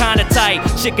Valens kinda tight?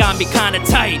 Shit got me kinda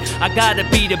tight. I gotta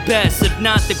be the best, if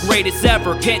not the greatest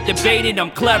ever. Can't debate it,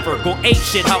 I'm clever. Go ape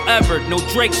shit, however. No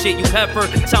Drake shit, you heifer.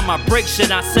 Time I break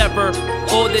shit, I sever.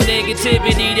 All the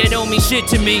negativity that don't mean shit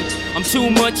to me. I'm too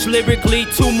much lyrically,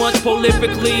 too much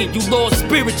prolifically. You lost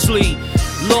spiritually.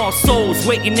 Lost souls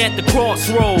waiting at the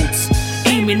crossroads,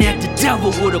 aiming at the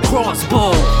devil with a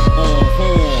crossbow.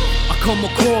 I come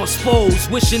across foes,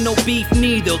 wishing no beef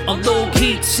neither. A low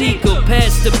heat seeker,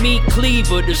 past the meat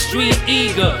cleaver, the street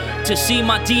eager to see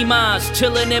my demise,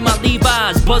 chilling in my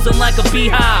Levi's, buzzing like a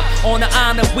beehive. On the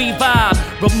island we vibe,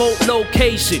 remote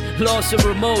location, lost a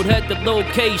remote at the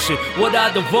location. What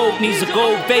I devote needs a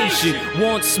ovation.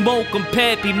 Want smoke, I'm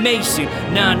Pappy Mason.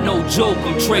 Nah, no joke,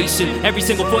 I'm tracing every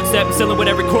single footstep, I'm still with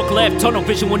every crook left. Tunnel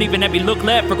vision won't even let me look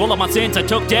left. For all of my sins I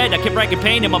took dead, I kept writing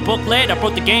pain in my booklet. I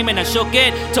broke the game and I shook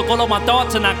it, took all of my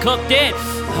thoughts and I cooked it.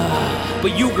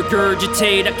 But you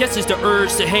regurgitate, I guess it's the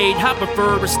urge to hate. I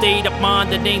prefer a state of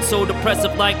mind that ain't so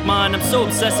depressive like mine. I'm so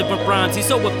obsessive with rhymes, he's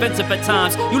so offensive at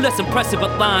times. You less impressive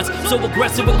with lines, so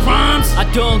aggressive with crimes. I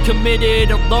done committed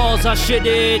the laws I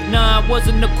shitted. Nah, I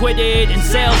wasn't acquitted. In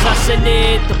sales I sent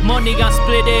it, the money I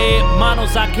split it.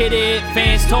 Models I kidded,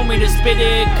 fans told me to spit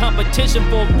it. Competition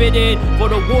forbidden, for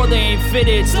the war they ain't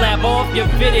fitted. Slap off, you're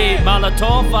fitted,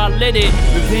 Molotov I lit it.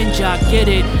 Revenge I get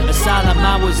it, a asylum,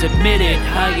 I was admitted.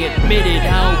 I admitted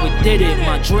I overdid it.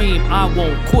 My dream, I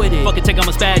won't quit it. Fucking take I'm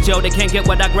a spaz, yo. They can't get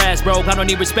what I grasp, bro. I don't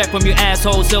need respect from you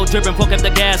assholes. Still dripping, fuck up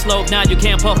the gas low. Now you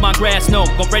can't puff my grass, no.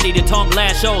 Go ready to tongue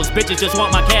blast shows. Bitches just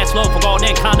want my cash flow. For all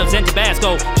them condoms and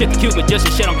Tabasco. Chick the Cupid, just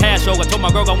a shit on cash show. I told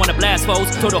my girl I wanna blast foes.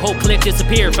 Told the whole clique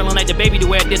disappear. Feeling like the baby to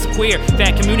where this queer.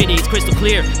 Fat communities crystal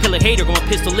clear. Kill a hater, going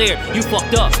pistolier. You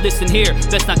fucked up, listen here.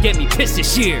 Let's not get me pissed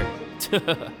this year.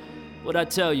 What'd I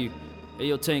tell you? Hey,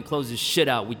 yo, Tank, close this shit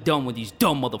out. We done with these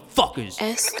dumb motherfuckers.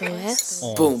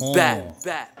 Boom,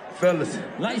 bat. Fellas.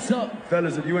 Lights up.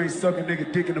 Fellas, if you ain't sucking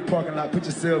nigga dick in the parking lot, put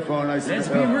your cell phone nice. Let's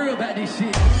be real about this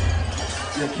shit.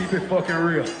 Yeah, keep it fucking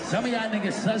real. Some of y'all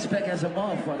niggas suspect as a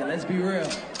motherfucker. Let's be real.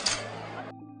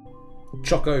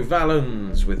 Choco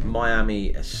Valens with Miami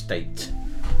Estate.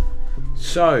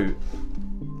 So,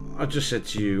 I just said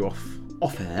to you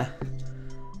off air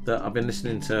that I've been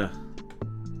listening to.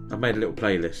 I've made a little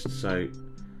playlist. So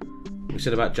we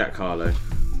said about Jack Harlow.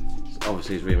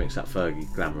 Obviously, he's remixed that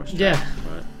Fergie Glamorous track, Yeah.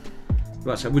 right.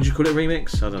 Like, so would you call it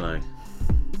remix? I don't know.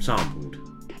 Sampled.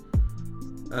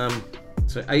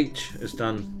 So H has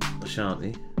done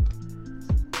Ashanti.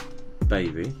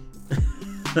 Baby.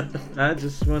 I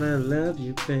just wanna love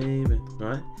you, baby.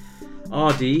 Right.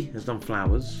 RD has done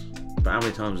Flowers. But how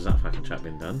many times has that fucking track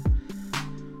been done?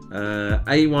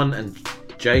 A1 and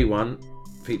J1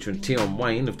 featuring Tion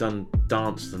Wayne have done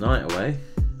Dance the Night Away.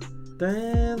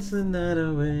 Dance the night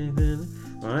away.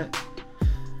 Right.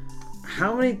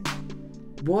 How many?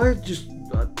 Why do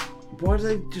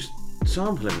they just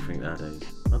sample everything nowadays?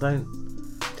 I don't.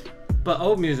 But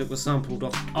old music was sampled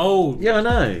off old. Yeah, I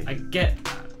know. I get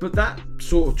that. But that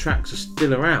sort of tracks are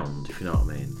still around, if you know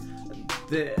what I mean.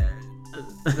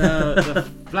 The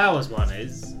Flowers one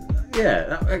is.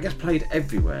 Yeah, that gets played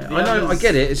everywhere. I know, I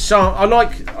get it. It's I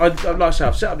like to say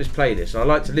I've set up this playlist and I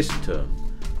like to listen to them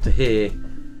to hear.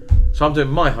 So I'm doing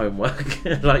my homework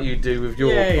like you do with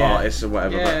your artists or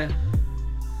whatever.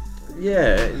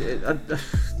 Yeah. But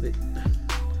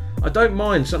I don't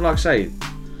mind. So, like I say,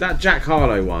 that Jack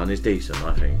Harlow one is decent.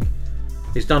 I think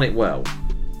he's done it well.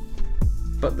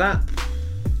 But that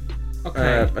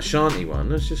Ashanti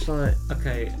one, it's just like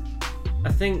okay. I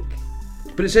think.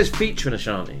 But it says featuring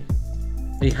Ashanti.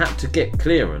 He had to get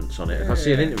clearance on it. I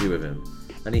see an interview with him,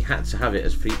 and he had to have it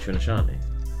as featuring Shottie.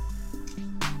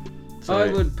 So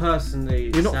I would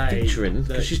personally you're not say featuring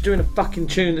because she's doing a fucking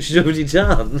tune that she's already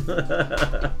done.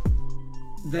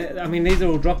 I mean, these are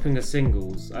all dropping as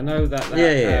singles. I know that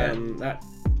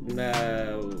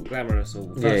Glamorous or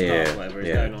First Class or whatever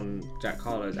is going on Jack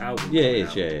Harlow's album. Yeah,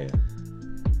 it is.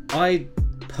 I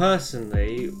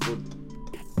personally would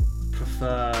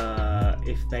prefer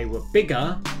if they were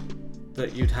bigger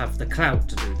that you'd have the clout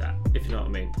to do that, if you know what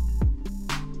I mean.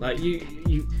 Like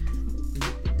you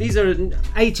these are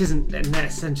H isn't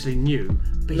essentially new,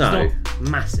 but he's not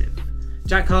massive.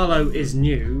 Jack Harlow is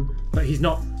new, but he's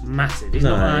not massive. He's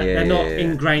they're not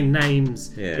ingrained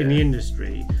names in the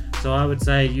industry. So I would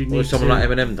say you need or someone like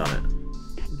Eminem done it.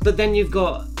 But then you've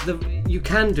got you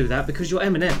can do that because you're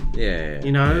Eminem. Yeah.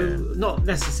 You know, not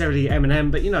necessarily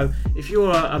Eminem, but you know, if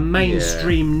you're a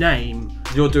mainstream name,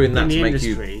 you're doing that in to the make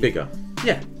industry, you bigger.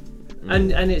 Yeah.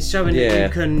 And it's showing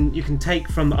that you can take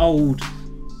from old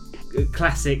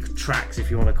classic tracks, if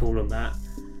you want to call them that.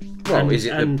 Well, is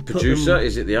it the producer?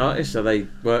 Is it the artist? Are they?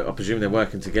 I presume they're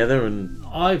working together. And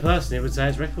I personally would say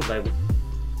it's record label.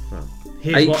 Well,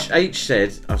 H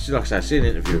said, like I said, I seen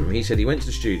an interview with him. He said he went to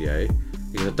the studio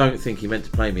because I don't think he meant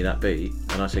to play me that beat,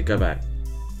 and I said go back,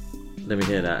 let me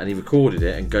hear that, and he recorded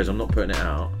it and goes, I'm not putting it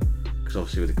out because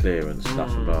obviously with the clearance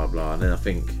stuff and blah blah. And then I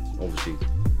think obviously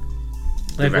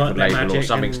the record label or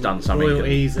something's done something.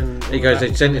 And he goes,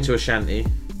 they sent it to Ashanti,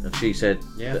 and she said,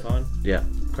 fine. Yeah,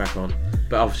 crack on.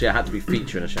 But obviously it had to be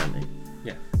featuring Ashanti.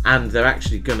 Yeah. And they're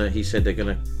actually he said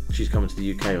she's coming to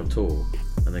the UK on tour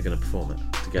and they're gonna perform it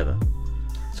together.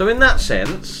 So in that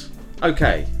sense,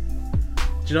 okay.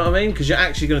 Do you know what I mean? Because you're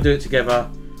actually gonna do it together.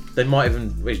 They might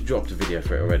even he's dropped a video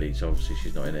for it already, so obviously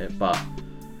she's not in it. But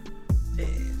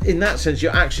in that sense,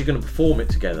 you're actually going to perform it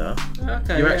together.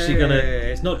 Okay. You're actually going to.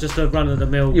 It's not just a run of the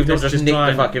mill. You've not just nicked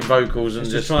the fucking vocals and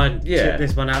just try and tip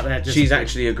this one out there. She's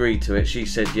actually agreed to it. She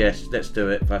said yes, let's do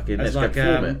it. Fucking let's go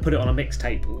perform it. Put it on a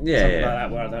mixtape. Something like that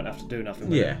where I don't have to do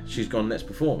nothing. Yeah, she's gone. Let's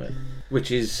perform it,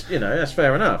 which is that's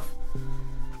fair enough.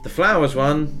 The Flowers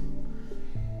one.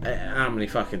 How many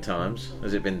fucking times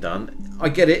has it been done? I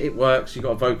get it. It works. You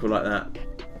got a vocal like that,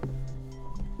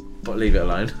 but leave it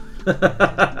alone.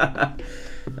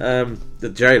 The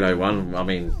J-Lo one, I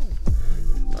mean,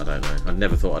 I don't know. I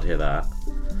never thought I'd hear that.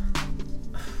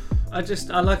 Like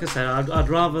I said, I'd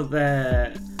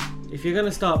rather if you're going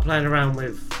to start playing around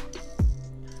with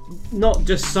not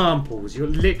just samples. You're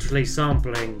literally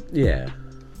sampling. Yeah.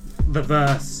 The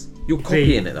verse. You're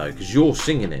copying it though, because you're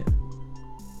singing it.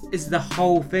 Is the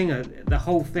whole thing? The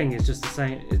whole thing is just the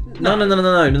same. No.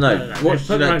 Watch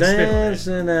put their own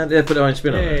spin on it. Yeah, put their own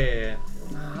spin on it. Yeah.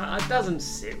 It doesn't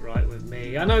sit right with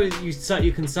me. I know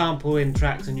you can sample in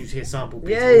tracks and you hear sample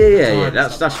beats. Yeah.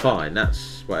 That's fine.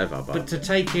 That's whatever. But to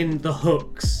take in the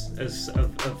hooks of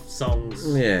songs.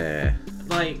 Yeah.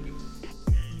 Like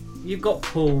you've got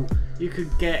pull.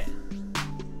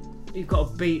 You've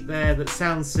got a beat there that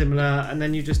sounds similar, and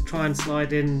then you just try and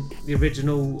slide in the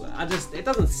original. It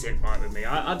doesn't sit right with me.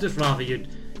 I'd just rather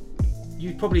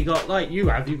you've probably got, like you've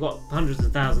got hundreds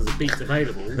of thousands of beats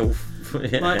available.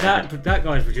 Like that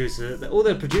guy's producer, all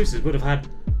the producers would have had.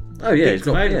 Oh yeah, beats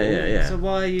available. Yeah. So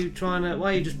why are you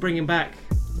just bringing back?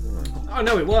 I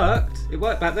know it worked. It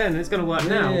worked back then, and it's going to work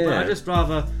now. But I'd just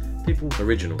rather people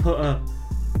original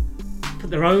put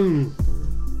their own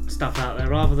stuff out there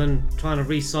rather than trying to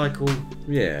recycle.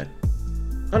 Yeah,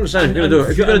 I understand.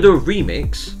 If you're going to do a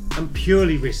remix and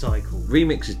purely recycle,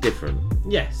 remix is different.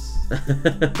 Yes.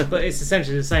 But it's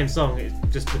essentially the same song, it's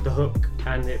just with the hook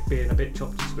and it being a bit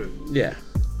chopped and screwed. Yeah.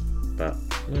 But,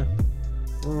 yeah.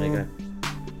 There you go.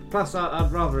 Plus, I'd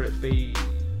rather it be,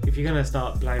 if you're going to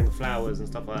start playing with flowers and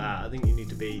stuff like that, I think you need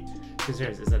to be,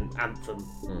 considering it's an anthem,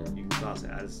 you can class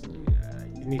it as,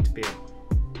 you need to be a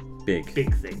big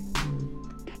thing.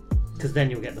 Because then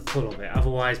you'll get the pull of it.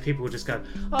 Otherwise, people will just go,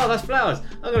 oh, that's flowers.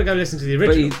 I'm going to go listen to the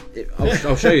original. But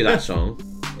I'll show you that song.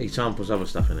 He samples other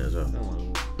stuff in it as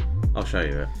well. I'll show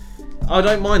you it. I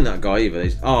don't mind that guy either.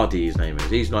 It's RD, his name is.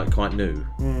 He's like quite new.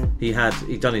 He'd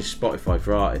done his Spotify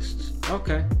for artists.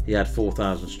 Okay. He had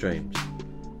 4,000 streams.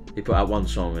 He put out one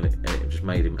song and it just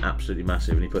made him absolutely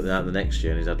massive. And he put it out the next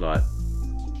year and he's had like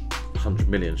 100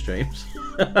 million streams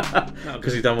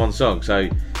because he's done one song. So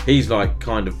he's like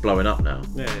kind of blowing up now.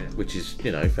 Yeah. Which is,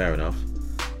 fair enough.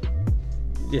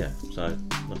 Yeah. So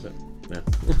that's it. Yeah.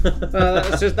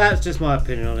 That's just my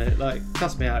opinion on it. Like,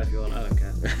 cuss me out if you want. I don't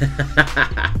care.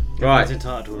 Right. Everyone's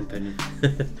entitled to an opinion.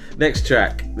 Next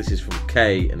track. This is from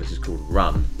Khai and this is called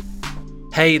Run.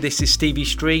 Hey, this is Stevie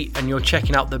Street and you're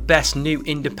checking out the best new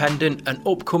independent and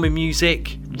upcoming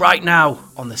music right now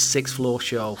on the Sixth Floor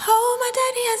Show. Oh, my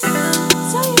daddy has a gun,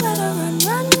 so you better run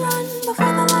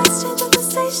before the lights change at the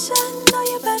station. No,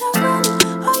 you better run.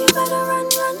 Oh, you better run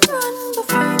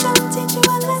before he come teach you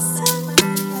a lesson.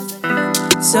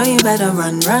 So you better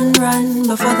run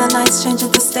before the lights change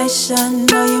at the station.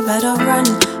 No, you better run.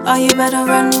 Oh, you better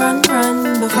run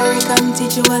before he come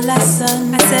teach you a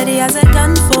lesson. I said he has a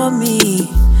gun for me,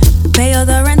 pay all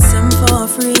the ransom for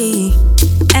free,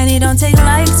 and he don't take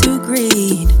like to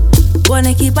greed.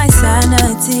 Wanna keep my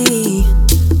sanity,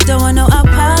 don't want no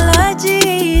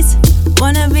apologies.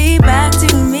 Wanna be back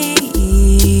to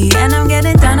me, and I'm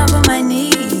getting down over my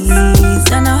knees.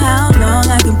 Don't know how long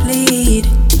I can plead.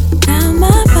 Now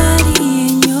my body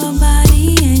in your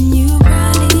body, and you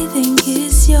probably think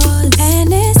it's yours,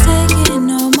 and it's taking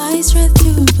all my strength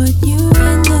to put you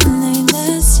in the lane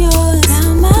that's yours.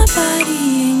 Now my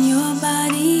body in your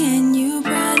body, and you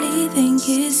probably think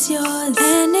it's yours,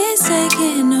 and it's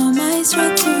taking all my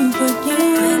strength to put you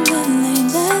in the lane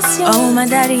that's yours. Oh, my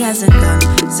daddy has a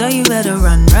gun, so you better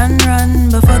run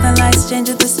before the lights change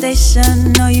at the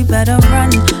station. No, you better run.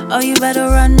 Oh, you better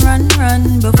run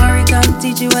before he come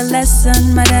teach you a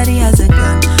lesson. My daddy has a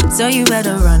gun, so you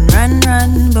better run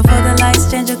before the lights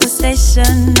change at the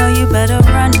station. No, you better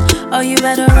run. Oh, you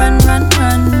better run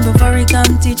before he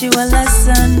come teach you a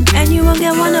lesson. And you won't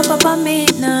get one up on me,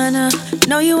 nah.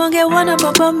 No, you won't get one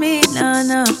up on me, nah.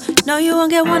 No, you won't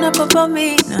get one up on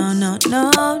me, no.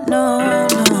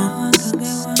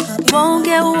 Won't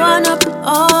get one up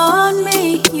on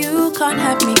me. You can't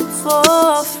have me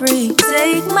for free.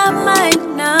 Take my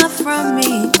mind, not from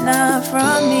me.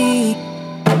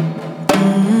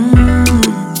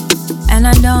 And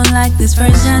I don't like this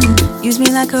version. Use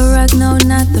me like a rug, no,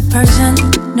 not the Persian.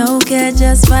 No care,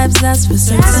 just vibes, that's for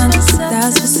certain.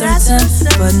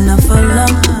 But not for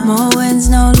long. More wins,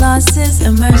 no losses,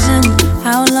 immersion.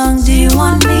 How long do you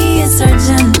want me? It's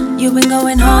urgent. You've been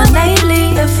going hard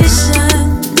lately,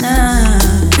 efficient. Now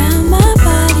my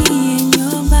body in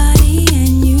your body,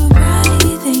 and you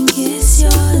probably think it's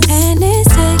yours, and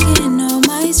it's taking all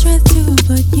my strength to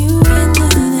put you in the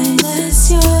lane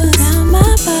that's yours. Now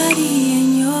my body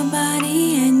in your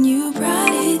body, and you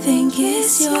probably think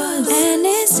it's yours, and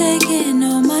it's taking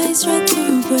all my strength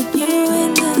to put you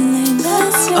in the lane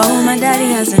that's yours. Oh, my daddy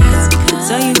has a gun,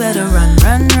 so you better run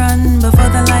before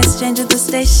the lights change at the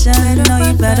station. No,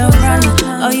 you better run.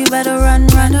 Oh, you better run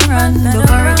before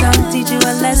he come teach you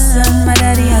a lesson. My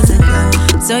daddy has a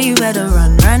gun, so you better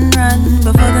run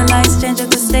before the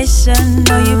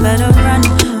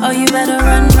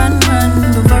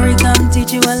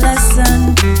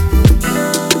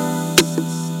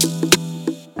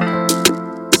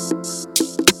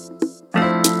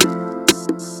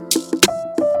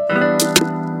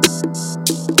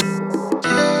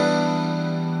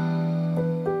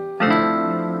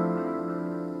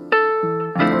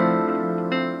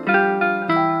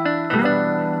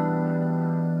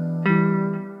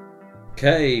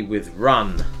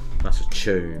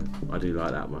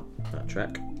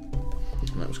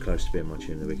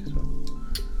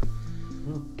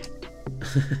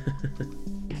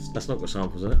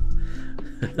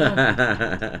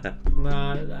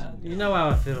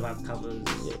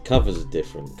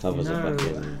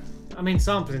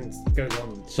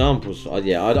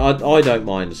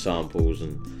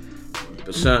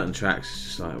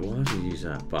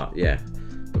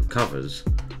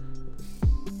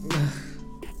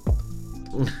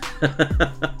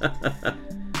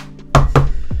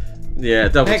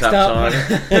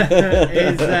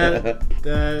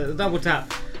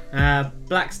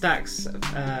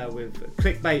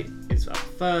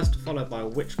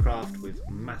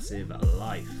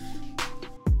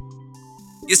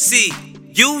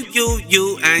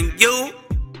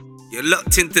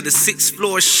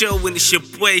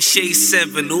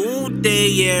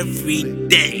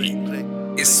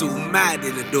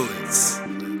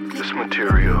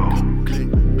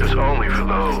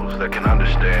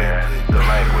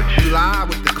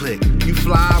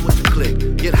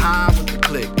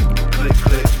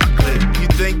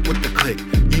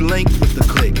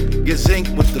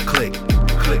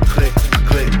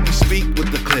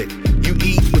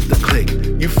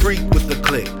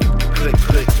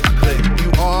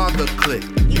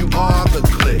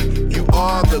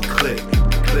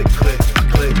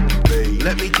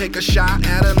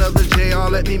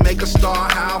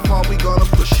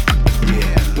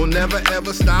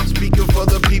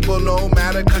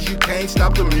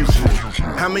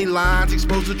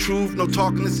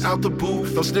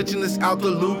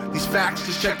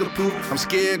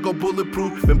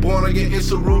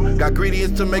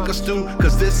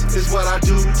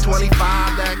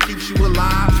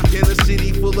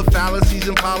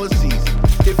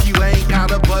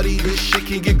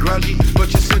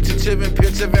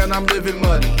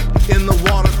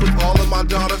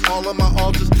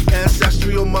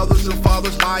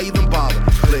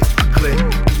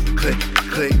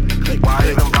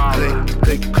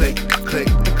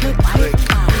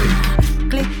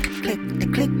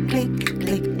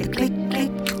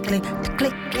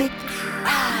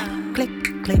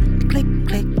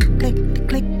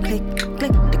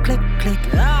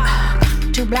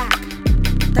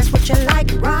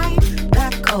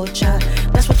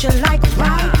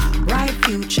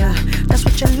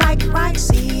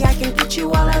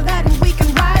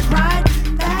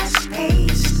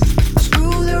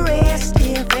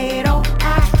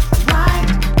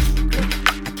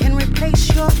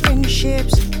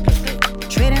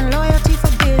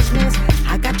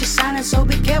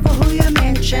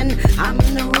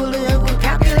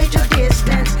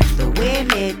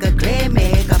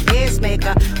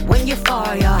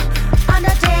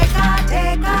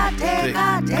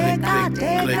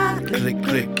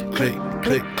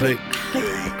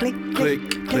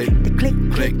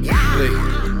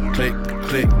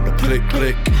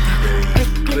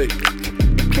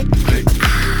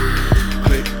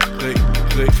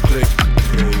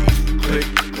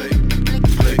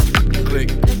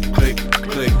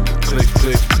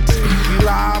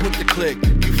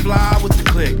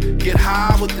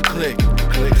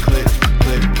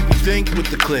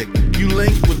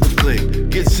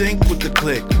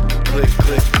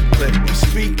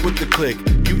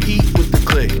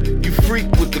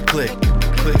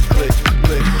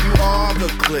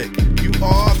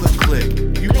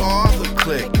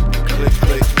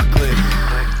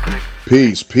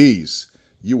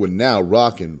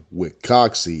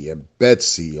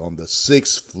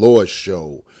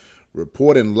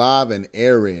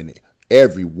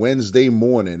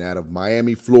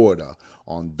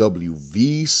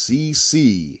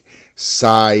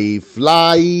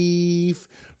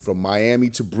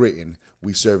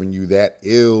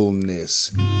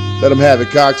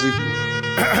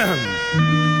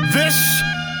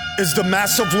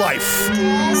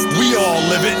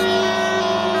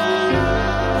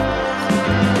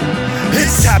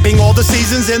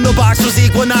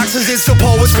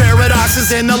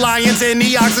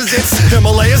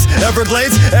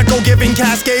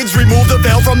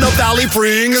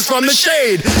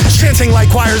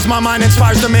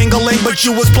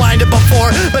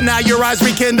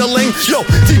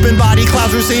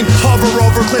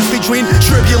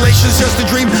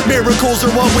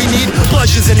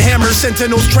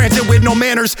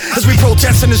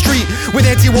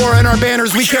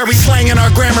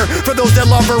that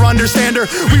love her, understand her.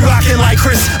 We rockin' like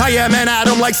Chris, I am an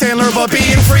Adam like Sandler. But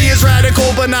being free is radical,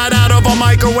 but not out of a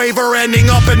microwave or ending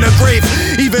up in the grave.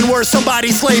 Even worse,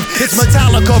 somebody's slave. It's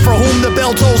Metallica for whom the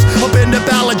bell tolls. Up in the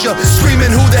Ballinger,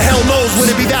 screaming who the hell knows. Would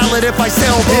it be valid if I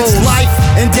sell those? It's life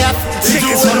and death,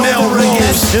 tickets on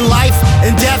Melrose. In life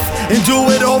and death, and do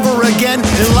it over again.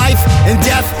 In life and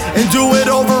death, and do it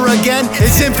over again.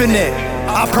 It's infinite,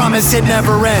 I promise it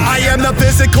never ends. I am the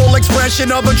physical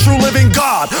expression of a true living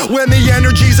God. When the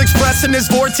energy's expressed in this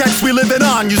vortex we living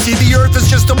on. You see the earth is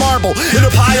just a marble in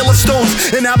a pile of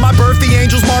stones. And at my birth the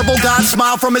angels marvel, God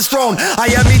smile from his throne. I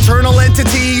am eternal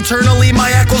entity, eternally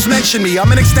my echoes mention me.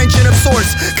 I'm an extension of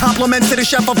source, compliments to the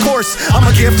chef of course. I'm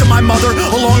a gift to my mother,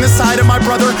 along the side of my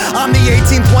brother. I'm the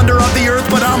 18th wonder of the earth,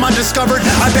 but I'm undiscovered.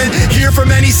 I've been here for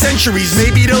many centuries,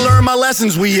 maybe to learn my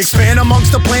lessons. We expand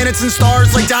amongst the planets and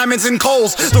stars like diamonds and coal.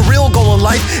 The real goal of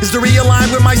life is to realign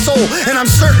with my soul. And I'm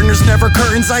certain there's never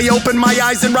curtains. I open my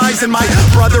eyes and rise. And my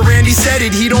brother Randy said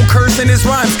it, he don't curse in his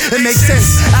rhymes. It makes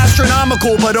sense,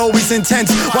 astronomical but always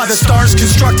intense. While the stars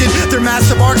constructed their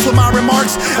massive arcs with my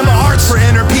remarks. And my heart's for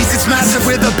inner peace, it's massive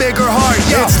with a bigger heart.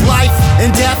 Yeah. It's life and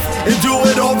death and do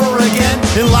it over again.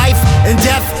 In life and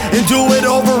death and do it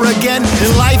over again.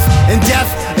 In life and death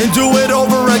and do it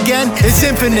over again. It's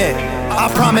infinite, I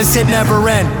promise it never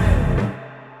ends.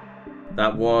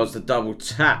 That was the double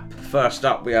tap. First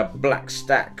up we have Black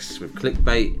Stax with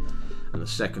Clickbait, and the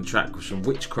second track was from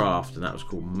Whichcraft, and that was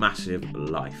called Massive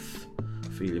Life.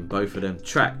 Feeling both of them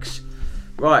tracks.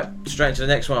 Right, straight into the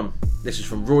next one. This is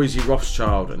from Royzy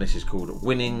Rothschild, and this is called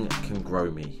Winning Can Grow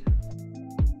Me.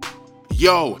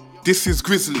 Yo, this is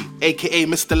Grizzly, aka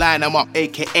Mr. Line I'm Up,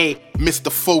 aka Mr.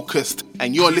 Focused,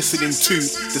 and you're listening to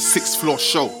the Sixth Floor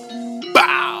Show.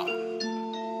 Bow!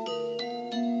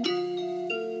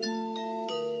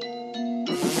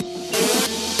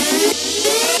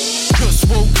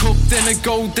 Then I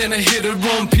go, then I hit a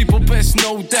run. People best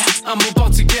know that I'm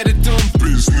about to get it done.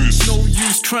 Business. No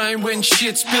use trying when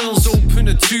shit spills. Open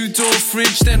a 2-door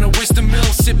fridge, then I waste a meal.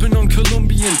 Sipping on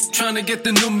Colombian, trying to get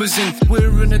the numbers in.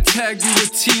 Wearing a tag, you a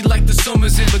tea like the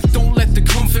summer's in. But don't let the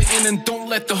comfort in and don't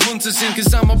let the hunters in.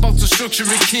 Cause I'm about to structure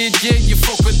a kid, yeah, you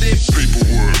fuck with it.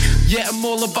 Paperwork. Yeah, I'm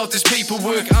all about this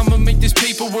paperwork. I'ma make this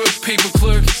paperwork, paper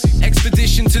clerk.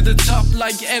 Expedition to the top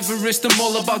like Everest. I'm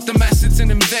all about the assets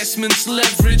and investments.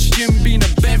 Leverage, gym being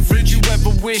a beverage. You ever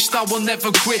wished I will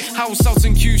never quit. House out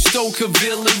in Q, Stoker,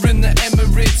 Villa in the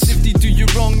Emirates. If they do you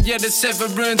wrong, yeah, that's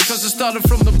severance. Cause I started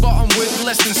from the bottom with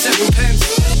less than 7 pence.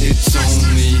 It's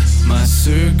only my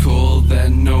circle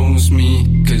that knows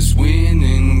me. Cause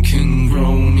winning can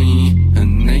grow me.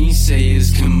 And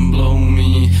naysayers can blow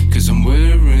me. Cause I'm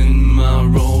wearing my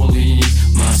rollie.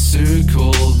 My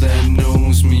circle that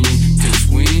knows me. Cause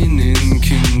winning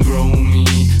can grow me.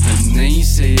 And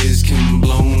naysayers can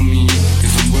blow me.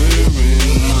 Cause I'm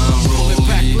wearing my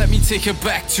rollie. Let me take it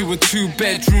back to a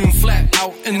 2-bedroom flat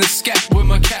out in the scat with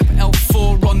my cap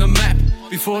L4 on the map.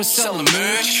 Before I sell a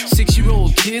merch,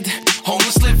 6-year-old kid,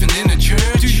 homeless living in a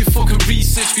church. Do your fucking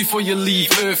research before you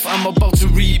leave Earth. I'm about to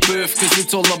rebirth, cause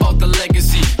it's all about the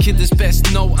legacy. Kid is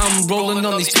best know I'm rolling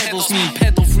on these pedals. Me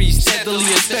pedal free steadily,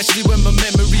 especially when my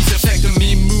memories affecting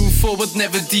me. Move forward,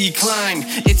 never decline.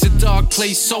 It's a dark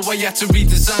place, so I had to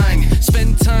redesign.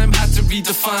 Spend time, had to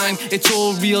redefine. It's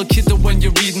all real, kid, that when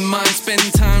you're reading mine. Spend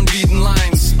time reading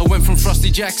lines. I went from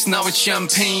Frosty Jacks, now it's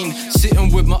champagne.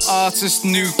 Sitting with my artist,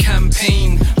 new campaign.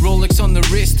 Rolex on the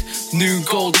wrist, new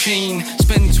gold chain.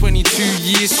 Spent 22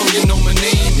 years, so you know my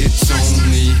name. It's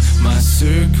only my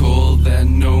circle that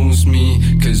knows me.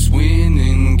 Cause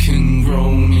winning can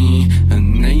grow me.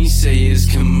 And naysayers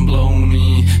can blow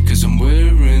me. Cause I'm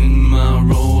wearing my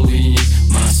rollie.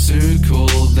 My circle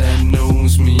that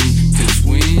knows me. Cause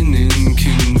winning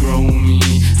can grow me.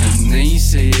 And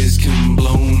naysayers can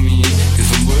blow me.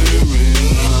 Cause I'm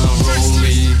wearing my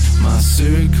rollie. My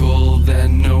circle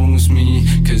that knows me.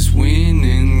 Cause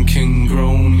winning can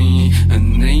grow me.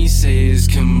 And naysayers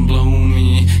can blow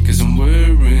me. Cause I'm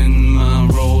wearing my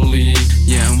rollie.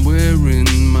 Yeah, I'm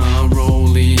wearing my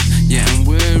rollie. Yeah, I'm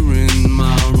wearing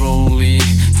my rollie.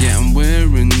 Yeah, I'm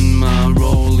wearing my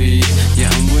rollie. Yeah,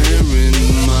 I'm wearing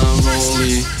my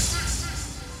rollie.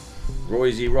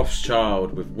 Royzy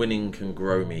Rothschild with Winning Can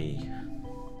Grow Me.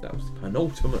 That was the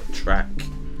penultimate track.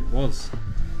 It was.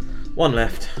 One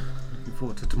left. Looking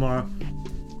forward to tomorrow.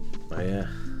 Oh yeah.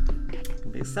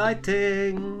 It'll be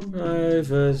exciting.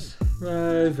 Rovers.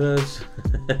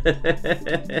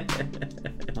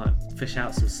 Might fish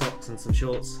out some socks and some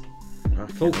shorts.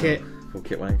 Full kit. Full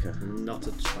kit wanker. Not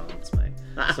a chance, mate.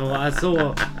 So I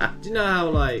saw. Do you know how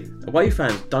like away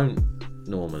fans don't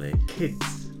normally?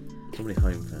 Kids. Normally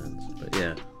home fans, but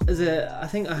yeah. I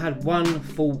think I had one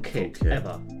full kit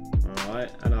ever.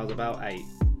 Alright, and I was about 8.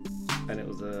 And it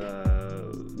was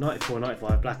a 94,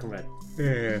 95, black and red.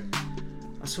 Yeah.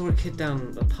 I saw a kid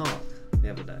down the park the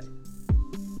other day.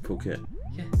 Full kit?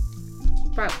 Yeah.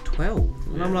 About 12.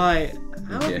 And I'm like,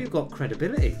 how have you got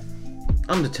credibility?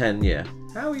 Under 10, yeah.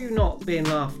 How are you not being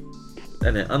laughed?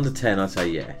 And then under 10, I'd say,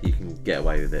 yeah, you can get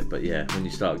away with it. But yeah, when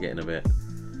you start getting a bit...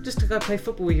 Just to go play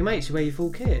football with your mates, you wear your full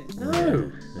kit.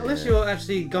 No. Unless you're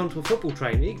actually going to a football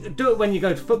training. You do it when you go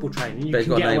to football training. You but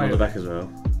can it's got get a name away on the with back it. as well.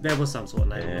 There was some sort of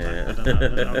name on the back. I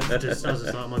don't know. I was just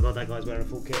like, oh my god, that guy's wearing a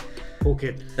full kit. Full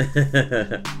kit.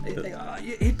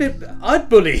 I'd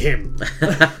bully him.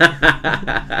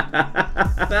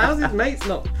 How's his mates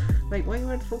not? Mate, why are you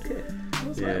wearing a full kit?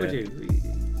 What's the matter with you?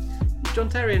 John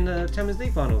Terry in the Champions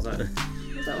League finals. What's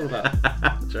that all about?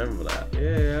 Do you remember that?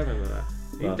 Yeah, I remember that.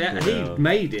 He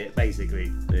made it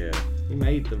basically. Yeah. He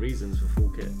made the reasons for full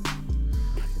kit.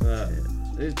 But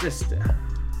it's just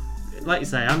like you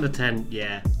say, under 10,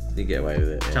 yeah. You get away with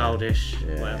it. Yeah. Childish,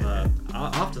 whatever.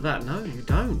 After that, no, you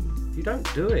don't. You don't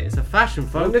do it. It's a fashion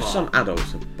faux pas. I wonder if some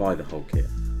adults buy the whole kit.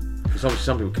 Because obviously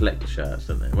some people collect the shirts,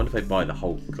 don't they? I wonder if they buy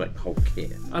collect the whole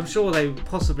kit. I'm sure they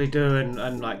possibly do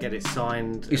and like get it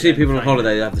signed. You see people on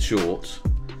holiday, they have the shorts.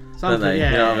 Don't they? Yeah.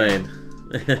 You know what I mean?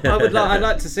 I'd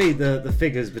like to see the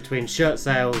figures between shirt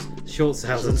sales, short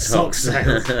sales, and sock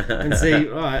sales, and see.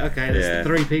 Right, okay, there's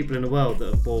 3 people in the world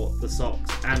that have bought the socks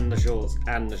and the shorts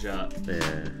and the shirt. Yeah,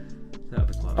 that'd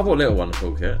be quite. I bought little one a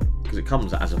full kit because it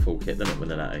comes as a full kit, doesn't it, when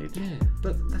they're that age? Yeah,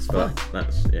 but that's fine.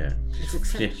 That's It's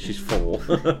acceptable. Yeah, she's 4.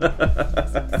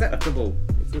 It's acceptable.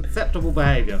 It's acceptable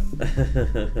behaviour.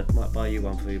 Might buy you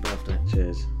one for your birthday.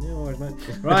 Cheers. Yeah, no worries, mate.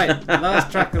 Right, last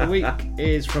track of the week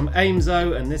is from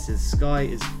Aemzo, and this is Sky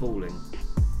is Falling.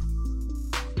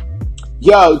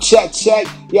 Yo, check.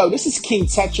 Yo, this is King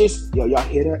Tetris. Yo, y'all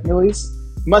hear that noise?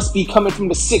 Must be coming from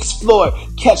the 6th floor.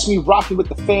 Catch me rocking with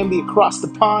the family across the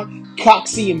pond.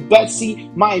 Coxie and Betsy,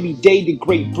 Miami-Dade to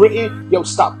Great Britain. Yo,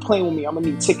 stop playing with me. I'm gonna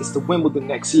need tickets to Wimbledon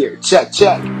next year. Check.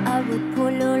 I would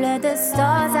pull all of the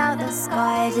stars out the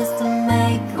sky just to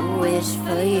make a wish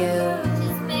for you.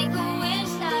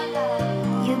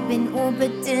 You've been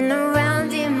orbiting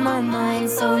around in my mind,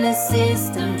 solar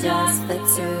system just for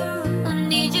 2. I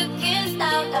need your kiss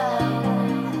now,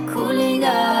 cooling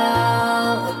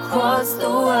out across the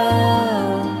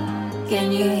world.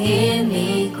 Can you hear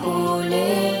me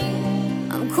calling?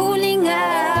 I'm cooling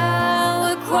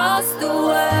out across the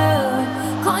world.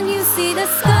 Can't you see the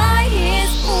sky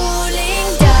is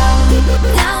falling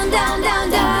down, down, down, down,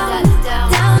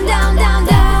 down, down, down, down,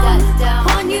 down.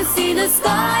 Can't you see the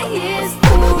sky is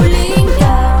falling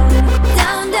down,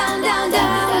 down, down, down,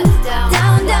 down,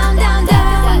 down, down, down,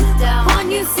 down.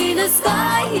 Can't you see the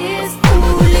sky is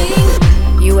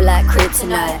falling? You were like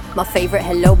kryptonite, my favorite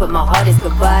hello, but my heart is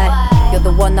goodbye. You're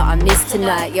the one that I miss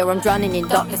tonight. Yeah, I'm drowning in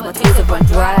darkness, my tears have run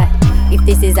dry. If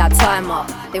this is our time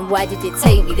up, then why did it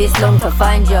take me this long to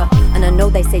find you? And I know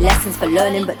they say lessons for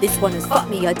learning, but this one has fucked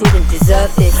me, I didn't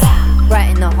deserve this. Right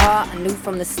in the heart, I knew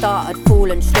from the start I'd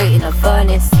fallen straight in a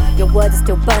furnace. Your words are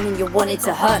still burning, you wanted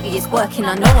to hurt me, it's working.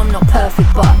 I know I'm not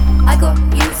perfect, but I got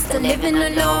used to living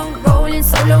alone, rolling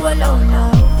solo alone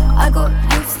now. I got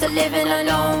used to living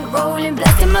alone, rolling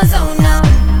blessed in my zone now.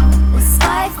 The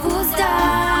sky falls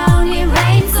down, it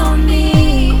rains on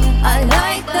me. I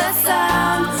like the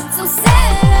sound, so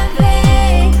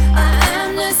celebrate. I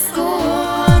am the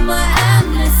storm, I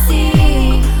am the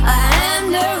sea, I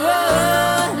am the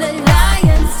roar, the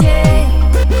lion's chain.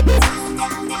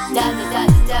 Down, down,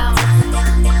 down,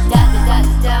 down, down,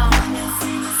 down.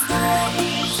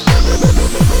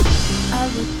 I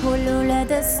would pull all of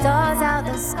the stars out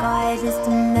the sky just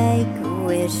to make a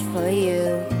wish for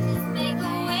you.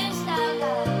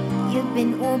 You've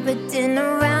been orbiting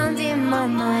around in my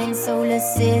mind, solar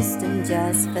system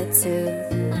just for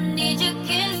 2. I need your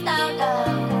kiss now,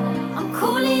 love. I'm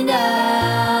cooling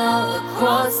out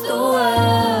across the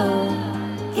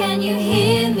world. Can you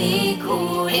hear me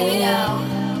calling? Hear me now.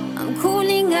 I'm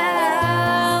cooling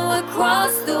out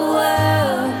across the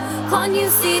world. Can't you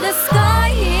see the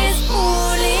sky is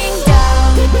falling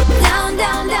down,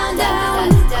 down, down, down,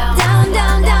 down, down,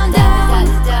 down, down,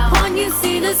 down. Can't you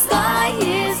see the sky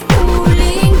is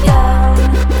falling down,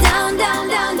 down, down,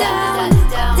 down, down,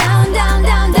 down, down,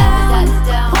 down,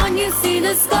 down. Can't you see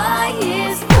the sky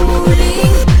is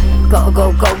falling? Gotta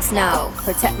go ghost now,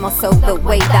 protect my soul the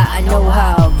way that I know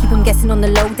how. Keep them guessing on the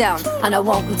lowdown, and I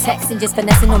won't be texting, just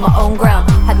finessing on my own ground.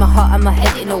 Had my heart and my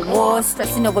head in a war,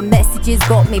 stressing over messages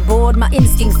got me bored. My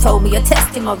instincts told me you're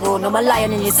testing my raw. No, my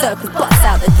lion in your circles busts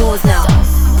out the doors now.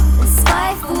 The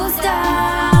sky falls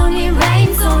down, it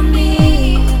rains on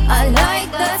me. I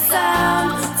like the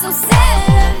so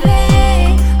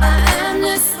savvy. I am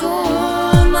the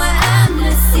storm, I am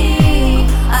the sea,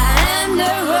 I am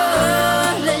the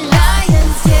roar, the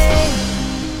lion's den.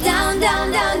 Down,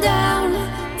 down, down, down,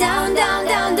 down, down,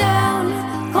 down,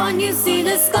 down. Can't you see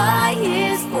the sky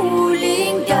is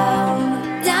falling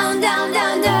down? Down, down,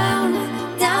 down, down,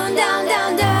 down, down,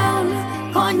 down,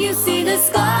 down. Can't you see the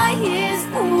sky is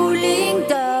falling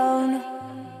down?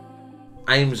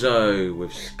 Aemzo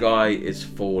with Sky is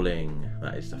Falling.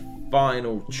 That is the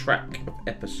final track of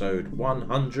episode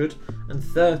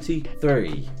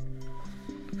 133.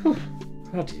 Whew,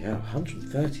 bloody hell,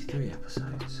 133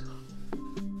 episodes.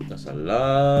 That's a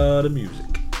lot of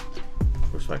music.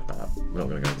 Respect that. We're not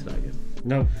going to go into that again.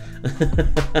 No.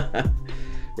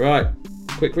 Right,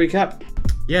 quick recap.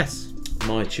 Yes.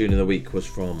 My tune of the week was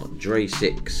from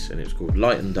Dre6 and it was called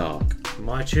Light and Dark.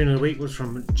 My tune of the week was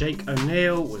from Jake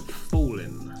O'Neill with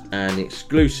Fallin'. And the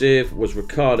exclusive was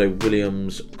Ricardo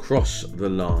Williams' Cross the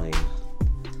Line.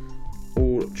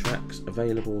 All tracks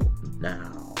available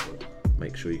now.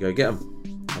 Make sure you go get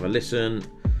them. Have a listen.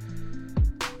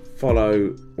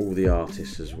 Follow all the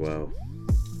artists as well.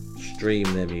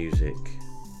 Stream their music.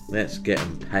 Let's get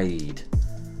them paid.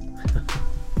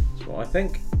 That's what I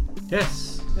think.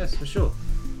 Yes, for sure.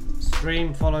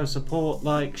 Stream, follow, support,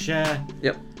 like, share.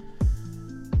 Yep.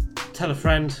 Tell a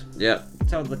friend. Yep.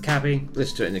 Tell the cabbie.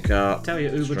 Listen to it in your car. Tell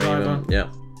your Uber Stream driver. them.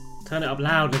 Yep. Turn it up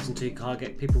loud, listen to your car,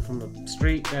 get people from the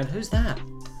street going, who's that?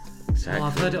 Exactly. Oh,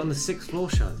 I've heard it on the 6th Floor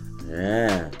show.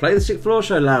 Yeah. Play the 6th Floor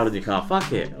show loud in your car.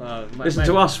 Fuck it. Listen maybe.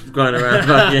 to us going around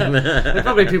fucking.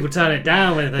 Probably people turn it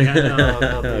down when they go, oh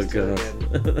God, Oh, God.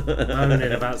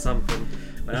 moaning about something.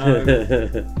 No,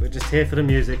 we're just here for the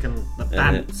music and the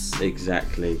bands.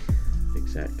 Exactly.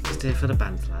 Just here for the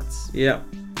bands, lads. Yep.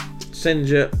 Send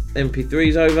your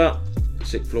MP3s over.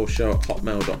 6th Floor Show at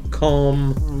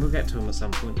hotmail.com. We'll get to them at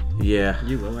some point. Yeah.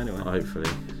 You will anyway. Hopefully.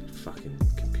 Fucking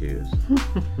computers.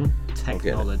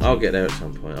 Technology. I'll get there at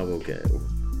some point. I will get it all.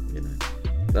 You know.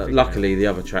 Luckily, the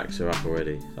other tracks are up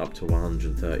already, up to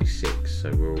 136.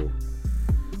 So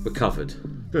we're covered.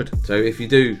 Good. So if you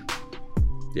do,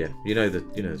 yeah, you know the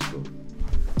score.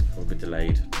 We'll be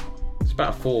delayed. It's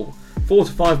about a 4 to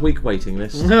 5 week waiting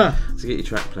list to get your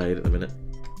track played at the minute.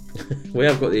 We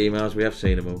have got the emails. We have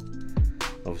seen them all.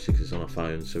 Obviously, because it's on our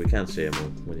phones, so we can see them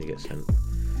all when you get sent.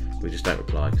 We just don't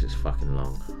reply because it's fucking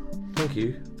long. Thank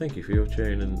you for your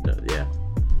tune, and yeah,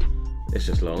 it's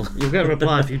just long. You'll get a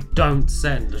reply if you don't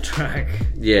send a track.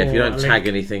 Yeah, if you don't tag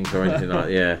anything or anything like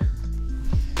that, yeah.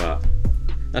 But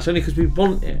that's only because we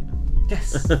want it.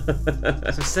 Yes. So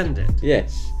send it.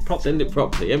 Yes. Send it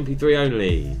properly. MP3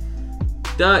 only.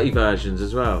 Dirty versions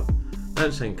as well.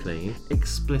 Don't send clean.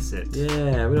 Explicit.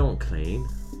 Yeah, we don't want clean.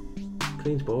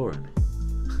 Clean's boring.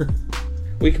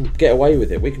 We can get away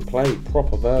with it. We can play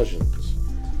proper versions.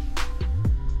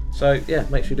 So yeah,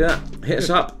 make sure you do that. Hit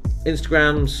us up.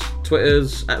 Instagrams,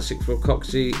 Twitters, at 6th Floor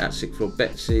Coxie, at 6th Floor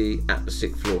Betsy, at the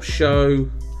 6th Floor Show.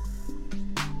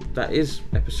 That is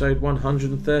episode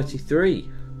 133.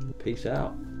 Peace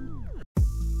out.